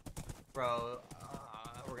 Bro,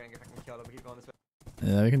 we're gonna get fucking killed if we keep going this way.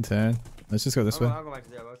 Yeah, we can turn. Let's just go this way. I'll go back to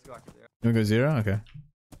 0. Let's go back to 0. You wanna go 0? Okay.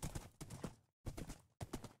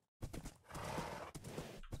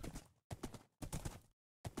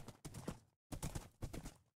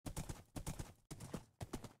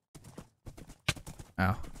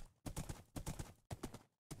 Ow.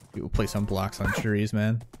 People play some blocks on trees,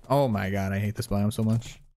 man. Oh my god, I hate this biome so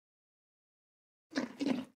much.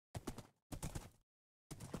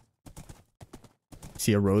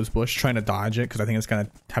 See a rose bush trying to dodge it because I think it's gonna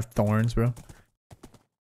have thorns, bro.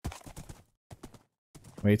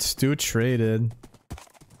 Wait, Stu traded.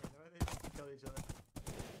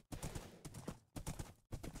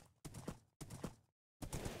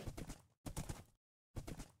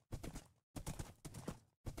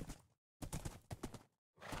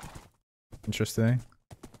 Interesting.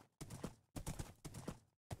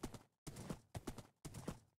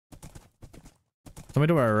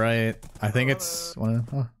 Somebody to our right. I think it's one of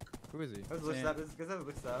them. Oh. Who is he?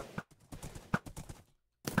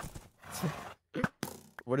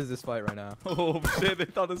 What is this fight right now? Oh shit, they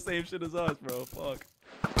thought the same shit as us, bro. Fuck.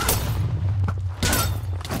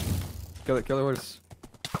 Kill the horse.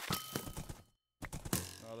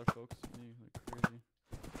 Other folks, me like crazy.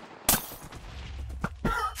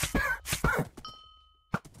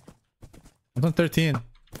 I'm on 13.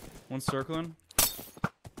 One's circling.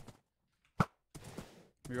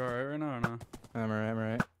 You alright right now or no? I'm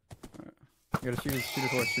alright. You gotta shoot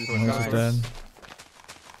his horse, Horse is dead.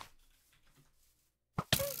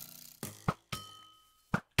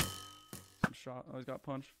 Some shot. Oh, he's got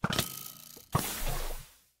punch.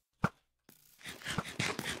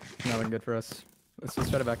 Nothing good for us. Let's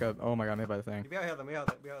try to back up. Oh my god, I'm hit by the thing. We out them.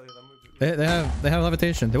 They have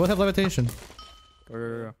levitation. They both have levitation.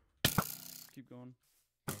 Go. Keep going.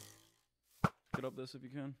 Get up this if you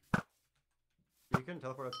can. You can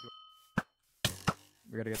teleport us.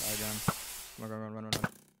 We gotta get the eye down. Come on, run.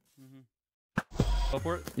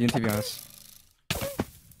 Teleport. You can TV on us.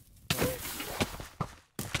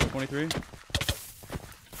 23.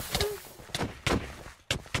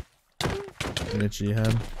 In a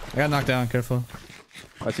G-head. I got knocked down, careful.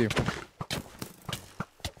 That's you.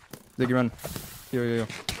 Ziggy, run. Yo.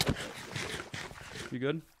 You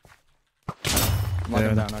good? Knock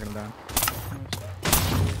him down.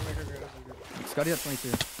 Scotty at 22.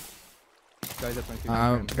 Scotty's at 22.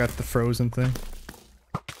 I got the frozen thing.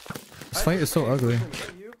 This fight is so ugly. It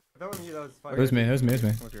was me. Come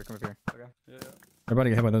up here. Okay. Yeah. We're about to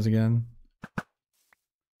get hit by those again.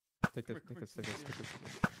 Take this.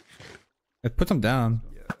 It puts them down.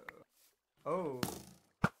 Oh.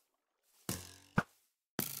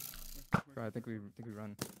 Bro, I think we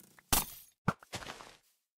run.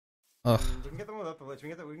 Ugh. We can get them up the lich. We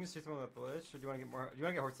can just chase them up the lich. Or do you want to get more? Do you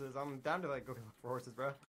want to get horses? I'm down to like go for horses,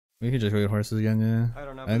 bro. We could just go get horses again, yeah. I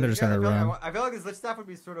don't know. I think they're just gonna run. I feel like this lich staff would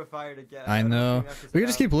be sort of fire to get. I know. We could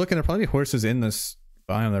just keep looking. There'll probably be horses in this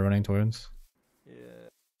biome they're running towards. Yeah.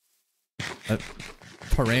 That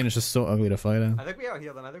terrain is just so ugly to fight in. I think we out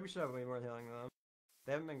heal them. I think we should have way more healing than them.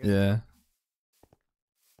 They haven't been good. Yeah.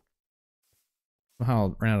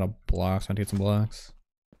 Somehow ran out of blocks. I need to get some blocks.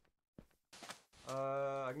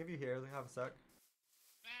 I can give you here. Have a sec.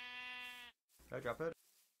 Can I drop it?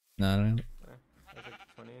 No, I don't know. Okay. That's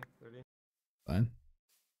like 20, 30. Fine.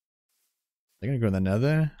 They're gonna go in the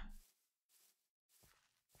nether?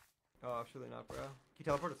 Oh, absolutely not, bro. Can you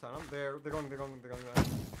teleport us on them? They're going.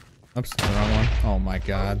 Oops, the wrong one. Oh my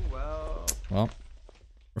god. Oh, Well,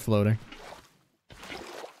 we're floating. I'm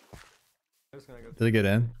just gonna go. Did they get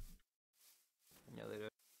in? Yeah, they did.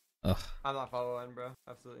 Ugh. I'm not following, bro.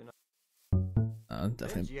 Absolutely not.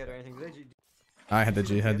 Definitely. G-head or anything. Did they I had the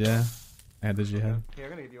G-head, yeah. I had the G-head. Here,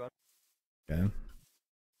 I'm gonna give you one. Okay.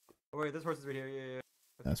 Oh wait, this horse is right here. Yeah.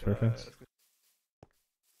 That's perfect.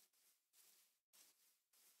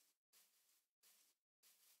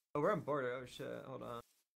 Oh, we're on border. Oh shit. Hold on.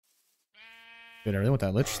 Dude, I really want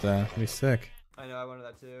that lich staff. That'd be sick. I know. I wanted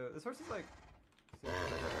that too. This horse is like.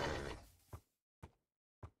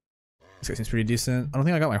 This guy seems pretty decent. I don't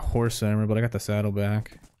think I got my horse armor, but I got the saddle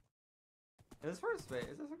back. Is this horse? Wait,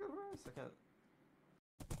 is this a good horse? I can't.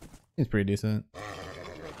 Seems pretty decent.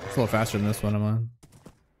 It's a little faster than this one I'm on.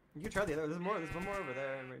 You can try the other. There's one more over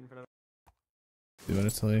there, right in front of. See what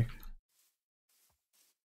it's like.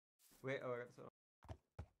 Wait. Oh, I got this one.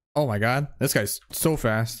 Oh my god, this guy's so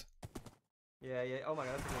fast. Yeah. Oh my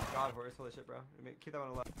god, that's a god horse. Holy shit, bro. Keep that one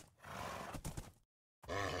alive.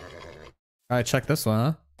 Alright, check this one,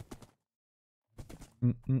 huh? I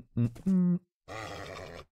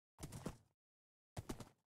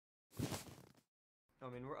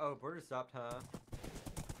mean, border stopped, huh?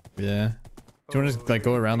 Yeah. Do you want to just like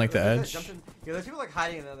go around like the edge? Yeah, there's people like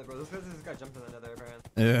hiding in the nether, bro. This guy jumped in the nether, apparently.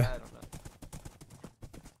 Yeah. I don't know.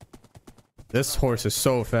 This horse is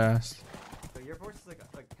so fast. So your horse is like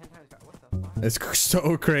 10 times fast. What the fuck? It's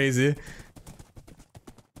so crazy. I'm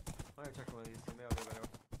gonna check one of these. Maybe I'll do better.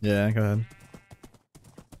 Yeah, go ahead.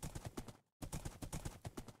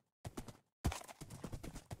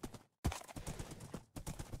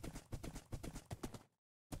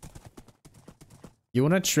 You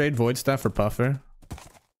want to trade void staff for puffer?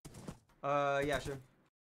 Yeah, sure.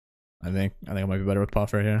 I think I might be better with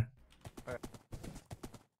puffer here. Alright.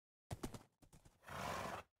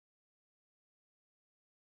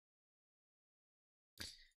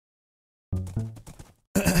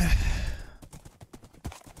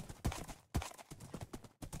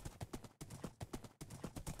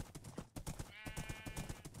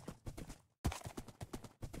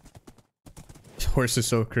 Horse is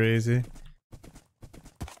so crazy.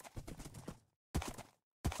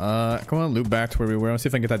 Come on, loop back to where we were. Let's see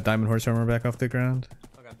if I can get that diamond horse armor back off the ground.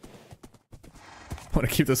 Okay. I want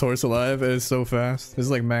to keep this horse alive. It is so fast. This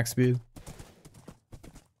is like max speed.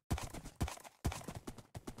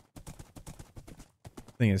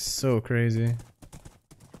 Thing is so crazy.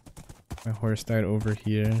 My horse died over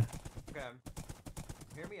here. Okay.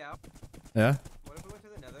 Hear me out. Yeah? What if we went to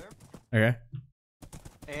the nether? Okay.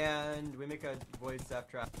 And we make a void staff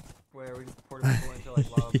trap where we just portal people into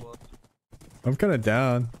like lava pools. I'm kind of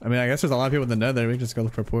down. I mean, I guess there's a lot of people in the nether. We can just go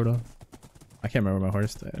look for a portal. I can't remember where my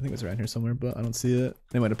horse died. I think it was around here somewhere, but I don't see it.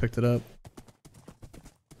 They might have picked it up.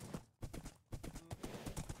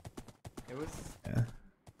 It was... Yeah.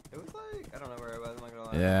 It was like... I don't know where it was. I'm not gonna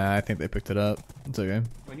lie. Yeah, I think they picked it up. It's okay.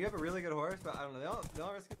 When you have a really good horse, but I don't know. The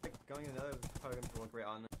only risk is like going another is probably gonna look great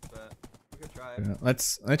on it, but we could try. Yeah,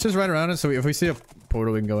 let's just ride around it. So if we see a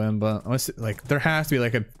portal, we can go in. But unless, like, there has to be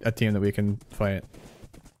like a team that we can fight.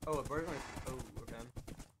 Oh, a bird going. Oh, okay.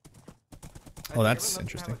 Oh, that's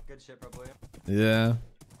interesting. Have, like, good shit, probably. Yeah.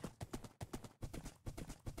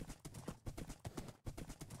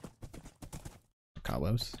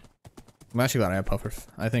 Cobwebs. I'm actually glad I have Puffer.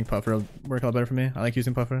 I think Puffer will work a lot better for me. I like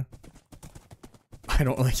using Puffer. I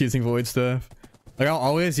don't like using Void stuff. Like, I'll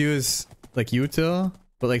always use like util,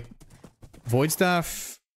 but like Void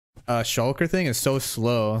Staff shulker thing is so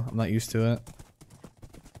slow. I'm not used to it.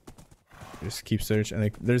 Just keep searching.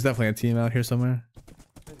 Like, there's definitely a team out here somewhere.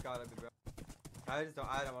 It's gotta be, bro. I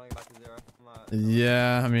don't want to get back to 0. I'm not.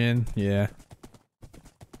 Yeah, I mean, yeah.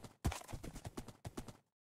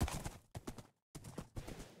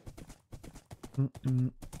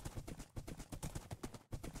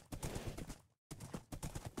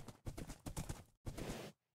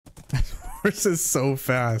 Horse is so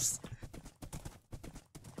fast.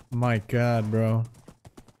 My god, bro.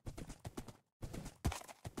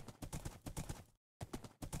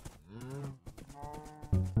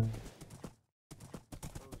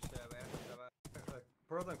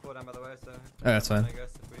 Portal's on cooldown, by the way, so. Oh, that's fine. I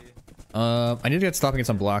guess if we. I need to get stopping at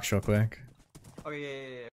some blocks real quick. Oh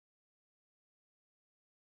yeah.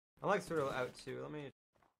 I'm like sort of out too. Let me.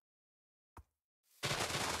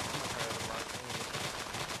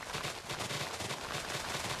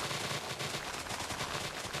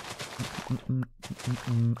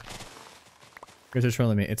 You guys are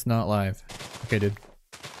trolling me. It's not live. Okay, dude.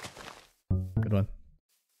 Good one.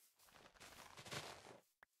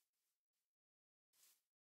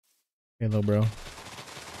 Hello, bro.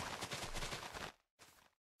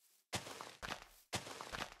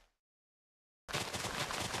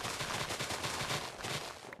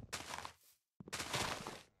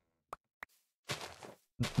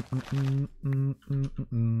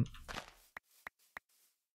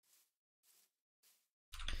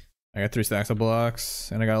 I got 3 stacks of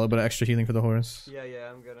blocks, and I got a little bit of extra healing for the horse. Yeah,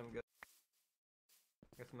 I'm good.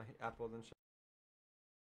 Got some apples and shit.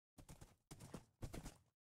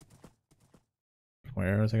 More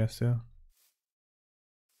arrows, I guess, too.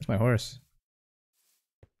 Where's my horse?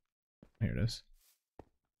 Here it is.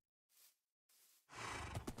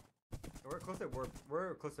 We're close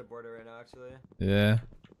to border right now, actually. Yeah.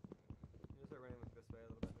 Just running this way a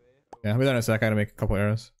little bit, maybe. Oh. Yeah, I'll be there in a sec. I gotta make a couple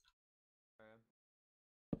arrows.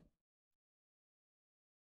 Do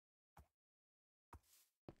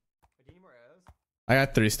you need more arrows? I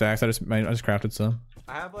got 3 stacks. I just crafted some.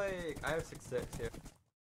 I have 6 here.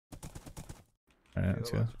 Alright,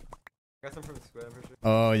 let's go. I got some from the squid, I'm pretty sure.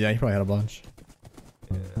 Oh yeah, you probably had a bunch.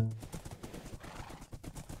 Yeah.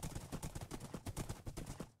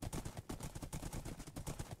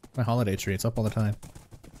 My holiday tree, it's up all the time.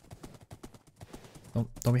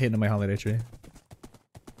 Don't be hating on my holiday tree.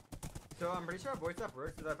 So I'm pretty sure our voice stuff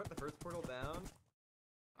works because I put the first portal down.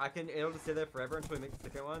 It'll just stay there forever until we make the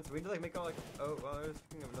second one. So we need to like make all like, oh well, there's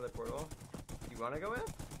speaking of another portal. Do you want to go in?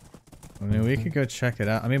 I mean, we could go check it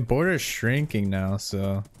out. I mean, border's shrinking now,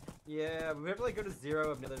 so. Yeah, we have to like go to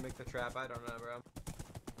 0 and then make the trap. I don't know, bro.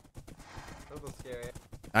 That's a little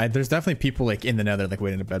scary. There's definitely people like in the nether like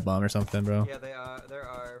waiting to bed bomb or something, bro. Yeah, there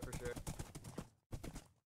are for sure.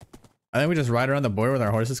 I think we just ride around the border with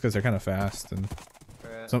our horses because they're kind of fast, and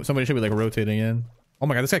somebody should be like rotating in. Oh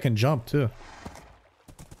my god, this guy can jump too.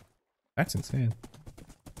 That's insane.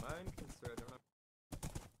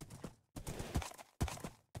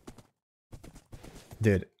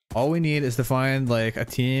 Dude, all we need is to find like a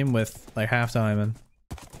team with like half diamond.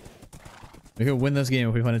 We could win this game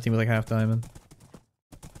if we find a team with like half diamond.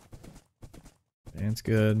 And it's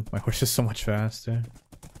good. My horse is so much faster.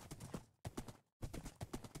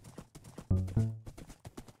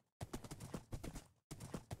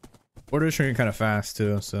 Border's shrinking kind of fast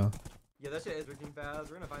too, so. Yeah, that shit is working fast.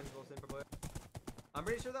 We're gonna find people soon probably. I'm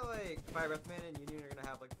pretty sure that like Fire Breathman and Union are gonna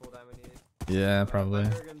have like full diamond each. Yeah, probably.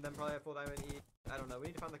 And then probably have full diamond each. I don't know. We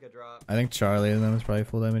need to find like a drop. I think Charlie and them is probably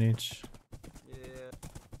full diamond each. Yeah.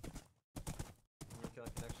 I'm gonna kill a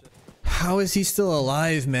connection. How is he still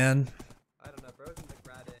alive, man? I don't know, bro. It's like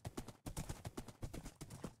Reddit.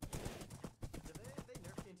 Did they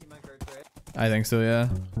nerf TNT minecarts, right? I think so, yeah.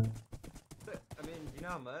 I mean, do you know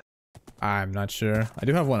how much? I'm not sure. I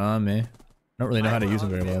do have one on me. I don't really know how to use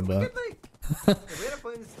them very well, but. If we had a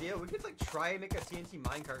flame steel, we could like try and make a TNT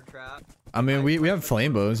minecart trap. I mean, we have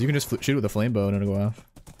flame bows. You can just shoot with a flame bow and it'll go off.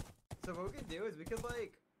 So what we could do is we could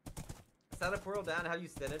like set a portal down how you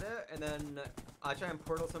set it, and then I try and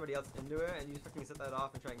portal somebody else into it, and you fucking set that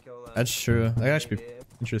off and try and kill them. That's true. That actually be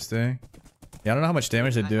interesting. Yeah, I don't know how much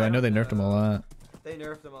damage they do. I know they nerfed them a lot. They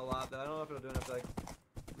nerfed them a lot, but I don't know if it'll do enough to like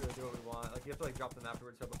really do what we want. Like you have to like drop them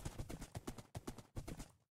afterwards. So...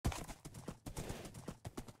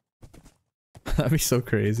 That'd be so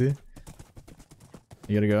crazy.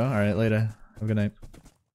 You gotta go? Alright, later. Have a good night.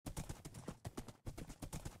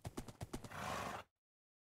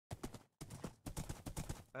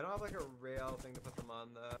 I don't have like a rail thing to put them on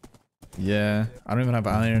though. Yeah, I don't even have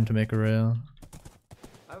iron to make a rail.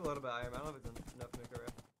 I have a little bit of iron, but I don't know if it's enough to make a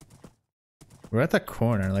rail. We're at that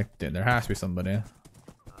corner, like, dude, there has to be somebody. Yeah,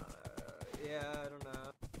 I don't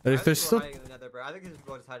know. There's still... hiding in the nether, bro. I think there's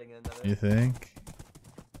people just hiding in the nether. You think?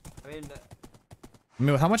 I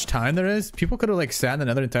mean, with how much time there is, people could have like sat in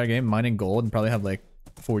another entire game mining gold and probably have like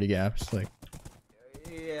 40 gaps. Like,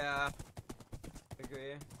 yeah, I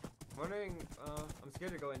agree. I'm wondering, I'm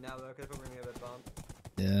scared to go in now though, because we're gonna get a bomb.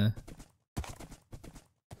 yeah.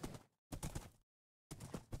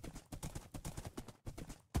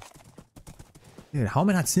 Dude, how am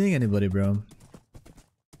I not seeing anybody, bro?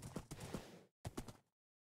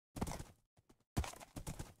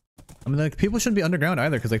 I mean, like, people shouldn't be underground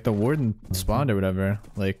either, because, like, the warden spawned or whatever.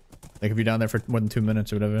 Like if you're down there for more than 2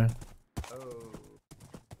 minutes or whatever. Oh.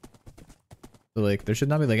 So, like, there should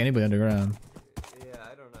not be, like, anybody underground. Yeah,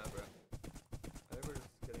 I don't know, bro. I think we're just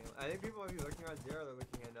getting... I think people might be looking on zero, they're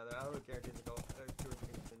looking at another. I don't guarantee the goal. Two or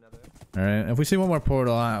three to another. Alright, if we see one more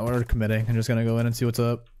portal, we're committing. I'm just gonna go in and see what's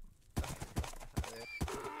up.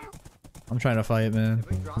 I'm trying to fight, man. If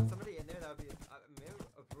we drop somebody in there, that would be... maybe,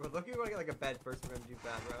 we're looking to get, like, a bed first, we're gonna do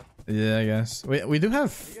bad, bro. Yeah, I guess. We do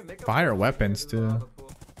have fire weapons too.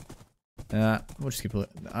 Yeah, we'll just keep.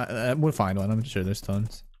 We'll find one. I'm sure there's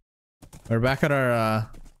tons. We're back at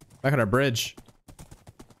our bridge.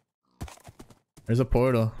 There's a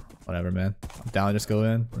portal. Whatever, man. I'm down. Just go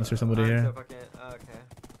in. Unless there's somebody here. So fucking, okay.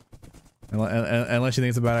 Unless you think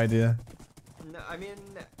it's a bad idea. No, I mean,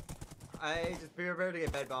 I just be prepared to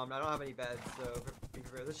get bed bombed. I don't have any beds, so be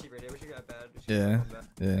prepared. This sheep right here. We should get a bed. Yeah.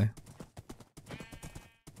 Yeah.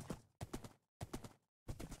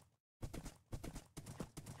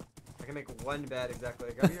 I can make one bed exactly.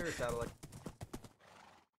 Go to your satellite.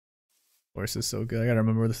 Horse is so good. I gotta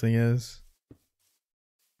remember where this thing is.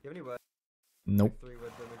 You have any wood? Nope. Like 3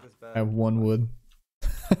 wood to make this bed. I have 1 wood.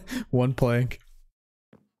 1 plank.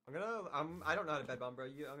 I don't know how to bed bomb, bro.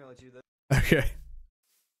 I'm gonna let you do this. Okay.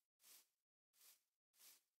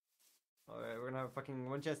 Alright, we're gonna have fucking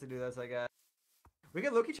one chance to do this, I guess. We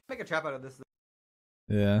can low-key make a trap out of this.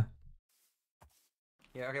 Yeah.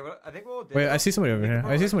 Yeah, okay, well, I think we'll do... Wait, I see somebody over here.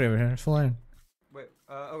 I see somebody over here. It's full iron. Wait,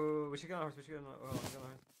 oh, we should get on a horse. We should get on a horse.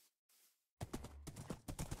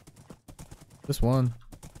 Just one.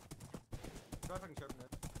 Try fucking sharpen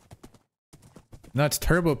it. No, it's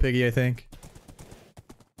Turbo Piggy, I think.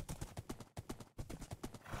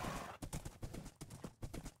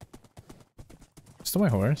 Still my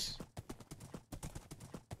horse.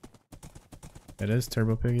 It is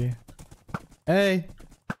Turbo Piggy. Hey!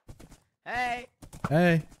 Hey!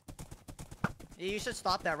 Hey! You should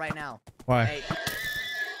stop that right now. Why? Hey.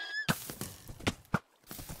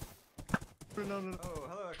 No. Oh,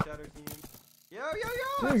 hello, Shatter team. Yo!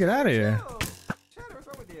 Hey, get out of here. Shatter, what's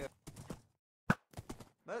wrong with you?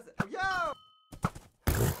 Yo!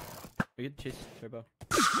 We could chase Turbo.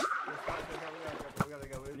 We gotta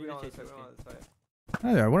go. We don't want this fight.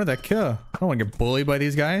 Hi there, what did that kill? I don't want to get bullied by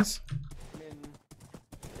these guys. I mean,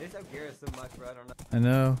 they just outgear us so much, bro. I don't know. I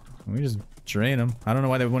know. We just drain them. I don't know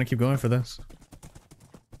why they want to keep going for this.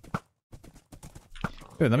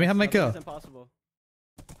 Dude, let me have my kill. It's impossible.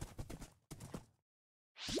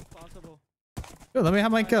 Impossible. Dude, let me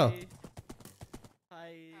have my kill.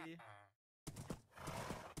 Hi.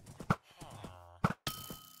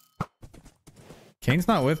 Kane's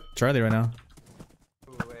not with Charlie right now.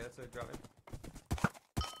 Ooh, wait, that's a drop in.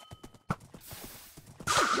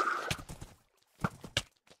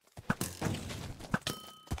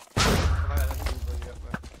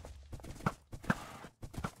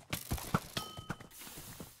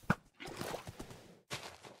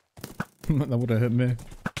 That would have hit me.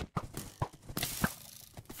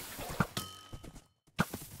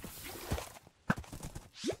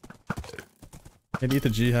 I'd eat the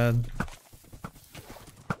jihad.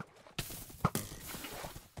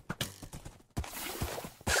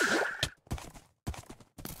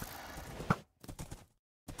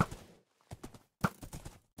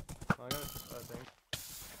 Oh, I got a thing.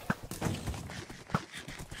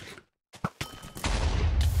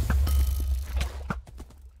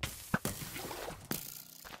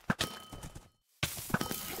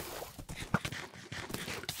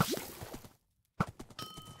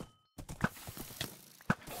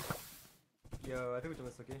 Yo, I think we done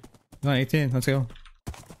this, okay? No, 18. Let's go.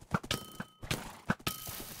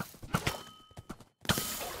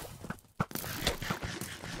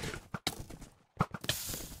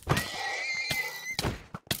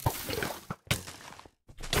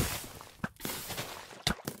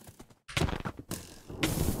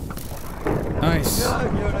 Nice. Yo,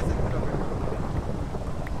 that's it.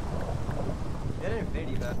 Get an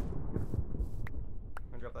infinity bet. I'm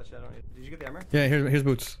gonna drop that shit on you. Did you get the armor? Yeah, here's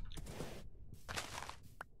boots.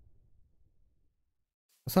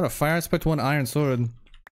 That's not a fire. I expect one iron sword. What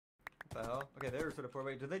the hell? Okay, they were sort of poor.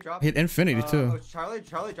 Wait, did they drop? He had infinity too. Oh, Charlie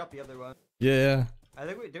dropped the other one. Yeah. I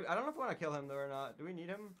think we do. I don't know if we want to kill him though or not. Do we need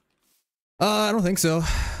him? I don't think so. I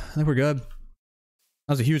think we're good.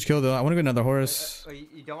 That was a huge kill though. I want to get another horse.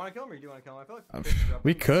 You don't want to kill him or you do want to kill him? I feel like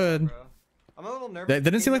We could. bro. I'm a little nervous. They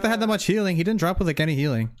didn't seem like they had that much healing. He didn't drop with like any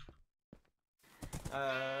healing.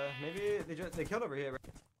 Maybe they killed over here. Bro.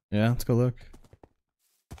 Yeah, let's go look.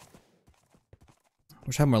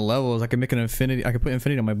 Wish I had more levels. I could make an infinity. I could put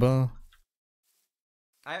infinity on my bow.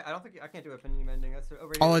 I don't think I can't do affinity mending. That's over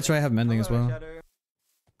here. Oh, that's right. I have mending as well.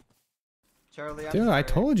 Charlie, I'm Dude, sorry. I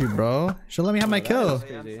told you, bro. You should let me have my kill. I'm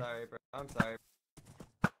sorry, bro. I'm sorry.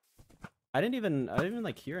 I didn't even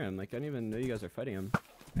like hear him. Like I didn't even know you guys are fighting him.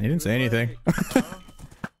 He didn't say anything.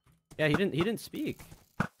 Yeah, he didn't speak.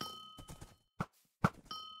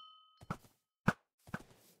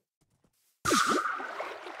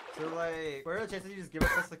 So like, where are the chances you just give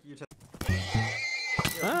us like your chest?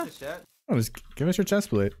 Huh? Shit. Oh, just give us your chest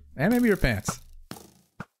plate and maybe your pants.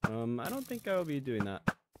 I don't think I will be doing that.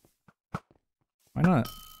 Why not?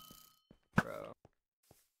 Bro.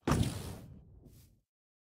 I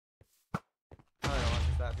don't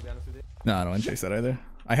want that to be honest with you. No, I don't want to chase that either.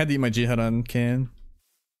 I had to eat my jihad on can.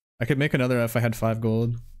 I could make another if I had 5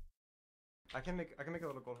 gold. I can make a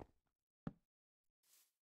little gold.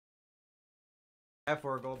 I have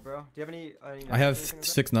 4 gold, bro. Do you have any I have anything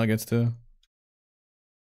 6 nuggets too.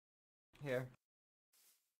 Here.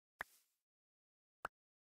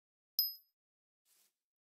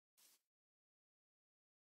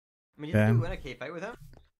 I mean, you Okay. can win a cave fight with him.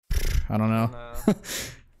 I don't know. I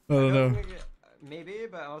don't know. Maybe,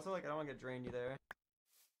 but also like I don't want to get drained either.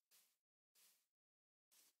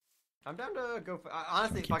 I'm down to go.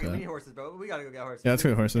 Honestly, fucking, we need horses, bro. We gotta go get horses. Yeah, let's go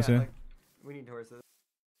get horses. Yeah. Like, we need horses.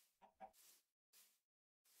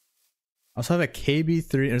 I also have a KB3.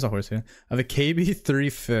 There's a horse here. I have a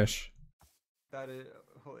KB3 fish. That is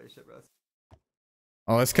holy shit, bro.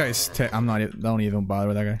 Oh, this guy's. I'm not. Don't even bother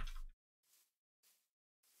with that guy.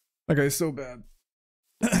 That guy's so bad.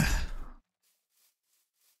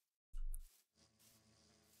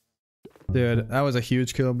 Dude, that was a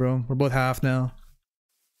huge kill, bro. We're both half now.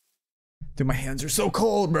 Dude, my hands are so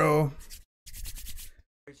cold, bro.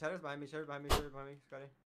 Wait, Shadow's behind me. Shadow's behind me. Shadow's behind me. Scotty.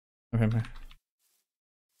 Okay, man.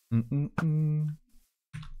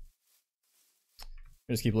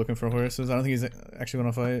 Just keep looking for horses. I don't think he's actually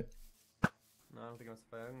gonna fight. No, I don't think I'm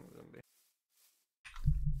fighting.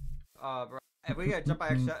 Bro. If we gotta jump by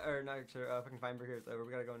extra, or not extra, fucking Feinberg here, it's over.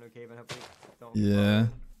 We gotta go into a cave and hopefully don't. Yeah.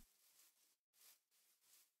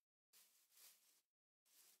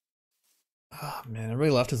 Oh man,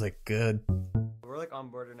 everybody left is like good. We're like on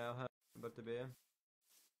border now, huh? About to be.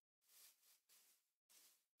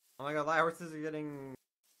 Oh my god, light horses are getting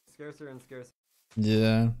scarcer and scarcer.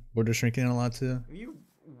 Yeah, border shrinking a lot too. If you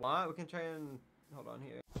want, we can try and hold on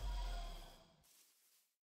here.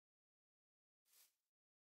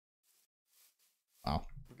 Wow,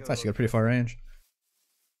 it's actually got pretty far range.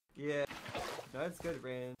 Yeah, no, it's good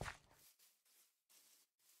range.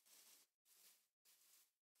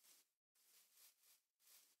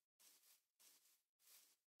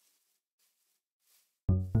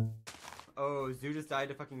 Oh, Zoo just died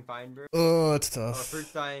to fucking Feinberg. Oh, it's Oh, tough.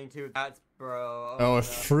 Fruit's dying too. That's bro. Oh, no. if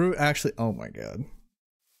Fruit actually. Oh my god.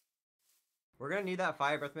 We're gonna need that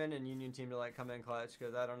Fire Breathman and Union team to like come in clutch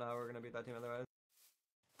because I don't know how we're gonna beat that team otherwise.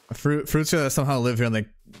 Fruit's gonna somehow live here and like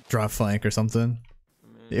drop flank or something.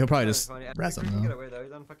 Yeah, he'll probably just res him Get though. away though.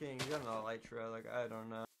 He's on fucking. He's on an Elytra. Like I don't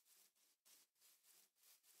know.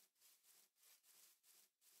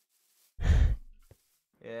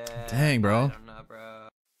 Yeah. Dang, bro. I don't know, bro.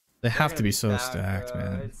 They They're have gonna to be so stacked, stacked, bro.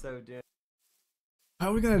 man. It's so doomed.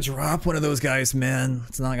 How are we gonna drop one of those guys, man?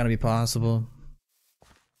 It's not gonna be possible.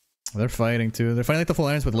 They're fighting too. They're fighting like the full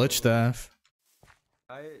irons with Lich Staff.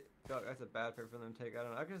 I feel like that's a bad pick for them to take. I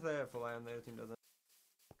don't know. I guess they have full iron. The other team doesn't.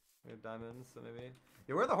 We have diamonds, so maybe.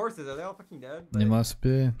 Yeah, where are the horses? Are they all fucking dead? They must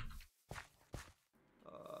be. It's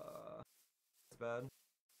bad.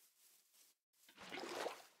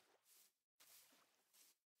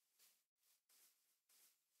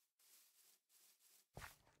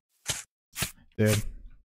 Dude.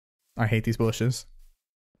 I hate these bushes.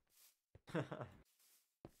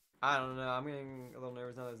 I don't know. I'm getting a little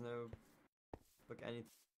nervous now. There's no anything.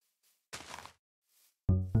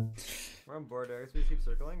 We're on border. Should we just keep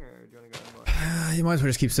circling, or do you want to go in more? You might as well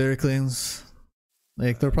just keep circling.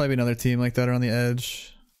 Like there'll probably be another team like that around the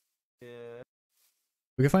edge. Yeah.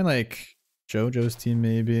 We could find like JoJo's team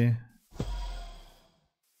maybe.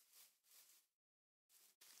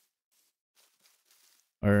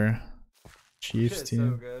 Or Chief's Shit,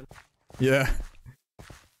 team. So good. Yeah.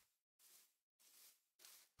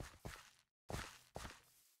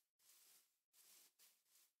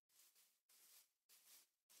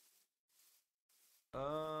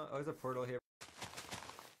 Oh, there's a portal here.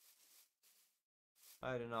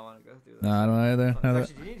 I do not want to go through that. Nah, I don't either.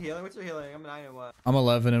 Actually, do you need healing? What's your healing? I'm 9 and 1. I'm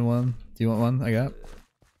 11 and 1. Do you want one? I got.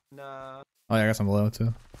 Nah. Oh yeah, I guess I'm low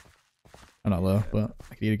too. I'm not low, but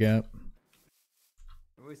I could eat a gap.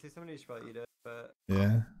 We see somebody should probably eat it, but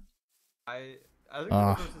Yeah. I think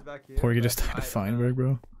the resources back here. Porgy but just died to Feinberg,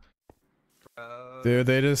 bro. Bro, Dude,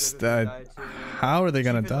 they just died. How are they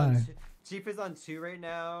gonna die? Chief is on 2 right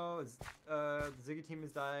now. The Ziggy team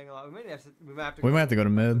is dying a lot. We might have to. We might have to go to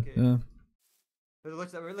mid. Okay. Yeah.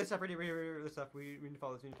 Let's stop. Ready. Let's stop. We need to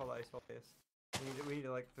follow this. We need to follow the ice. Follow this. We need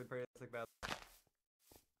to like third party. That's like bad.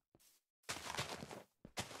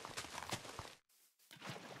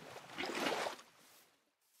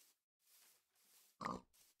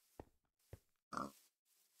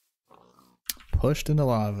 Pushed into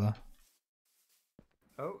lava.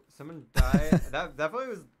 Oh, someone died. That definitely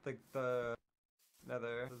was like the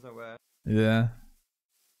nether. There's no way. Yeah.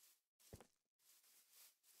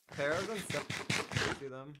 Pharaohs on 7. Do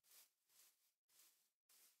them.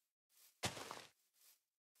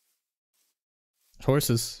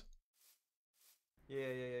 Horses. Yeah.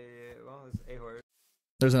 Well, there's a horse.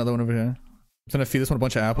 There's another one over here. I'm trying to feed this one a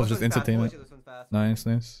bunch of apples, just instantaneous.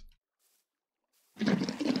 Nice.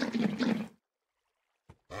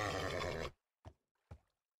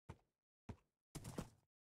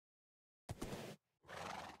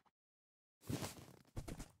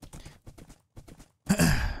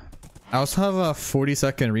 I also have a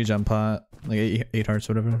 40-second regen pot, like 8 hearts,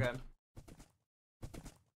 or whatever. Okay.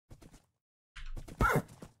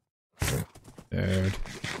 Dude.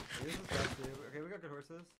 Okay, we got good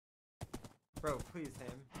horses. Bro, please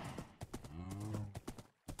tame.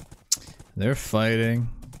 They're fighting.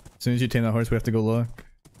 As soon as you tame that horse, we have to go look.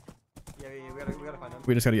 Yeah, we gotta find them.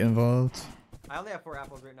 We just gotta get involved. I only have 4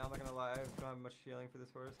 apples right now. I'm not gonna lie. I don't have much healing for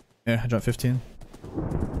this horse. Yeah, I dropped 15.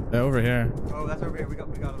 Yeah, over here. Oh, that's over here. We got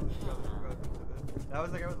him. That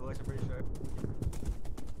was the guy with the elixir, pretty sure.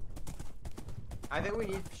 I think we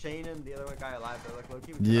need Shane and the other guy alive though. Like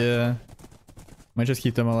low-key. Yeah. Might just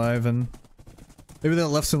keep them alive and maybe they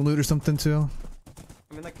left some loot or something too.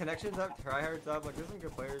 I mean, like connections up, tryhards up. Like there's some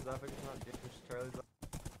good players up. Like it's not just Charlie's up.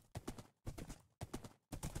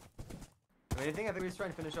 I think we just try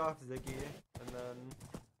and finish off Ziggy and then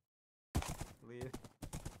leave.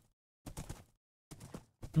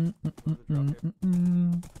 Oh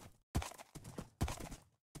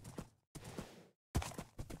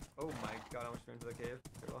my god, I almost ran into the cave.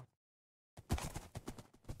 Okay,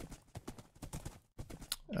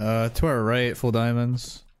 well. To our right, full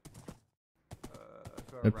diamonds. To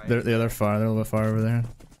our right. They're far. They're a little bit far over there.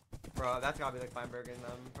 Bro, that's gotta be like Feinberg and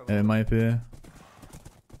them. Probably. It might be. I'm a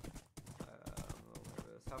little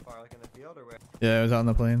nervous. How far? Like in the field or where? Yeah, it was out in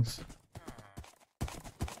the plains.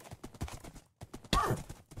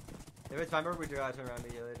 If it's Feinberg, we gotta turn around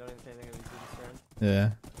immediately. Don't even say anything if we do this turn.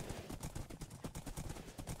 Yeah.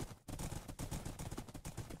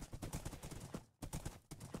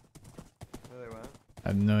 Where they went? I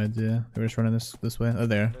have no idea. They were just running this way. Oh,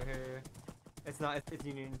 there. They're here. It's not. It's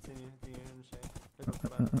Union. It's Union.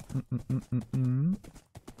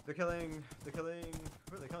 They're killing.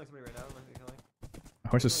 Who are they killing? Somebody right now. They're killing.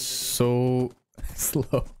 Horse is so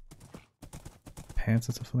slow. Pants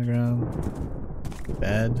and stuff on the ground.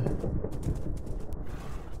 Bed.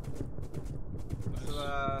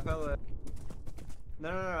 So, fella. No,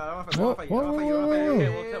 I don't Whoa, want to fight you. I don't want to fight you. I don't want to fight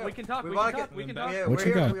you. Okay, we can talk. We can talk. Yeah, What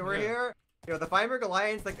you got? We're here. Yo, the Feinberg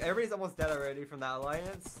Alliance, like, everybody's almost dead already from that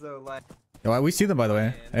alliance, so, like... Oh, we see them, by the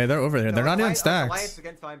way. Hey, they're over there. They're not even stacks. Alliance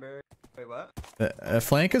against Feinberg. Wait, what?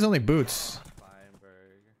 Flank is only boots.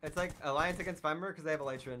 It's like Alliance against Feinberg because they have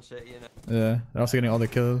Elytra and shit, you know? Yeah, they're also getting all the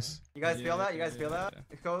kills. You guys feel that? You guys feel that?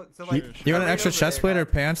 So, You, like, you want an extra chest plate or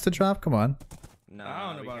pants to drop? Come on. No,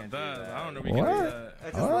 I don't know about that. I don't know. We can do that.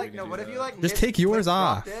 It's just like, no, what if you, like, just take yours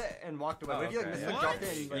off. It and walked away? What if you, like, dropped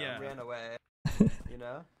it and, like, ran away? You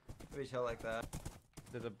know? Maybe chill like that.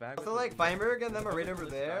 There's a bag. So like Feinberg and them are right over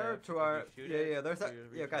there to our yeah, they're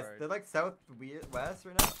guys, they're like southwest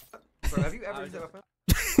right now. Bro, have you ever used that weapon?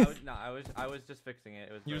 I was just fixing it.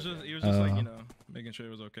 It was. He was just like, you know, making sure it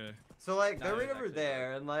was okay. So like they're right over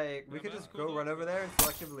there, and like we could just go run over there and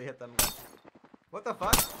selectively hit them. What the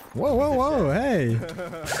fuck? Whoa, whoa, whoa! Hey.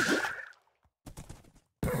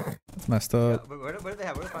 That's messed up. Yeah, what do they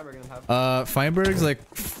have? What does Feinberg gonna have? Feinberg's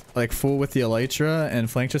like full with the Elytra, and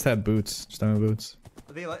Flank just had boots. Just diamond boots.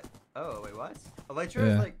 Oh wait, what? Elytra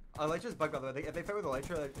is like Elytra's bugged by the way. If they fight with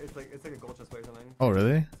Elytra, it's like a gold chest way or something. Oh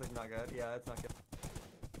really? It's like not good. Yeah, it's not good.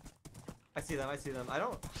 I see them. I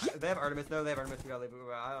don't. They have Artemis. No, they have Artemis. We gotta leave.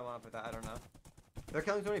 I don't want to put that. I don't know. They're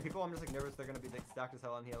killing so many people. I'm just like nervous. They're gonna be like stacked as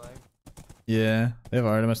hell on healing. Yeah, they have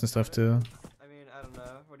Artemis and stuff too. I mean, I don't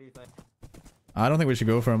know. What do you think? I don't think we should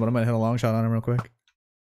go for him, but I'm gonna hit a long shot on him real quick.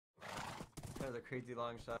 That was a crazy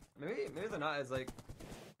long shot. Maybe they're not as like.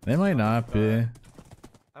 They might not be. I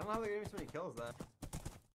don't know how they're getting so many kills then.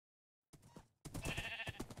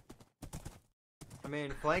 I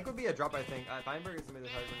mean, flank would be a drop, I think. Feinberg is somebody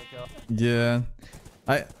that's hard to kill. Yeah,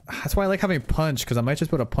 that's why I like having punch, because I might just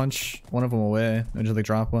put a punch one of them away and just like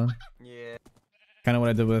drop one. Yeah. Kind of what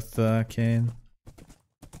I did with Kane.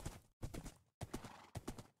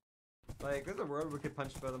 Like, there's a world we could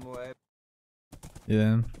punch both of them away.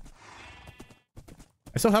 Yeah.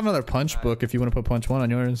 I still have another punch book if you want to put punch 1 on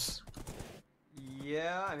yours.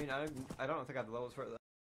 Yeah, I mean, I don't think I have the levels for it though.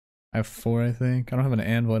 I have 4, I think. I don't have an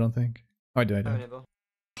anvil, I don't think. Oh, I do, I do. I have an anvil.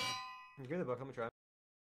 Give me the book, I'm gonna try.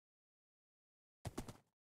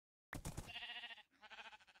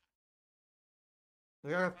 I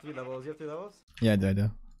have 3 levels. You have 3 levels? Yeah, I do, I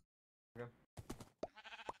do. Okay.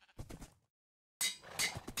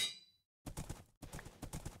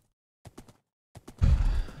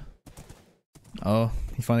 Oh,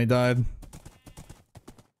 he finally died. Ooh.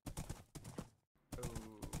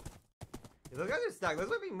 Yeah, those guys are stacked. Those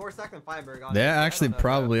might be more stacked than Feinberg. Honestly. They actually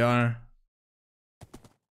probably are.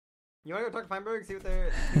 You wanna go talk to Feinberg, see what their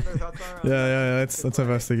thoughts are? Yeah, let's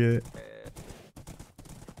investigate.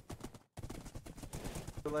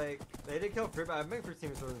 So, like, they did kill Fruit, but I think Fruit team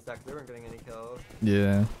was still in stack. They weren't getting any kills.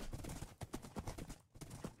 Yeah.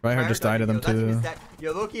 Reinhardt just died to them too.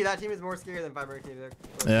 Yo, Loki, that team is more scary than Feinberg team.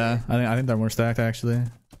 Yeah, I think they're more stacked actually.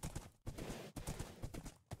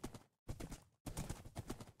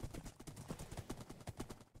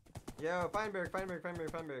 Yo, Feinberg.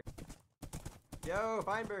 Yo,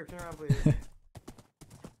 Feinberg, turn around, please.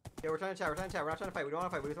 Yo, we're trying to chat. We're not trying to fight. We don't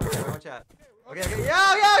want to fight. We just want to chat. Okay. Yo!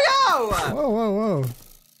 Whoa!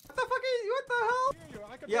 What the fuck is? What the hell?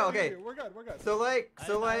 Yeah, okay. We're good. So like,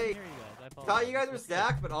 thought you guys were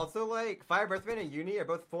stacked, but also like, Fire Birthman and Uni are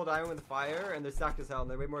both full diamond with fire, and they're stacked as hell, and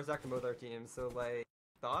they're way more stacked than both our teams. So like,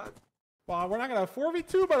 thought? Well, we're not gonna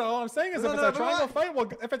 4v2, but all I'm saying is if it's a triangle fight,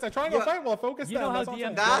 we'll focus them. That's what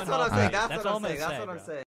I'm saying. That's what I'm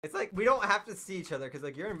saying. It's like we don't have to see each other because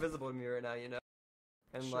like you're invisible to me right now, you know.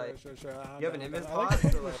 And like, you have an invis pod,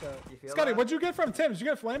 so like, you feel Scotty, that? what'd you get from Tim? Did you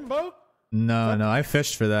get flame bow? No, I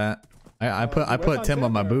fished for that. I put Tim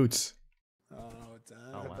on my boots. Oh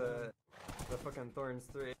damn. The fucking Thorns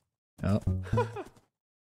 3. Oh.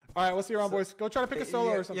 Alright, we'll see you around, boys. Go try to pick a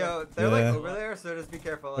solo or something. Yo, they're like over there, so just be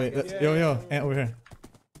careful. Wait, yo, Ant over here.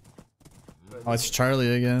 Oh, it's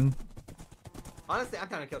Charlie again. Honestly, I'm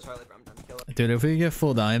trying to kill Charlie, bro. I'm trying to kill him. Dude, if we get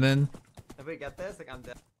full diamond. If we get this, like, I'm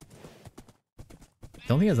dead. I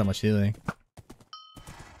don't think he has that much healing.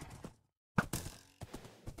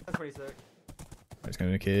 That's pretty sick. I'm just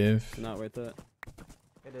going to a cave. Not worth it.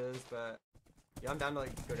 It is, but yeah, I'm down to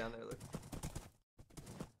like go down there. Look.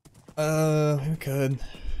 We could.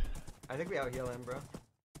 I think we out heal him, bro.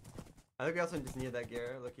 I think we also just need that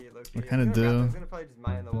gear. Look-y. We kind of do. He's gonna probably just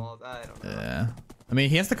mine the walls. I don't know. Yeah. I mean,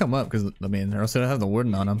 he has to come up because I mean, or else he'll have the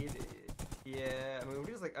warden on him. Yeah. I mean, we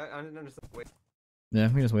can just like I don't understand. Wait. Yeah,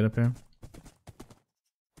 we can just wait up here.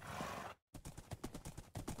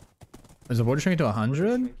 Is the border shrinking to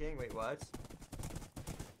 100? Wait, what?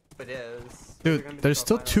 It is. Dude, there's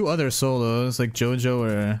still 2 other solos, like Jojo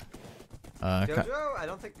or... Jojo? I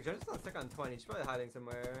don't think... Jojo's not stuck on 20. She's probably hiding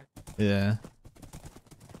somewhere. Yeah.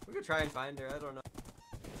 We could try and find her. I don't know.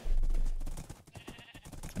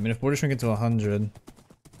 I mean, if border shrinking to 100,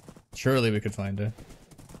 surely we could find her.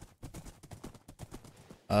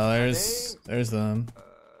 There's them.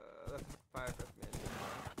 Fire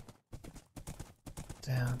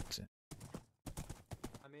Damn.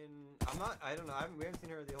 I don't know. We haven't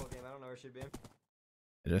seen her the whole game. I don't know where she'd be.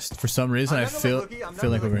 Just for some reason, I feel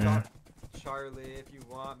like we're here. Charlie, if you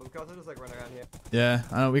want, but we can also just like run around here. Yeah,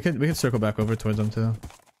 I know. We could circle back over towards them too.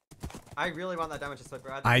 I really want that damage to slip,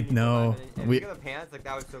 bro. I know. If we get the pants, like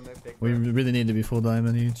that was so big. We really need to be full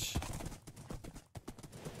diamond each.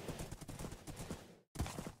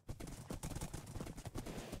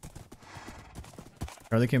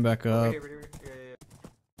 Charlie came back up. Right here.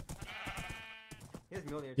 He has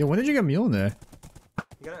Mjolnir. Yo, when did you get Mjolnir?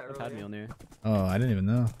 You got it I've had earlier. Mjolnir. Oh, I didn't even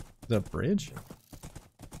know. Is that a bridge? You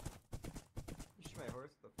shoot my horse.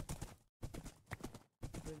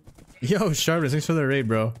 Yo, Sharpness, thanks for the raid,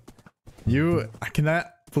 bro. I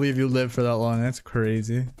cannot believe you lived for that long. That's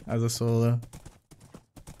crazy. As a solo.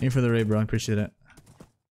 Thank you for the raid, bro. I appreciate it.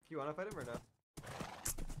 You wanna fight him or no?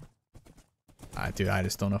 Dude, I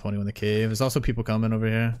just don't know if anyone in the cave. There's also people coming over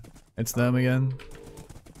here. It's them again.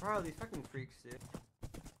 Bro, these fucking freaks, dude.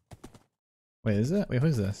 Wait, is it? Wait,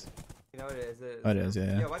 who's this? You know what it is? Oh, it is,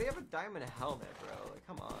 yeah. Yeah, why do you have a diamond helmet, bro? Like,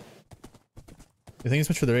 come on. Thank you so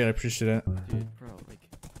much for the raid. I appreciate it. Dude, bro, like.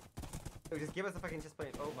 Yo, just give us a fucking just play.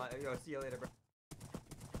 Oh my. Yo, see you later, bro.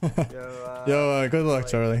 Good luck,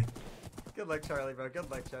 Charlie. Good luck, Charlie, bro. Good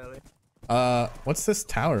luck, Charlie. What's this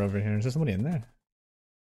tower over here? Is there somebody in there?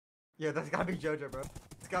 Yeah, that's gotta be JoJo, bro.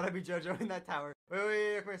 It's gotta be JoJo in that tower.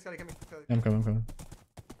 Wait, come here, Scotty, come here. Scotty. I'm coming.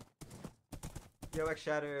 Yo, X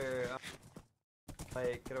Shatter.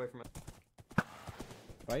 Like, get away from it.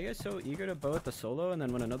 Why are you guys so eager to bow at the solo, and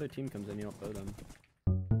then when another team comes in, you don't bow them?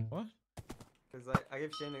 What? Because I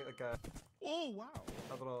gave Shane like a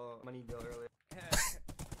little money deal earlier.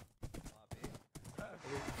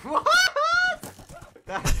 What?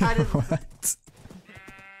 that is. What?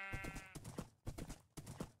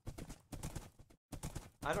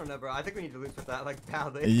 I don't know, bro. I think we need to lose with that, like,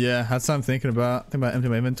 badly. Yeah, that's what I'm thinking about. Think about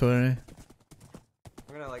emptying my inventory.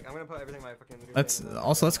 I'm gonna put everything in my fucking. Let's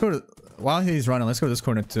go to, while he's running, let's go to this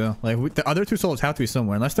corner too. Like, the other two solos have to be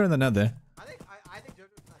somewhere, unless they're in the nether. I think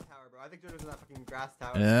JoJo's in that tower, bro. I think JoJo's in that fucking grass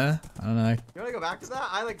tower. Yeah? I don't know. You wanna go back to that?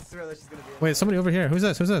 I like swear that she's gonna be in Wait, there. somebody over here. Who's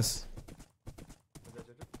this? Is that JoJo?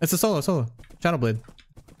 It's a solo. Shadow Blade.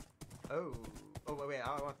 Oh, wait,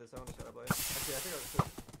 I want this. I want the Shadow Blade. Actually, I think I'll just.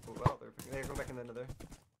 Oh, well, they're going back in the nether.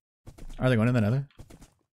 Are they going in the nether?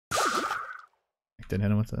 I didn't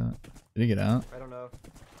hit him with that. Did he get out? I don't know.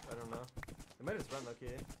 They might just run, low key.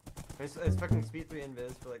 It's fucking speed 3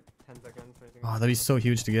 invis for like 10 seconds. Oh, that'd be so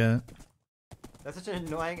huge to get. That's such an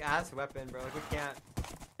annoying ass weapon, bro. Like, we can't.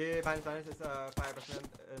 Yeah, Finance, it's 5%,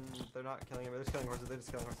 and they're not killing him. They're just killing horses. We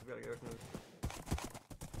gotta get away from them.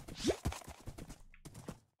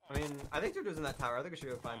 I mean, I think JoJo's in that tower. I think we should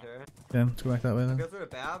go find her. Yeah, let's go back that way then. Go through a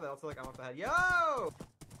bad, but also like I'm off the head. Yo!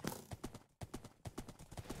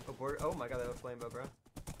 Oh my god, they have a flame bow, bro.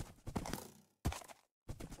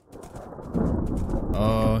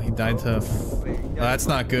 Oh, he died to. That's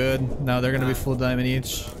not good. Now they're gonna be full diamond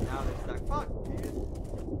each. Now they're stuck. Fuck, dude.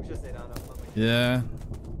 We should stay down. Yeah.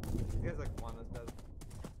 You guys like want this bad.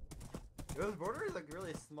 Yo, this border is like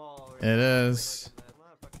really small. It is.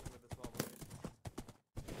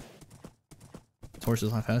 This horse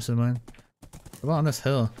is a lot faster than mine. What about on this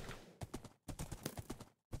hill?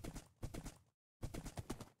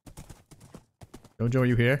 Jojo, are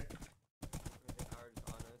you here?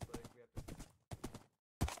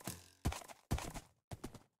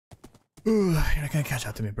 Ooh, you're not gonna catch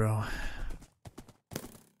up to me, bro.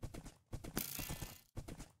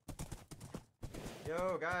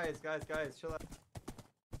 Yo, guys, chill out.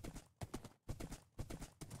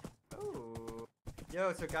 Oh.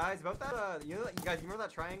 Yo, so guys, about that, you remember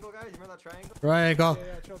that triangle, guys? You remember that triangle? Right, go.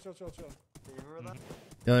 Yeah, chill. Do you remember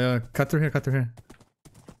that? Yo, cut through here. Go.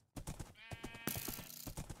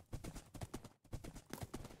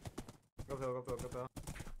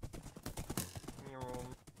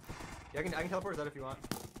 Yeah, I can teleport that if you want.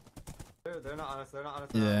 They're not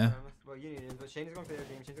honest. Yeah. Well, you need it, but Shane is going for their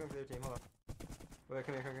team. Hold on. Wait,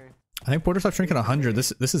 come here. I think border stop shrinking 100.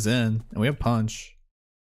 This is in, and we have punch.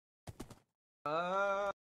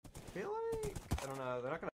 I feel like I don't know.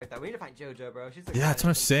 They're not gonna fight that. We need to find JoJo, bro. She's like. Yeah, that's what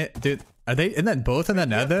I'm saying, dude. Are they in that both in that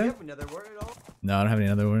nether? Do you have another word at all? No, I don't have any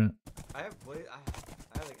other word. I have blade. I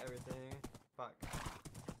have like everything. Fuck.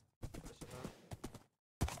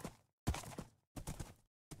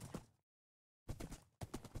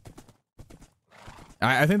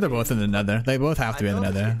 I think they're both in the nether. They both have to be in the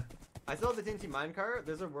nether. I still have the TNT minecart.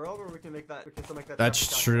 There's a world where we can make that. We can still make that.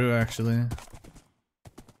 That's true, actually.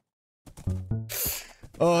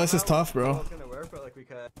 Oh, this is tough, bro. It's gonna work, but like we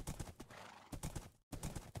could.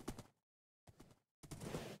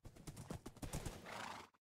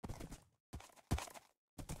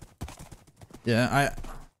 Yeah,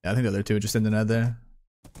 I think the other two are just in the nether.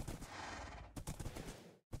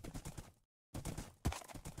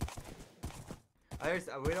 I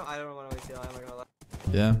don't want to waste the I'm not gonna lie.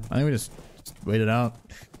 Yeah, I think we just wait it out.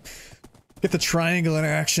 Get the triangle in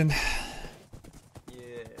action.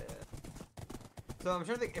 Yeah. So I'm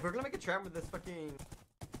trying to think, if we're gonna make a trap with this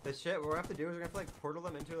shit, what we're gonna have to do is we're gonna have to like portal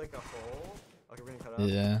them into like a hole. Like we're gonna cut out.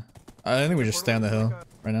 Yeah. I think we just stay on the hill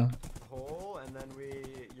right now. Hole, and then you're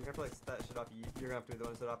gonna have to like set that shit up. You're gonna have to be the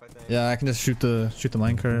one to set up, I think. Yeah, I can just shoot the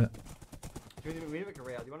minecart. We need to make a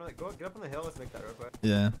rail. Do you wanna like get up on the hill? Let's make that real quick.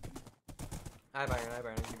 Yeah. I have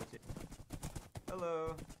iron. Keep it to you.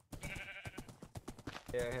 Hello.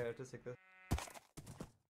 Here, just take this.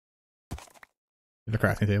 The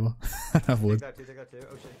crafting table. I have wood. Take that too.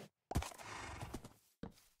 Oh shit.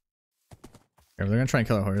 Yeah, they're gonna try and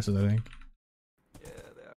kill our horses, I think. Yeah,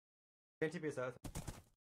 they are. Can TP us out.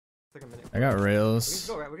 It's like a minute. I got rails. We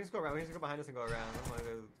can just go around. We can just go behind us and go around. I don't want to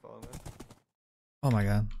go follow them. Oh my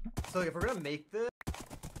god. So like, if we're gonna make this,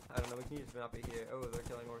 I don't know. We can use not be here. Oh, they're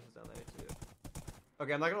killing horses down there too.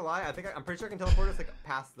 Okay, I'm not gonna lie. I'm pretty sure I can teleport us like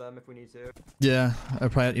past them if we need to. Yeah,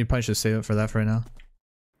 you probably should save it for that for right now.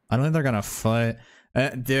 I don't think they're gonna fight.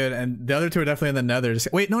 Dude, and the other two are definitely in the nether.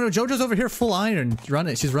 Wait, no, JoJo's over here full iron.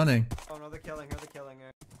 Running, she's running. Oh no, they're killing her.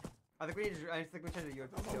 I think we need to use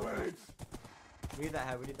We need that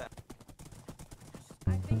head. We need that.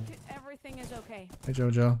 I think everything is okay. Hey,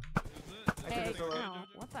 JoJo. Hey, ow,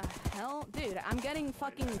 what the hell? Dude, I'm getting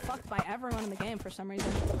fucking fucked by everyone in the game for some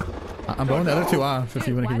reason. I'm blowing the other two off if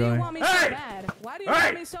you want to keep going. Why do you want me so bad? Why do you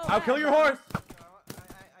want me so bad? I'll kill your horse!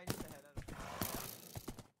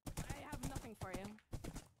 I have nothing for you.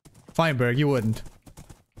 Feinberg, you wouldn't.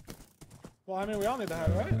 Well, I mean, we all need the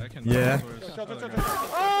head, right? Yeah.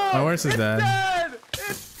 My horse is dead.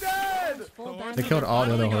 It's dead! They killed all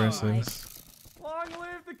the other horses. Long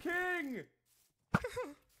live the king!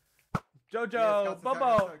 Jojo,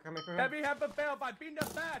 Bobo, let me have a bell by being the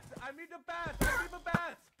best. I mean the best. I be the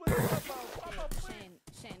best. Please, Bobo, please.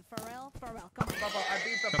 Shane, for real, come on. Bobo, I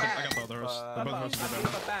be the best. I got both horses. Bobo, I be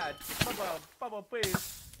the best. Bobo, please.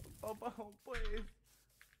 Bobo, please.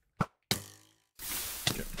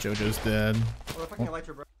 JoJo's dead. Oh, fucking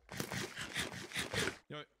Elytra, bro.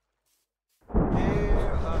 Yo. Hey,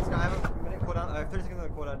 Scott, I have a minute cooldown. I have 30 seconds on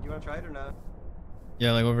the cooldown. Do you want to try it or no?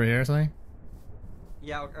 Yeah, like over here or something?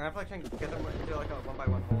 Yeah, I have to like try and get them into like a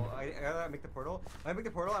 1x1 hole. I gotta make the portal. When I make the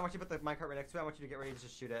portal, I want you to put the minecart right next to it. I want you to get ready to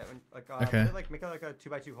just shoot it. And, like, okay. Make it like a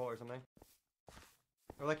 2x2 hole or something.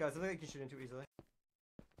 Or like something that you can shoot into easily.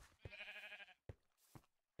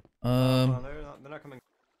 They're not coming.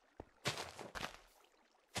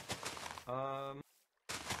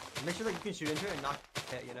 Make sure that you can shoot into it and not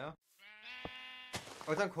hit, you know?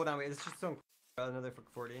 Oh, it's on cooldown. Wait, it's just so another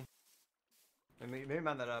 40. Maybe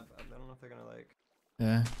man that up. I don't know if they're gonna like.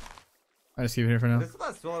 Yeah. I just keep it here for now. There's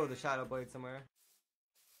a swallow with a shadow blade somewhere.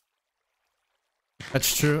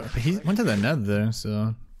 That's true. But he went to the nether,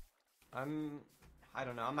 so. I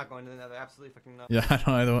don't know. I'm not going to the nether. Absolutely fucking not. Yeah,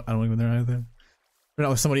 I don't want to go there either. But not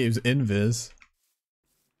with somebody who's invis.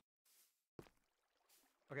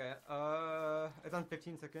 Okay. It's on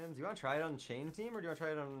 15 seconds. Do you want to try it on Shane team or do you want to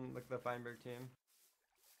try it on like the Feinberg team?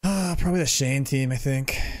 Probably the Shane team, I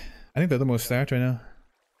think. I think they're the most stacked right now.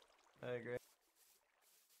 I agree.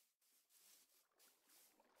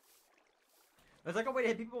 There's like a way to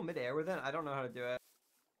hit people mid-air with it. I don't know how to do it.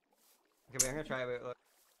 Okay, wait, I'm gonna try it. Wait, look.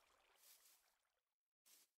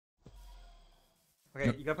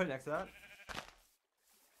 Okay, you gotta put it next to that.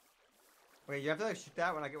 Okay, you have to like shoot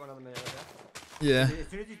that when I get one on the minute. Okay? Yeah. As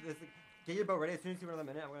soon as you get your bow ready, as soon as you get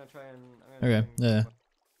another minute, I'm gonna try and. Okay. Yeah.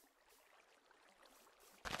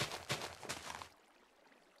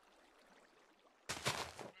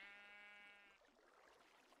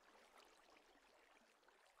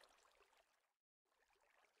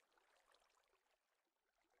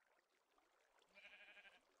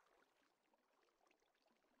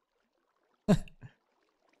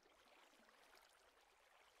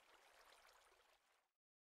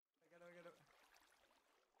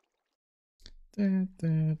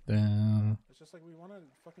 It's just like we want to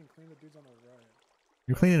fucking clean the dudes on the right.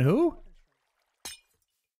 You're cleaning who?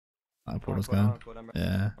 Portal's gone.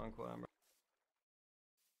 Yeah.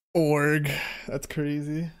 Org. That's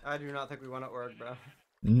crazy. I do not think we want to org, bro.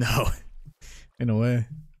 No. In a way. It's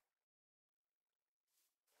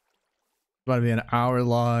about to be an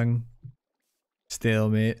hour-long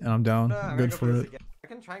stalemate, and I'm down. I'm good for it. I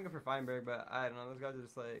can try and go for Feinberg, but I don't know. Those guys are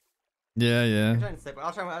just like. Yeah, yeah. I'll try and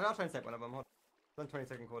snipe one of them. Hold on.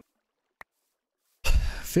 20-second cooldown.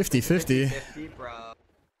 50-50. 50, bro.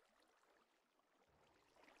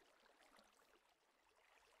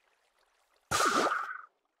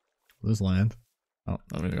 This land. Oh,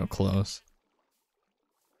 I'm gonna go close.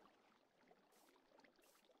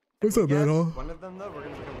 What's up, man? One of them though, we're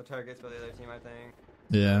gonna become the targets by the other team, I think.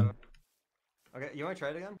 Yeah. So, okay, you wanna try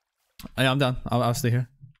it again? Yeah, I'm done. I'll stay here.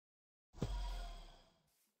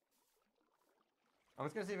 I'm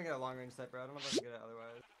just gonna see if I can get a long range sniper. I don't know if I can get it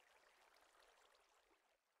otherwise.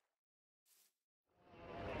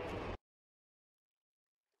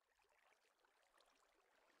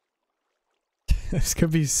 This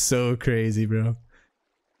could be so crazy, bro.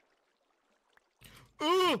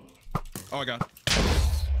 Ooh! Oh my god.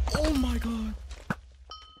 Oh my god.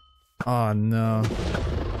 Oh no. Oh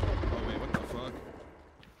wait, what the fuck?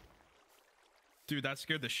 Dude, that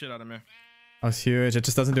scared the shit out of me. That was huge. It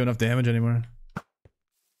just doesn't do enough damage anymore.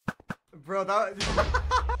 Bro, that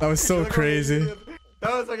was so crazy.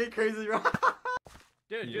 That was fucking crazy, bro.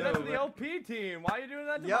 Dude, do that to the LP team. Why are you doing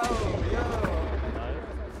that to Yo.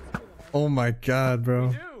 Oh my god,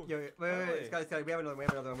 bro. Yo, wait. Scotty, we have another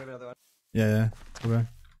one. Yeah. Let's go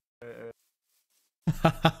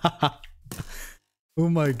back. Oh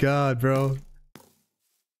my god, bro.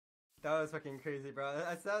 That was fucking crazy, bro.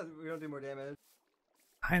 That's sad we don't do more damage.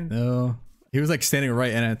 I know. He was like standing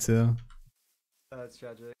right in it too. That's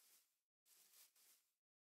tragic.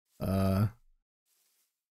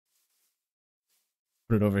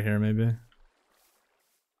 Put it over here maybe.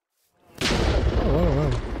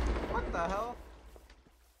 Whoa. What the hell?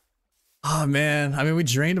 Oh man, I mean we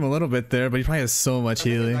drained him a little bit there, but he probably has so much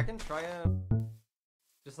healing. I can try and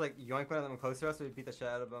just like yoink one of them close to us so we beat the shit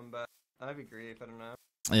out of them, but that might be grief, I don't know.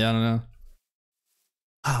 Yeah, I don't know.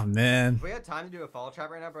 Oh man. If we had time to do a fall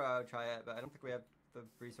trap right now, bro, I would try it, but I don't think we have the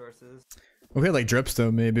resources. We had like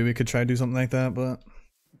dripstone, maybe we could try to do something like that, but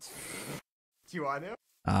Do you want to?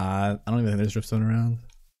 I don't even think there's dripstone around.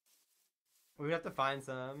 We'd have to find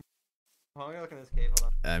some. Hold on, I'm gonna look in this cave,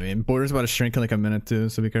 hold on. I mean, border's about to shrink in like a minute too,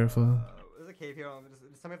 so be careful. There's a cave here, hold on.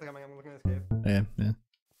 Just tell me if I'm looking in this cave. Yeah.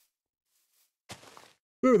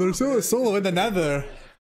 Dude, there's still a solo in the nether.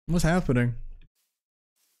 What's happening?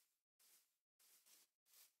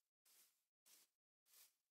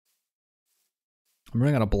 I'm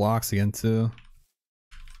running out of blocks again too.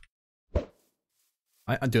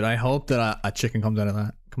 Dude, I hope that a chicken comes out of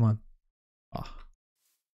that. Come on.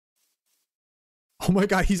 Oh my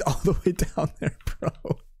god, he's all the way down there, bro.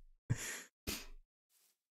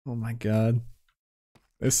 Oh my god.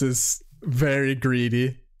 This is very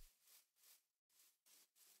greedy.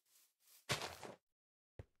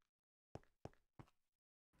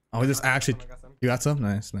 Oh, this actually... You got some?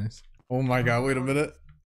 Nice. Oh my god, wait a minute.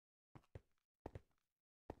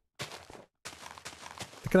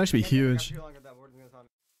 That could actually be huge.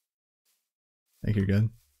 I think you're good.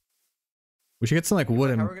 We should get some like wood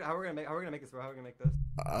and... How are we gonna make this, bro? How are we gonna make this?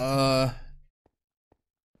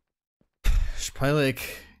 Should probably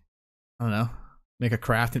like... I don't know. Make a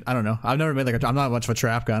crafting... I don't know. I've never made like a... I'm not much of a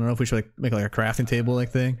trap guy. I don't know if we should like make like a crafting table like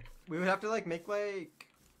thing. We would have to like make like...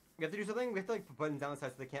 We have to do something. We have to like put buttons down the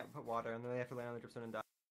side so they can't put water, and then they have to land on the dripstone and die.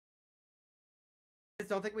 I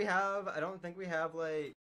don't think we have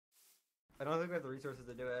like... I don't think we have the resources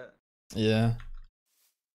to do it. Yeah.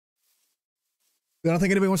 I don't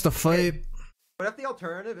think anybody wants to fight. But if the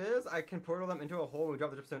alternative is, I can portal them into a hole and we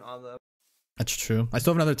drop the dripstone on them. That's true. I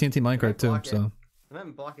still have another TNT minecart too, so... I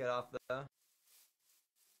might block it off though.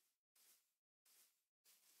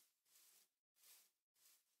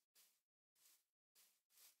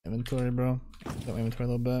 Inventory, bro. Got my inventory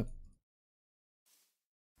a little bit.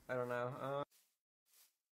 I don't know.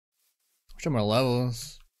 Wish I had more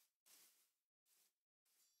levels.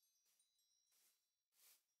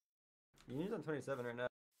 Union's on 27 right now.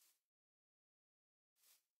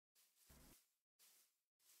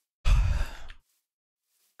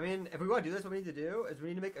 I mean, if we want to do this, what we need to do is we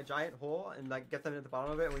need to make a giant hole and like get them at the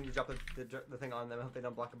bottom of it, and we need to drop the thing on them and hope they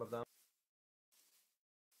don't block above them.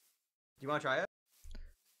 Do you want to try it?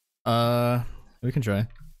 We can try.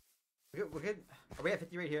 We could. Are we at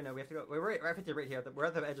 50 right here? No, we have to go. We're at 50 right here. We're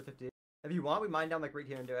at the edge of 50. If you want, we mine down like right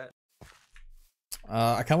here and do it.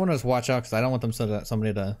 I kind of want to just watch out because I don't want them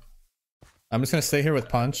somebody to... I'm just gonna stay here with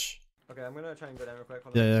Punch. Okay, I'm gonna try and go down real quick.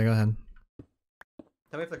 Yeah, go ahead.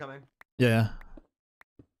 Tell me if they're coming. Yeah.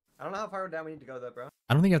 I don't know how far down we need to go though, bro.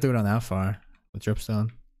 I don't think you have to go down that far with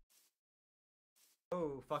dripstone.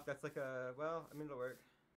 Oh, fuck, that's like a... Well, I mean, it'll work.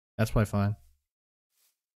 That's probably fine.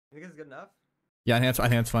 You think it's good enough? Yeah, I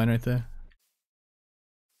think it's fine right there.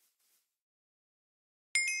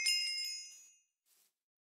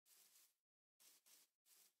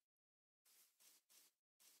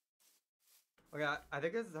 Okay, I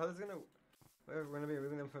think this is how this is gonna... We're gonna be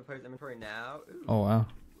removing them from the player's inventory now. Ooh. Oh, wow.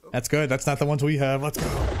 That's good. That's not the ones we have. Let's go.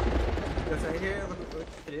 Yes, right here, look what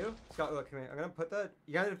to do. Scott, look, come here. I'm gonna put the...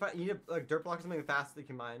 You need a like, dirt block or something fast that you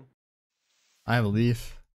can mine. I have a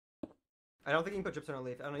leaf. I don't think you can put dripstone on a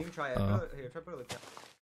leaf. I don't know, you can try it. Here, try to put a leaf down.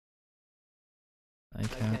 I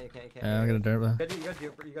can't. You can't. Yeah, I'll get a dirt block. You gotta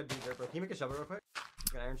do dirt, bro. Can you make a shovel real quick?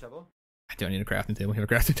 Like an iron shovel? I don't need a crafting table. You have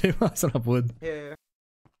a crafting table? I don't have wood. Here.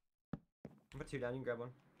 Put 2 down, you can grab one.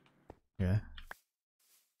 Yeah.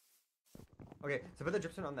 Okay, so put the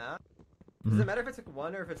dripstone on that. Does it matter if it's like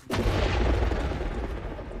 1 or if it's...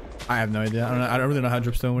 I have no idea. I don't really know how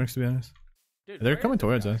dripstone works, to be honest. Dude, They're where coming is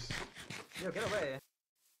towards this us. Yo, get away.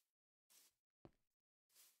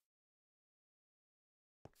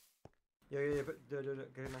 Yeah. Put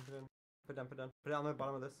it down. Put it on the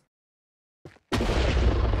bottom of this.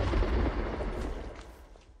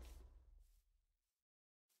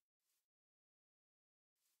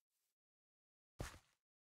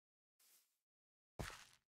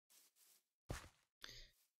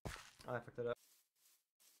 Oh, I fucked it up.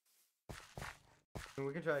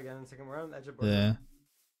 We can try again in a second. We're on the edge of board. Yeah.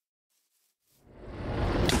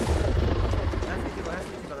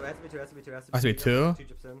 Has to be two. Has to be two? 2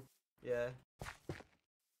 chips in. Yeah.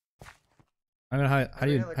 I don't know how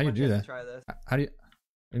do you do that? Try this. How do you?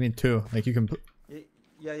 I mean two. Like you can.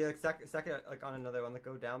 Yeah. Like stack it like on another one. Like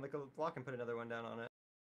go down, like a block, and put another one down on it.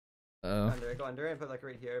 Oh. Go under it, and put like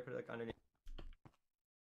right here. Put it like underneath.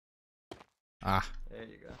 Ah. There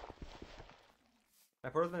you go. My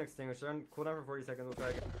portal's been extinguished. They're on cooldown for 40 seconds. We'll try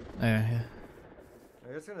again. Yeah.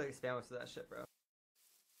 We're just gonna like spam most of that shit, bro.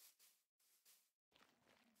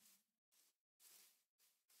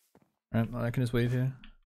 Alright, well, I can just wait here.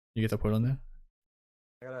 You get the portal in there?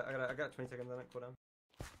 I got 20 seconds on it. Cooldown.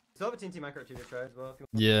 Still have a TNT micro too to try as well. If you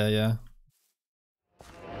want. Yeah.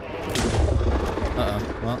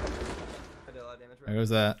 Well. I did a lot of damage. There goes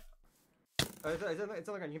that. Oh, it's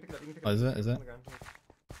on the ground. You can pick it up. Oh, is it? It's on the ground.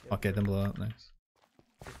 Yeah, Okay, then blow up. Nice.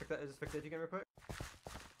 Just fix it if you can real quick.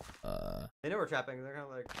 They know we're trapping. They're kind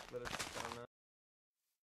of like, let us down now.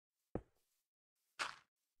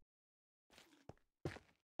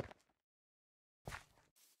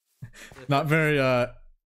 Not very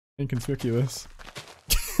inconspicuous.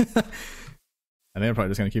 I think I'm probably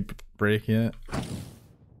just gonna keep breaking it.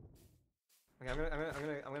 Okay, I'm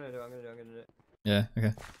gonna do it. Yeah.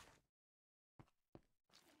 Okay.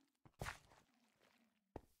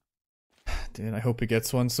 Dude, I hope he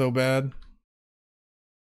gets one so bad.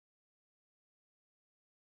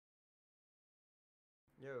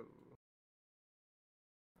 Yo.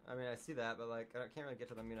 I mean, I see that, but like, I can't really get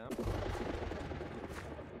to them, you know?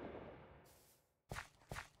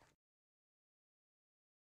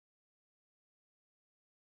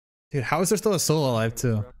 Dude, how is there still a soul alive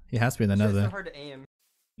too? He has to be in the nether. It's so hard to aim.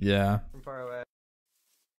 Yeah. From far away.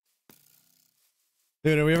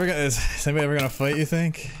 Dude, are we ever gonna? Is anybody ever gonna fight? You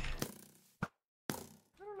think? I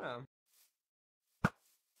don't know.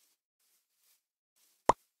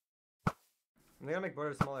 They gotta make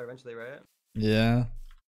borders smaller eventually, right? Yeah.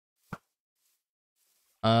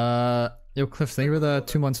 Yo, Cliff, thank you for the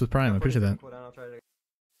 2 months with Prime. I appreciate that. I'll try to...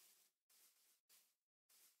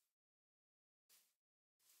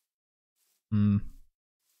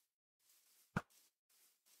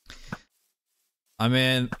 I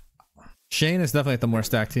mean, Shane is definitely the more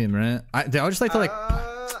stacked team, right? I would just like to like.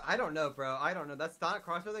 I don't know, bro. I don't know. That's Sonic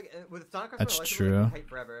Crossbow. Like, with Sonic Crossbow, That's I like to true. like, fight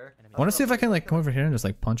forever. I want to see if I can like come over here and just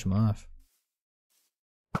like punch him off.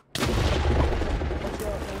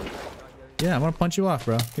 Yeah, I want to punch you off,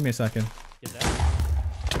 bro. Give me a second. Get that.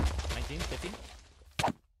 19, 15.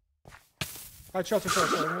 Alright, chill. I'm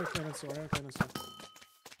gonna clean this one.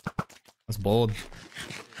 That's bold.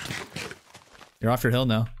 You're off your hill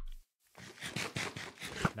now.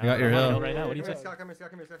 You got your hill. Right now. What do you say? Scott, come here.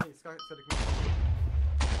 Scott,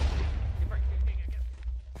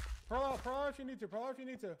 Pearl out if you need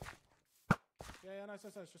to. Yeah, nice.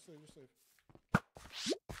 Just leave.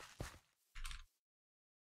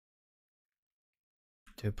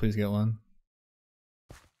 Dude, please get one.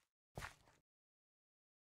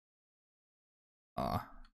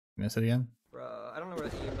 Miss it again? Bro, I don't know where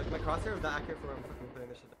to aim. Like, my crosshair was not accurate for where I'm fucking putting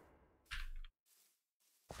this shit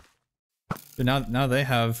down. Dude, now they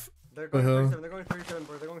have. They're going 37. They're going 37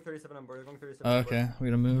 board. They're going 37 on board. Okay, we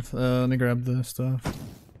gotta move. Let me grab the stuff.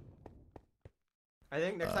 I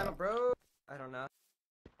think next time, bro. I don't know.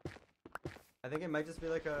 I think it might just be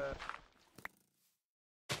like a.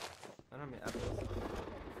 I don't mean apples.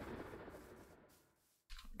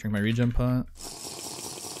 Drink my regen pot.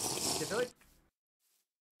 I feel like.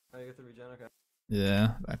 Oh, you get the regen. Okay.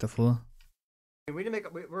 Yeah, back to full. We need to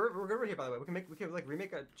make. We're good right here, by the way. We can like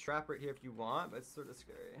remake a trap right here if you want, but it's sort of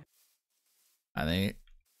scary. I think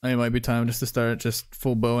it might be time just to start just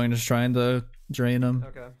full bowing, just trying to drain them.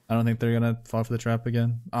 Okay. I don't think they're gonna fall for the trap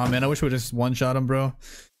again. Oh man, I wish we would just one shot them, bro.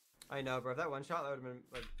 I know, bro. If that one shot, that would have been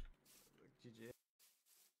like GG.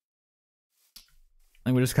 I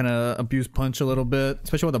think we just kind of abuse punch a little bit,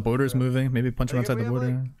 especially when the border's moving. Maybe punch them outside the border.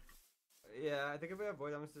 Like, yeah, I think if we have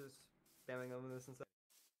void, I'm just spamming them with this and stuff.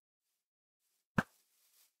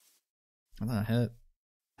 I'm not hit.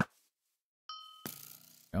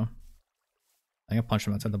 Go. I can punch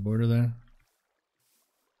him outside the border there.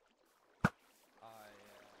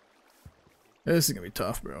 This is gonna be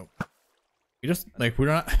tough, bro. We just like we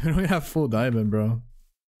don't even have full diamond, bro.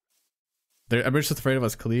 Everybody's just afraid of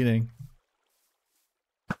us cleaning.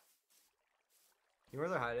 You know where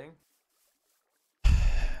they're hiding?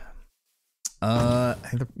 I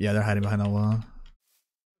think yeah, they're hiding behind that wall.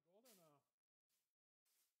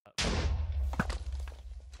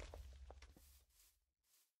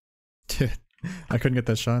 Dude, I couldn't get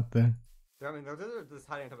that shot there. I mean, they're just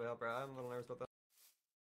hiding on top of the hill, bro. I'm a little nervous about that.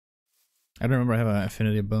 I don't remember I have an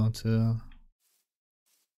affinity bow too.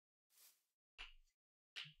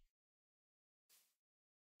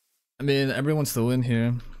 I mean, everyone's still in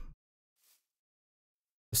here.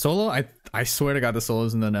 The solo, I swear to God, the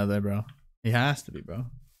solo's in the nether, bro. He has to be, bro.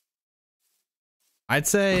 I'd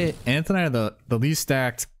say Anthony and I are the least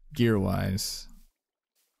stacked gear-wise.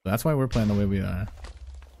 That's why we're playing the way we are.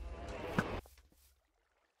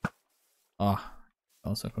 Oh, that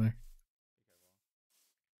was so quick.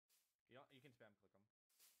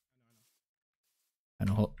 I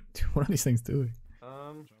know. What are these things doing?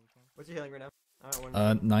 What's your healing right now?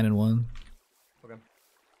 9 and 1. Okay.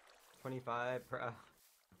 25 per.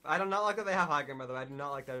 I do not like that they have high ground, by the way. I do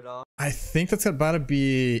not like that at all. I think that's about to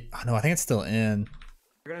be. Oh no, I think it's still in.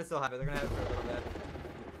 They're gonna still have it. They're gonna have it for a little bit.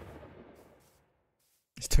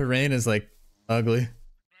 This terrain is like ugly.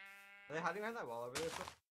 Are they hiding behind that wall over there?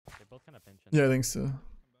 They both kind of pinch. Yeah, I think so.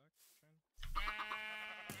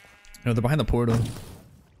 No, they're behind the portal.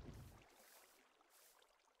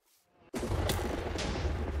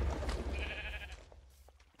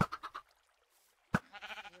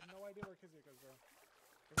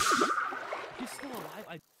 He's still alive.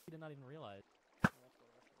 I did not even realize.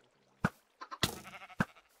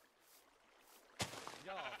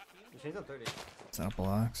 She's on 30. It's not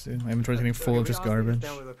blocks, dude. My inventory's getting full of just garbage.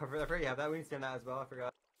 I forgot you have that. We need to stand that as well. I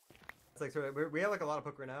forgot. It's like sort of, we have like a lot of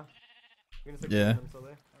poke right now. We're gonna yeah.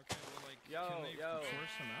 Yo,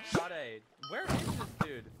 scotteh, where is this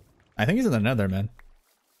dude? I think he's in the nether, man.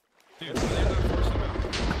 Dude,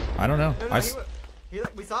 I don't know. No,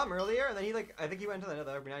 we saw him earlier, and then he like, I think he went into the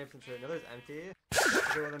nether. We're not even sure. Nether's empty.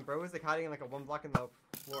 Okay, well then bro was like hiding in like a 1 block in the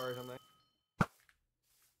floor or something.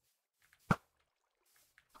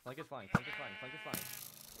 Flank is flying. Flank is flying. Flank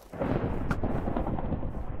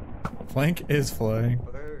Flank is flying. is flying.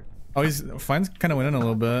 Oh, he's Flank's kind of winning a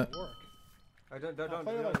little bit. Don't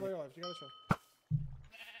play your life. You gotta show.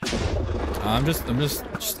 I'm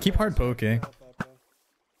just keep hard poking.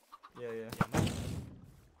 Yeah.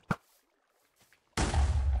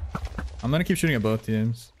 I'm gonna keep shooting at both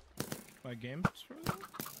teams. My game.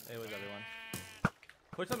 Hey, where's everyone?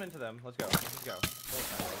 Push them into them. Let's go. Let's go.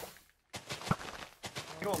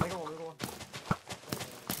 Make a wall.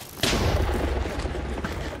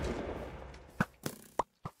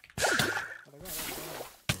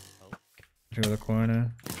 To the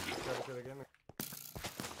corner.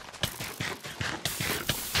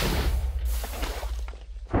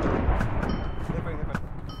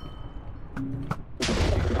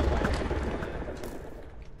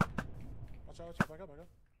 Watch out, back up.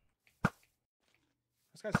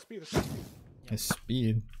 This guy's speed. His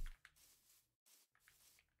speed.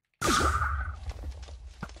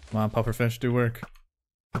 Come on, pufferfish, do work.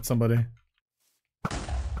 Hit somebody.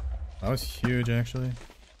 That was huge, actually.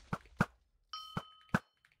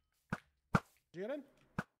 Did you get in?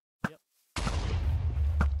 Yep.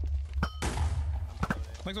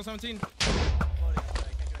 Flank's on 17.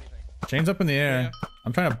 Chain's up in the air. Yeah.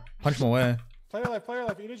 I'm trying to punch him away. Play your life.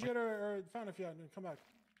 EDG or found if you had. Come back.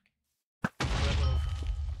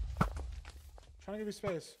 Trying to give you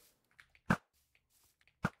space.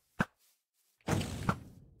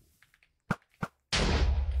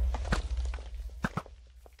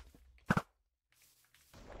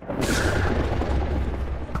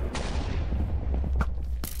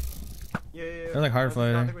 Yeah. They're like hard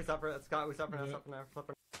fighting. I think we stop for that. Scott, we stop for now. Stop for now.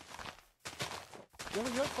 You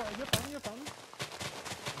have fountain?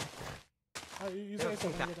 Alright, you use it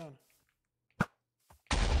when you get down.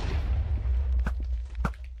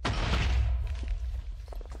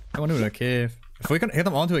 I want to go to a cave. If we can hit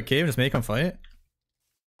them all into a cave, just make them fight.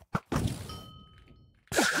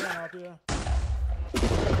 Yeah.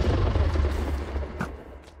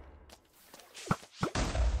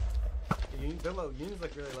 They're low. Union's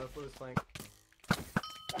like really low for this flank.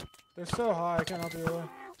 They're so high, I can't help you really.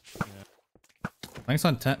 Yeah. Flank's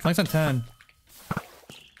on 10. Flank's on 10.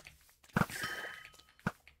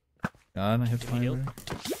 God, I hit fiber.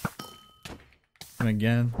 And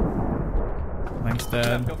again. Flank's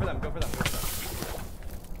dead. Go for them.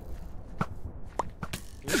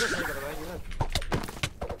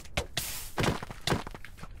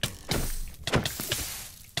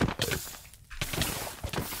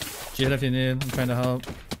 Get if you need. I'm trying to help.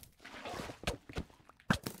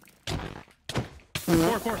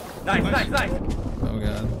 Core. Nice. Oh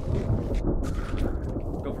god.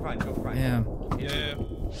 Go for fine. Damn. Yeah.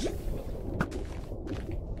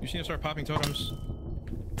 You just need to start popping totems.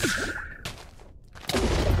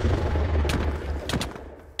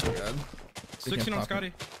 God. 16 on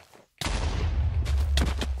Scotty.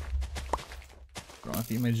 Bro, I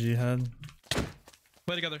beat my jihad.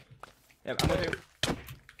 Play together. Yeah, I'm with you.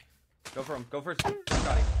 Go for him. Go first,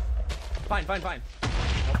 Scotty. Fine.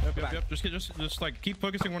 Yep. Just like keep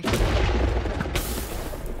focusing one. Game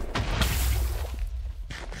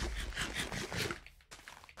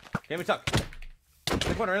me tuck. In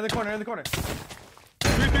the corner. 3.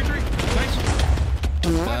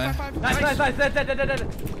 Nice. Five. Nice. Dead.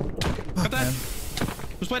 Got that.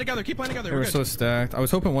 Just play together. Keep playing together. They We're were good. so stacked. I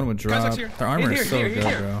was hoping one would drop. Isaac's here. Their armor is so good,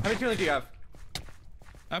 bro. How many feelings do you have?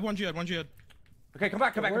 I have one jihad. Okay, come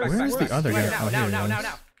back. Where's the other guy?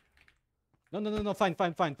 Now. No, fine,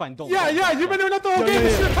 don't. Yeah, you've been doing that the whole game.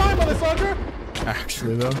 This is your time, motherfucker.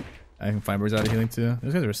 Actually, though, I think Fiber's out of healing too.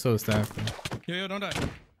 Those guys are so stacked. Yo, don't die.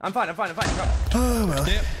 I'm fine. Bro. Oh well.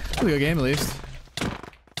 Yep. It was a good game at least.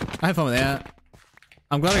 I had fun with Ant.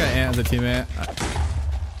 I'm glad I got Ant as a teammate.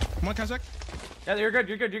 Come on, Kazakh. Yeah, you're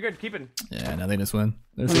good. Keeping. Yeah, now they just win.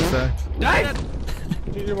 They're so stacked. Nice.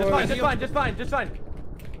 Just fine.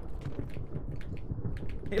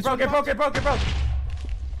 It broke.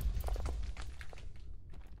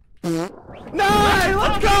 Nice!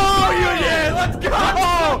 Let's go, Union! Let's go!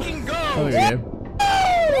 Fucking go! Oh, good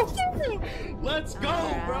game. Let's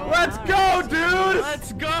go, bro! Let's go, dude!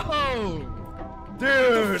 Let's go!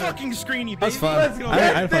 Dude! Fucking screeny, baby! That's fun. Let's go! I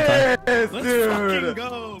had a fun time. This, Let's dude! fucking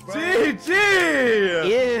go, bro! GG!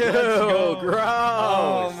 Ew, go. gross.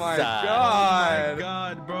 Oh my god! Oh my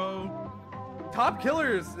god, bro! Top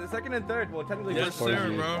killers, second and third. Well, technically Yes, first.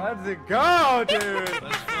 sir, bro. Let's go, dude!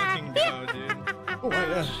 Let's fucking go, dude! Oh my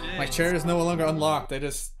god. My chair is no longer unlocked. I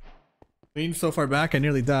just leaned so far back I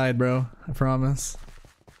nearly died, bro. I promise.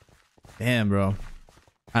 Damn, bro.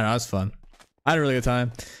 I don't know, that was fun. I had a really good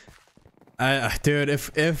time. Dude,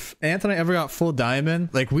 if Anthony ever got full diamond,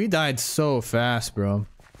 like we died so fast, bro.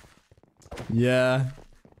 Yeah.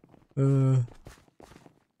 Nobody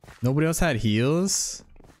else had heals.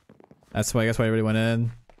 That's why I guess why everybody went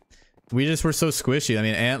in. We just were so squishy. I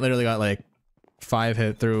mean, Ant literally got like 5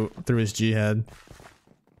 hit through his jihad.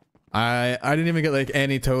 I didn't even get like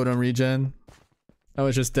any totem regen. I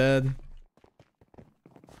was just dead.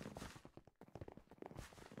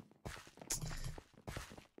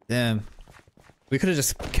 Damn. We could have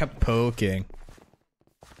just kept poking.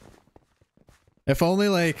 If only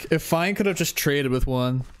like if Fine could have just traded with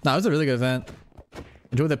one. Nah, it was a really good event.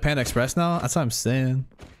 Enjoy the Panda Express now? That's what I'm saying.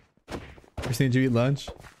 Christine, did you eat lunch?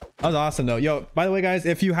 That was awesome though. Yo, by the way guys,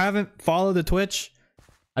 if you haven't followed the Twitch,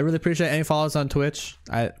 I really appreciate any follows on Twitch.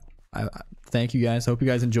 I thank you guys. Hope you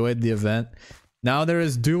guys enjoyed the event. Now there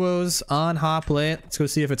is duos on Hoplite. Let's go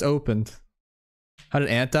see if it's opened. How did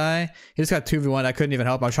Ant die? He just got 2v1. I couldn't even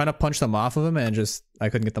help. I was trying to punch them off of him and just I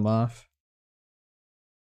couldn't get them off.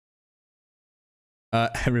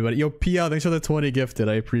 Everybody. Yo, PL, thanks for the 20 gifted.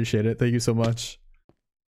 I appreciate it. Thank you so much.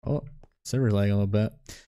 Oh, server lagging a little bit.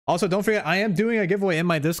 Also, don't forget, I am doing a giveaway in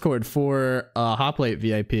my Discord for Hoplite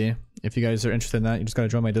VIP. If you guys are interested in that, you just gotta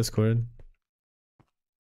join my Discord.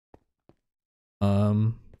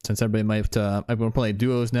 Since everybody might everyone play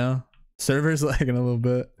duos now. Server's lagging a little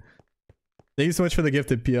bit. Thank you so much for the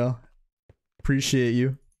gifted, PL. Appreciate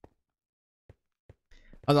you.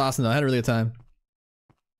 That was awesome though. I had a really good time.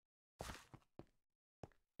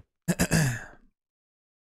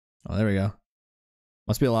 Oh, there we go.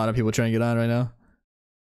 Must be a lot of people trying to get on right now.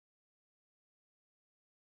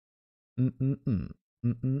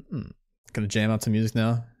 Gonna jam out some music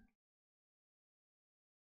now.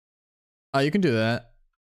 Oh, you can do that.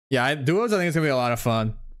 Yeah, duos I think it's gonna be a lot of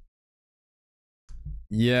fun.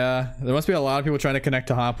 Yeah, there must be a lot of people trying to connect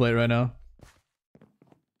to Hoplite right now.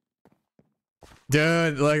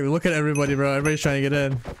 Dude, like, look at everybody, bro. Everybody's trying to get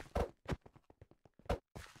in.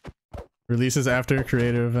 Releases after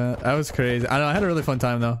creator event. That was crazy. I know, I had a really fun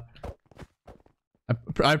time, though.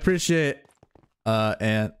 I appreciate,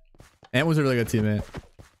 Ant. Ant was a really good teammate.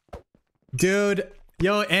 Dude,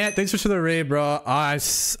 yo, Ant, thanks for the raid, bro.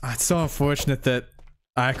 It's so unfortunate that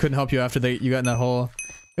I couldn't help you after you got in that hole.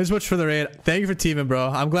 Thanks so much for the raid. Thank you for teaming, bro.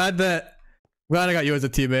 I'm glad I got you as a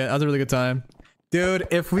teammate. That was a really good time. Dude,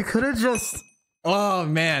 if we could have just... Oh,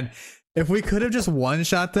 man. If we could have just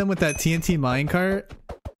one-shot them with that TNT minecart.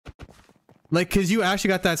 Like, because you actually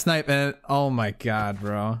got that snipe, and... Oh, my God,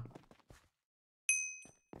 bro.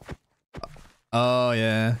 Oh,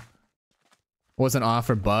 yeah. Wasn't off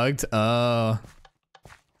or bugged? Oh.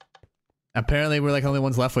 Apparently we're like the only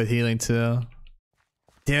ones left with healing too.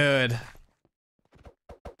 Dude.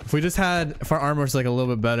 If we just had, if our armor was like a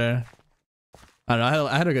little bit better. I don't know,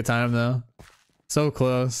 I had a good time though. So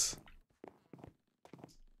close.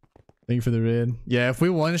 Thank you for the raid. Yeah, if we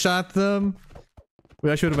one-shot them, we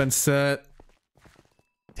actually would have been set.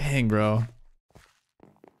 Dang, bro.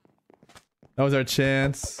 That was our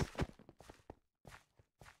chance.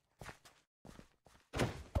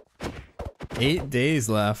 8 days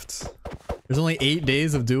left. There's only 8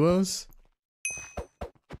 days of duos?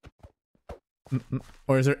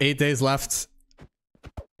 Or is there 8 days left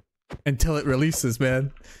until it releases,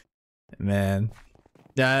 man? Man.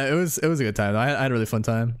 Yeah, it was a good time. I had a really fun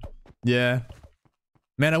time. Yeah.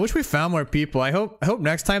 Man, I wish we found more people. I hope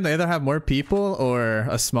next time they either have more people or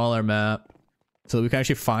a smaller map. So that we can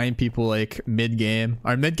actually find people like mid-game.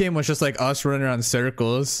 Our mid-game was just like us running around in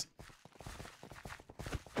circles.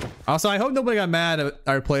 Also, I hope nobody got mad at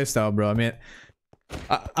our playstyle, bro. I mean,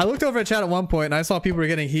 I looked over at chat at one point and I saw people were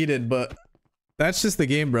getting heated, but that's just the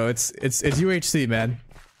game, bro. It's UHC, man.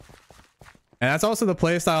 And that's also the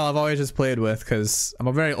playstyle I've always just played with, because I'm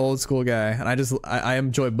a very old school guy and I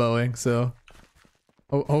enjoy bowing, so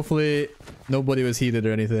hopefully nobody was heated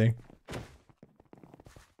or anything.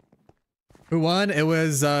 Who won? It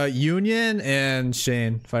was Union and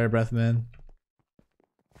Shane, Fire Breath Man.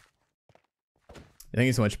 Thank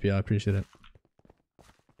you so much, P. I appreciate it.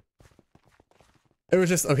 It was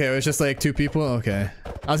just, okay, it was just like 2 people? Okay.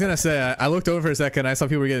 I was gonna say, I looked over for a second, I saw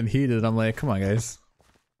people were getting heated, I'm like, come on guys.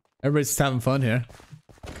 Everybody's just having fun here.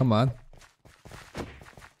 Come on. I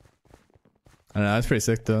don't know, that's pretty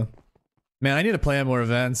sick though. Man, I need to plan more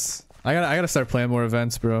events. I gotta start playing more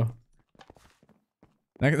events, bro.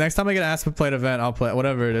 Next time I get asked to play an event, I'll play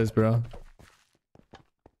whatever it is, bro.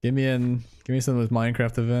 Give me some of those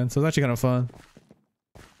Minecraft events. It was actually kind of fun.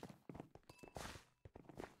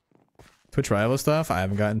 Twitch Rivals stuff? I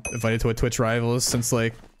haven't gotten invited to a Twitch Rivals since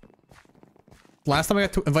like... Last time I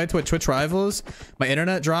got invited to a Twitch Rivals, my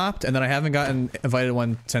internet dropped, and then I haven't gotten invited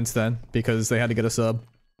one since then because they had to get a sub.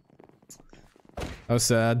 That was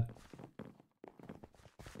sad.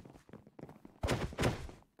 I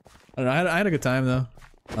don't know, I had a good time though.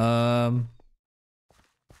 I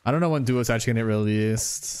don't know when Duo's actually gonna get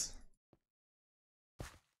released.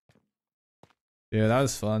 Yeah, that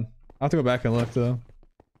was fun. I'll have to go back and look though.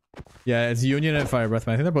 Yeah, it's Union and Fire Breath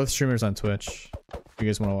Man. I think they're both streamers on Twitch. If you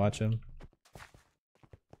guys want to watch them.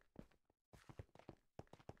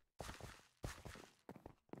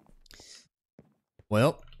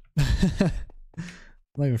 Well. I'm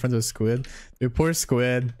not even friends with Squid. Dude, poor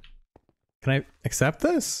Squid. Can I accept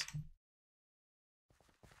this?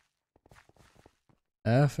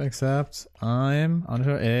 F accept. I'm _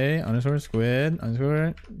 A _ Squid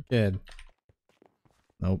 _ kid.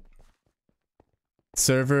 Nope.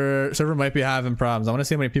 Server might be having problems. I want to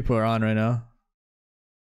see how many people are on right now.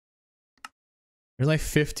 There's like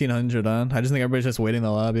 1,500 on. I just think everybody's just waiting in the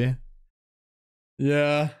lobby.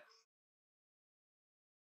 Yeah.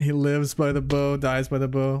 He lives by the bow, dies by the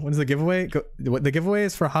bow. When's the giveaway? The giveaway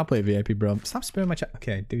is for Hoplite VIP, bro. Stop spamming my chat.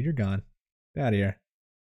 Okay, dude, you're gone. Get out of here.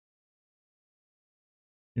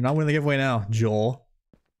 You're not winning the giveaway now, Joel.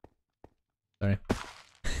 Sorry.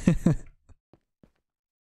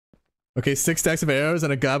 Okay, 6 stacks of arrows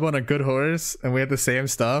and a gobbo and a good horse, and we had the same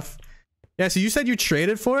stuff. Yeah, so you said you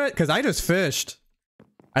traded for it? Because I just fished.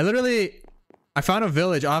 I found a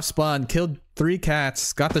village off spawn, killed 3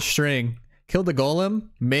 cats, got the string, killed the golem,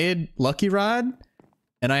 made lucky rod,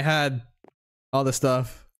 and I had all the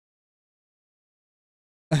stuff.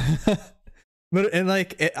 And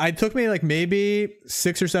like, it took me like maybe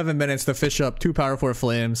 6 or 7 minutes to fish up 2 power 4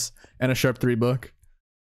 flames and a sharp 3 book.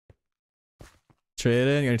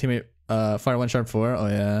 Traded, your teammate fire 1 sharp 4. Oh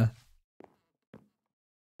yeah.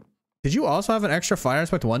 Did you also have an extra fire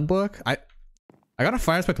aspect 1 book? I got a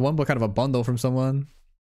fire aspect 1 book out of a bundle from someone.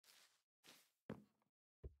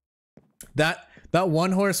 That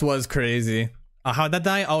 1 horse was crazy. How'd that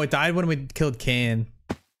die? Oh, it died when we killed Kane.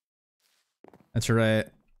 That's right.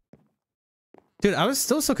 Dude, I was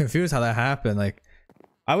still so confused how that happened. Like,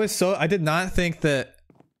 I did not think that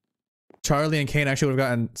Charlie and Kane actually would have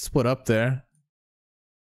gotten split up there.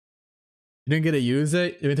 You didn't get to use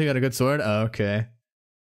it? You didn't think you got a good sword? Oh, okay.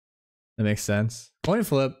 That makes sense. Coin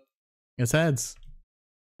flip. It's heads.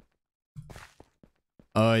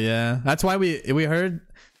 Oh, yeah. That's why we heard...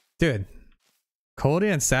 Dude. Cody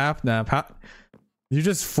and Sapnap. How... You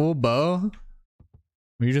just full bow?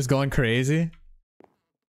 Were you just going crazy?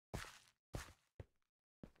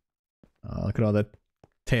 Oh, look at all the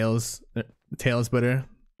tails. Tail splitter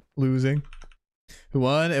losing. Who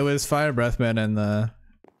won? It was Fire Breathman and the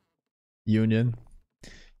Union.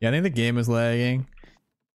 Yeah, I think the game is lagging.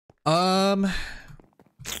 What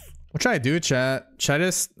should I do, chat? Should I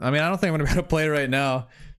just... I mean, I don't think I'm gonna be able to play it right now.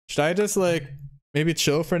 Should I just, like, maybe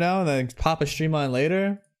chill for now and then pop a stream on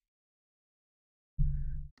later?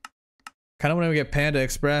 Kind of want to get Panda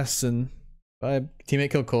Express and... My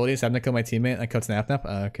teammate killed Cody, so I'm gonna kill my teammate and I killed Snap Nap?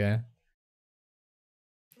 Okay.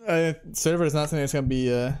 Server is not something that's gonna be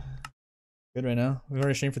good right now. We've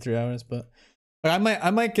already streamed for 3 hours, but... Like,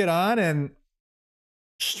 I might get on and...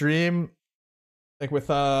 stream... Like with,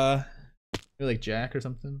 maybe like Jack or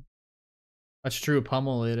something. That's true,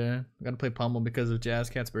 Pummel later. I gotta play Pummel because of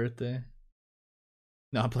Jazz Cat's birthday.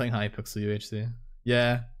 No, I'm playing Hypixel UHC.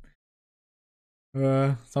 Yeah.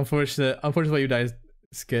 It's unfortunate. Unfortunate why you died,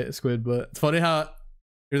 Squid, but it's funny how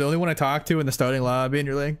you're the only one I talk to in the starting lobby and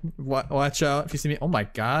you're like, watch out if you see me. Oh my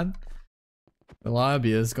god. The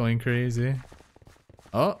lobby is going crazy.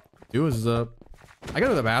 Oh, Duos is up. I gotta go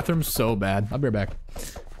to the bathroom so bad. I'll be right back.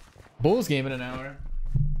 Bulls game in an hour.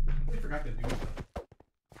 I forgot to do stuff.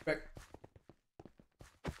 Back.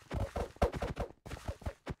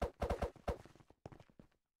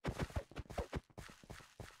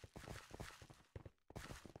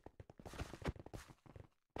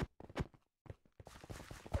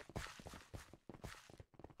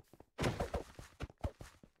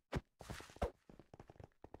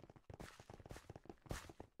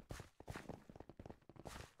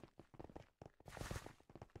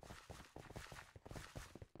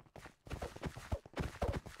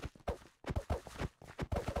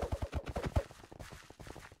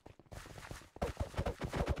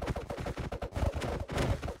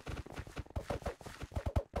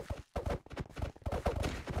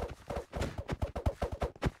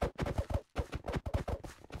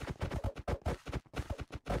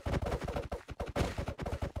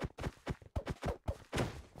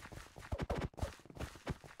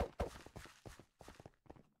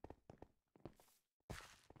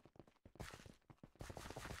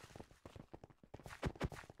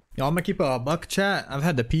 Y'all, I'm gonna keep a buck, chat. I've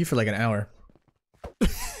had to pee for like an hour.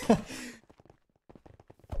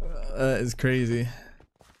 It's crazy.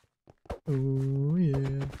 Oh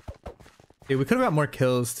yeah. Hey, we could have got more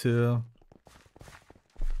kills too.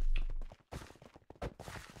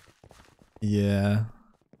 Yeah.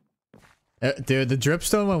 Dude, the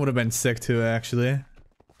dripstone one would have been sick too, actually.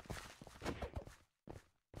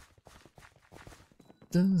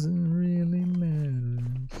 Doesn't really matter.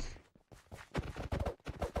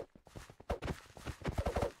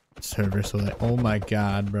 Server select. Oh my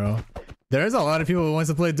god, bro. There's a lot of people who wants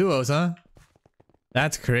to play duos, huh?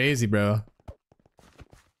 That's crazy, bro.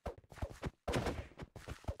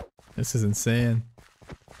 This is insane.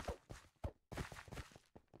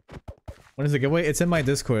 What is the giveaway? It's in my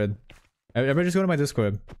Discord. Everybody just go to my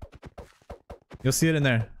Discord. You'll see it in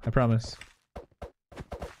there. I promise.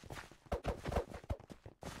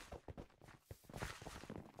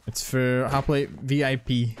 It's for Hoplite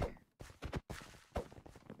VIP.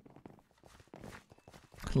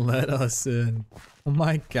 Let us in. Oh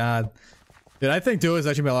my god. Dude, I think duo is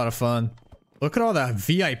actually be a lot of fun. Look at all the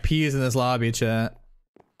VIPs in this lobby, chat.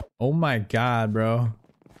 Oh my god, bro.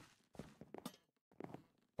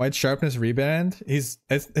 White sharpness reband? His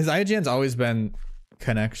IGN's always been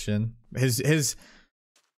connection. His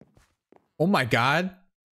oh my god.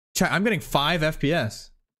 Chat, I'm getting 5 FPS.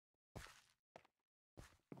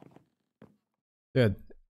 Dude,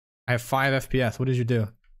 I have 5 FPS. What did you do?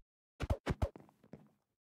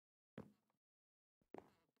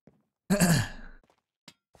 It's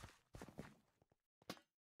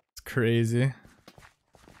crazy.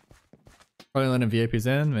 Probably letting VIPs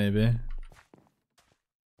in, maybe.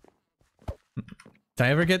 Did I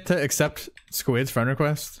ever get to accept Squid's friend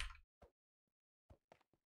request?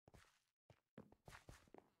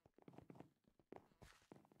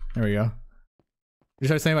 There we go. You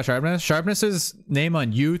started saying about Sharpness? Sharpness's name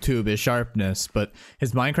on YouTube is Sharpness, but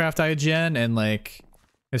his Minecraft IGN and like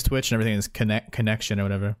his Twitch and everything is connection or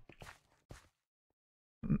whatever.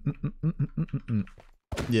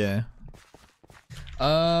 Yeah.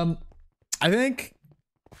 I think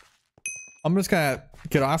I'm just gonna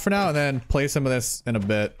get off for now and then play some of this in a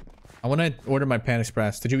bit. I want to order my Pan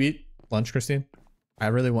Express. Did you eat lunch, Christine? I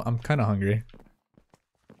really want. I'm kind of hungry.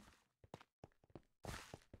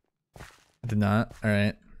 I did not. All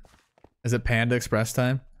right. Is it Panda Express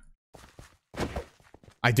time?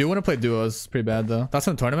 I do want to play duos. Pretty bad though. That's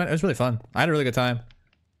in the tournament. It was really fun. I had a really good time.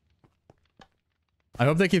 I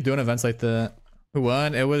hope they keep doing events like that. Who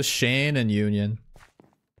won? It was Shane and Union.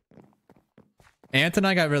 Ant and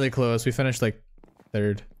I got really close. We finished like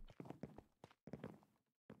 3rd.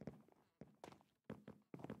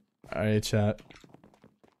 Alright, chat.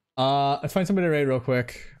 Let's find somebody to raid real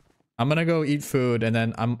quick. I'm gonna go eat food and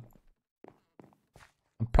then I'm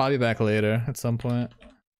probably back later at some point.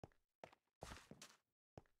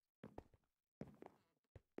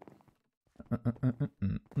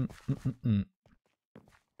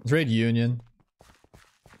 Let's raid Union.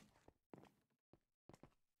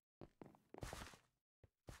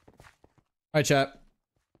 Alright, chat.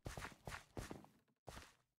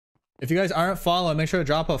 If you guys aren't following, make sure to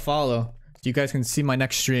drop a follow so you guys can see my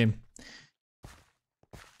next stream.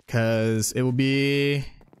 Because it will be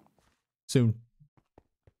soon.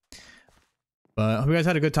 But I hope you guys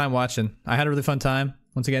had a good time watching. I had a really fun time.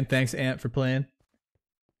 Once again, thanks Ant for playing.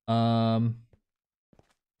 And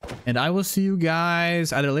I will see you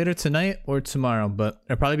guys either later tonight or tomorrow, but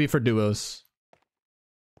it'll probably be for duos.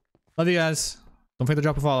 Love you guys. Don't forget to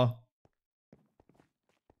drop a follow.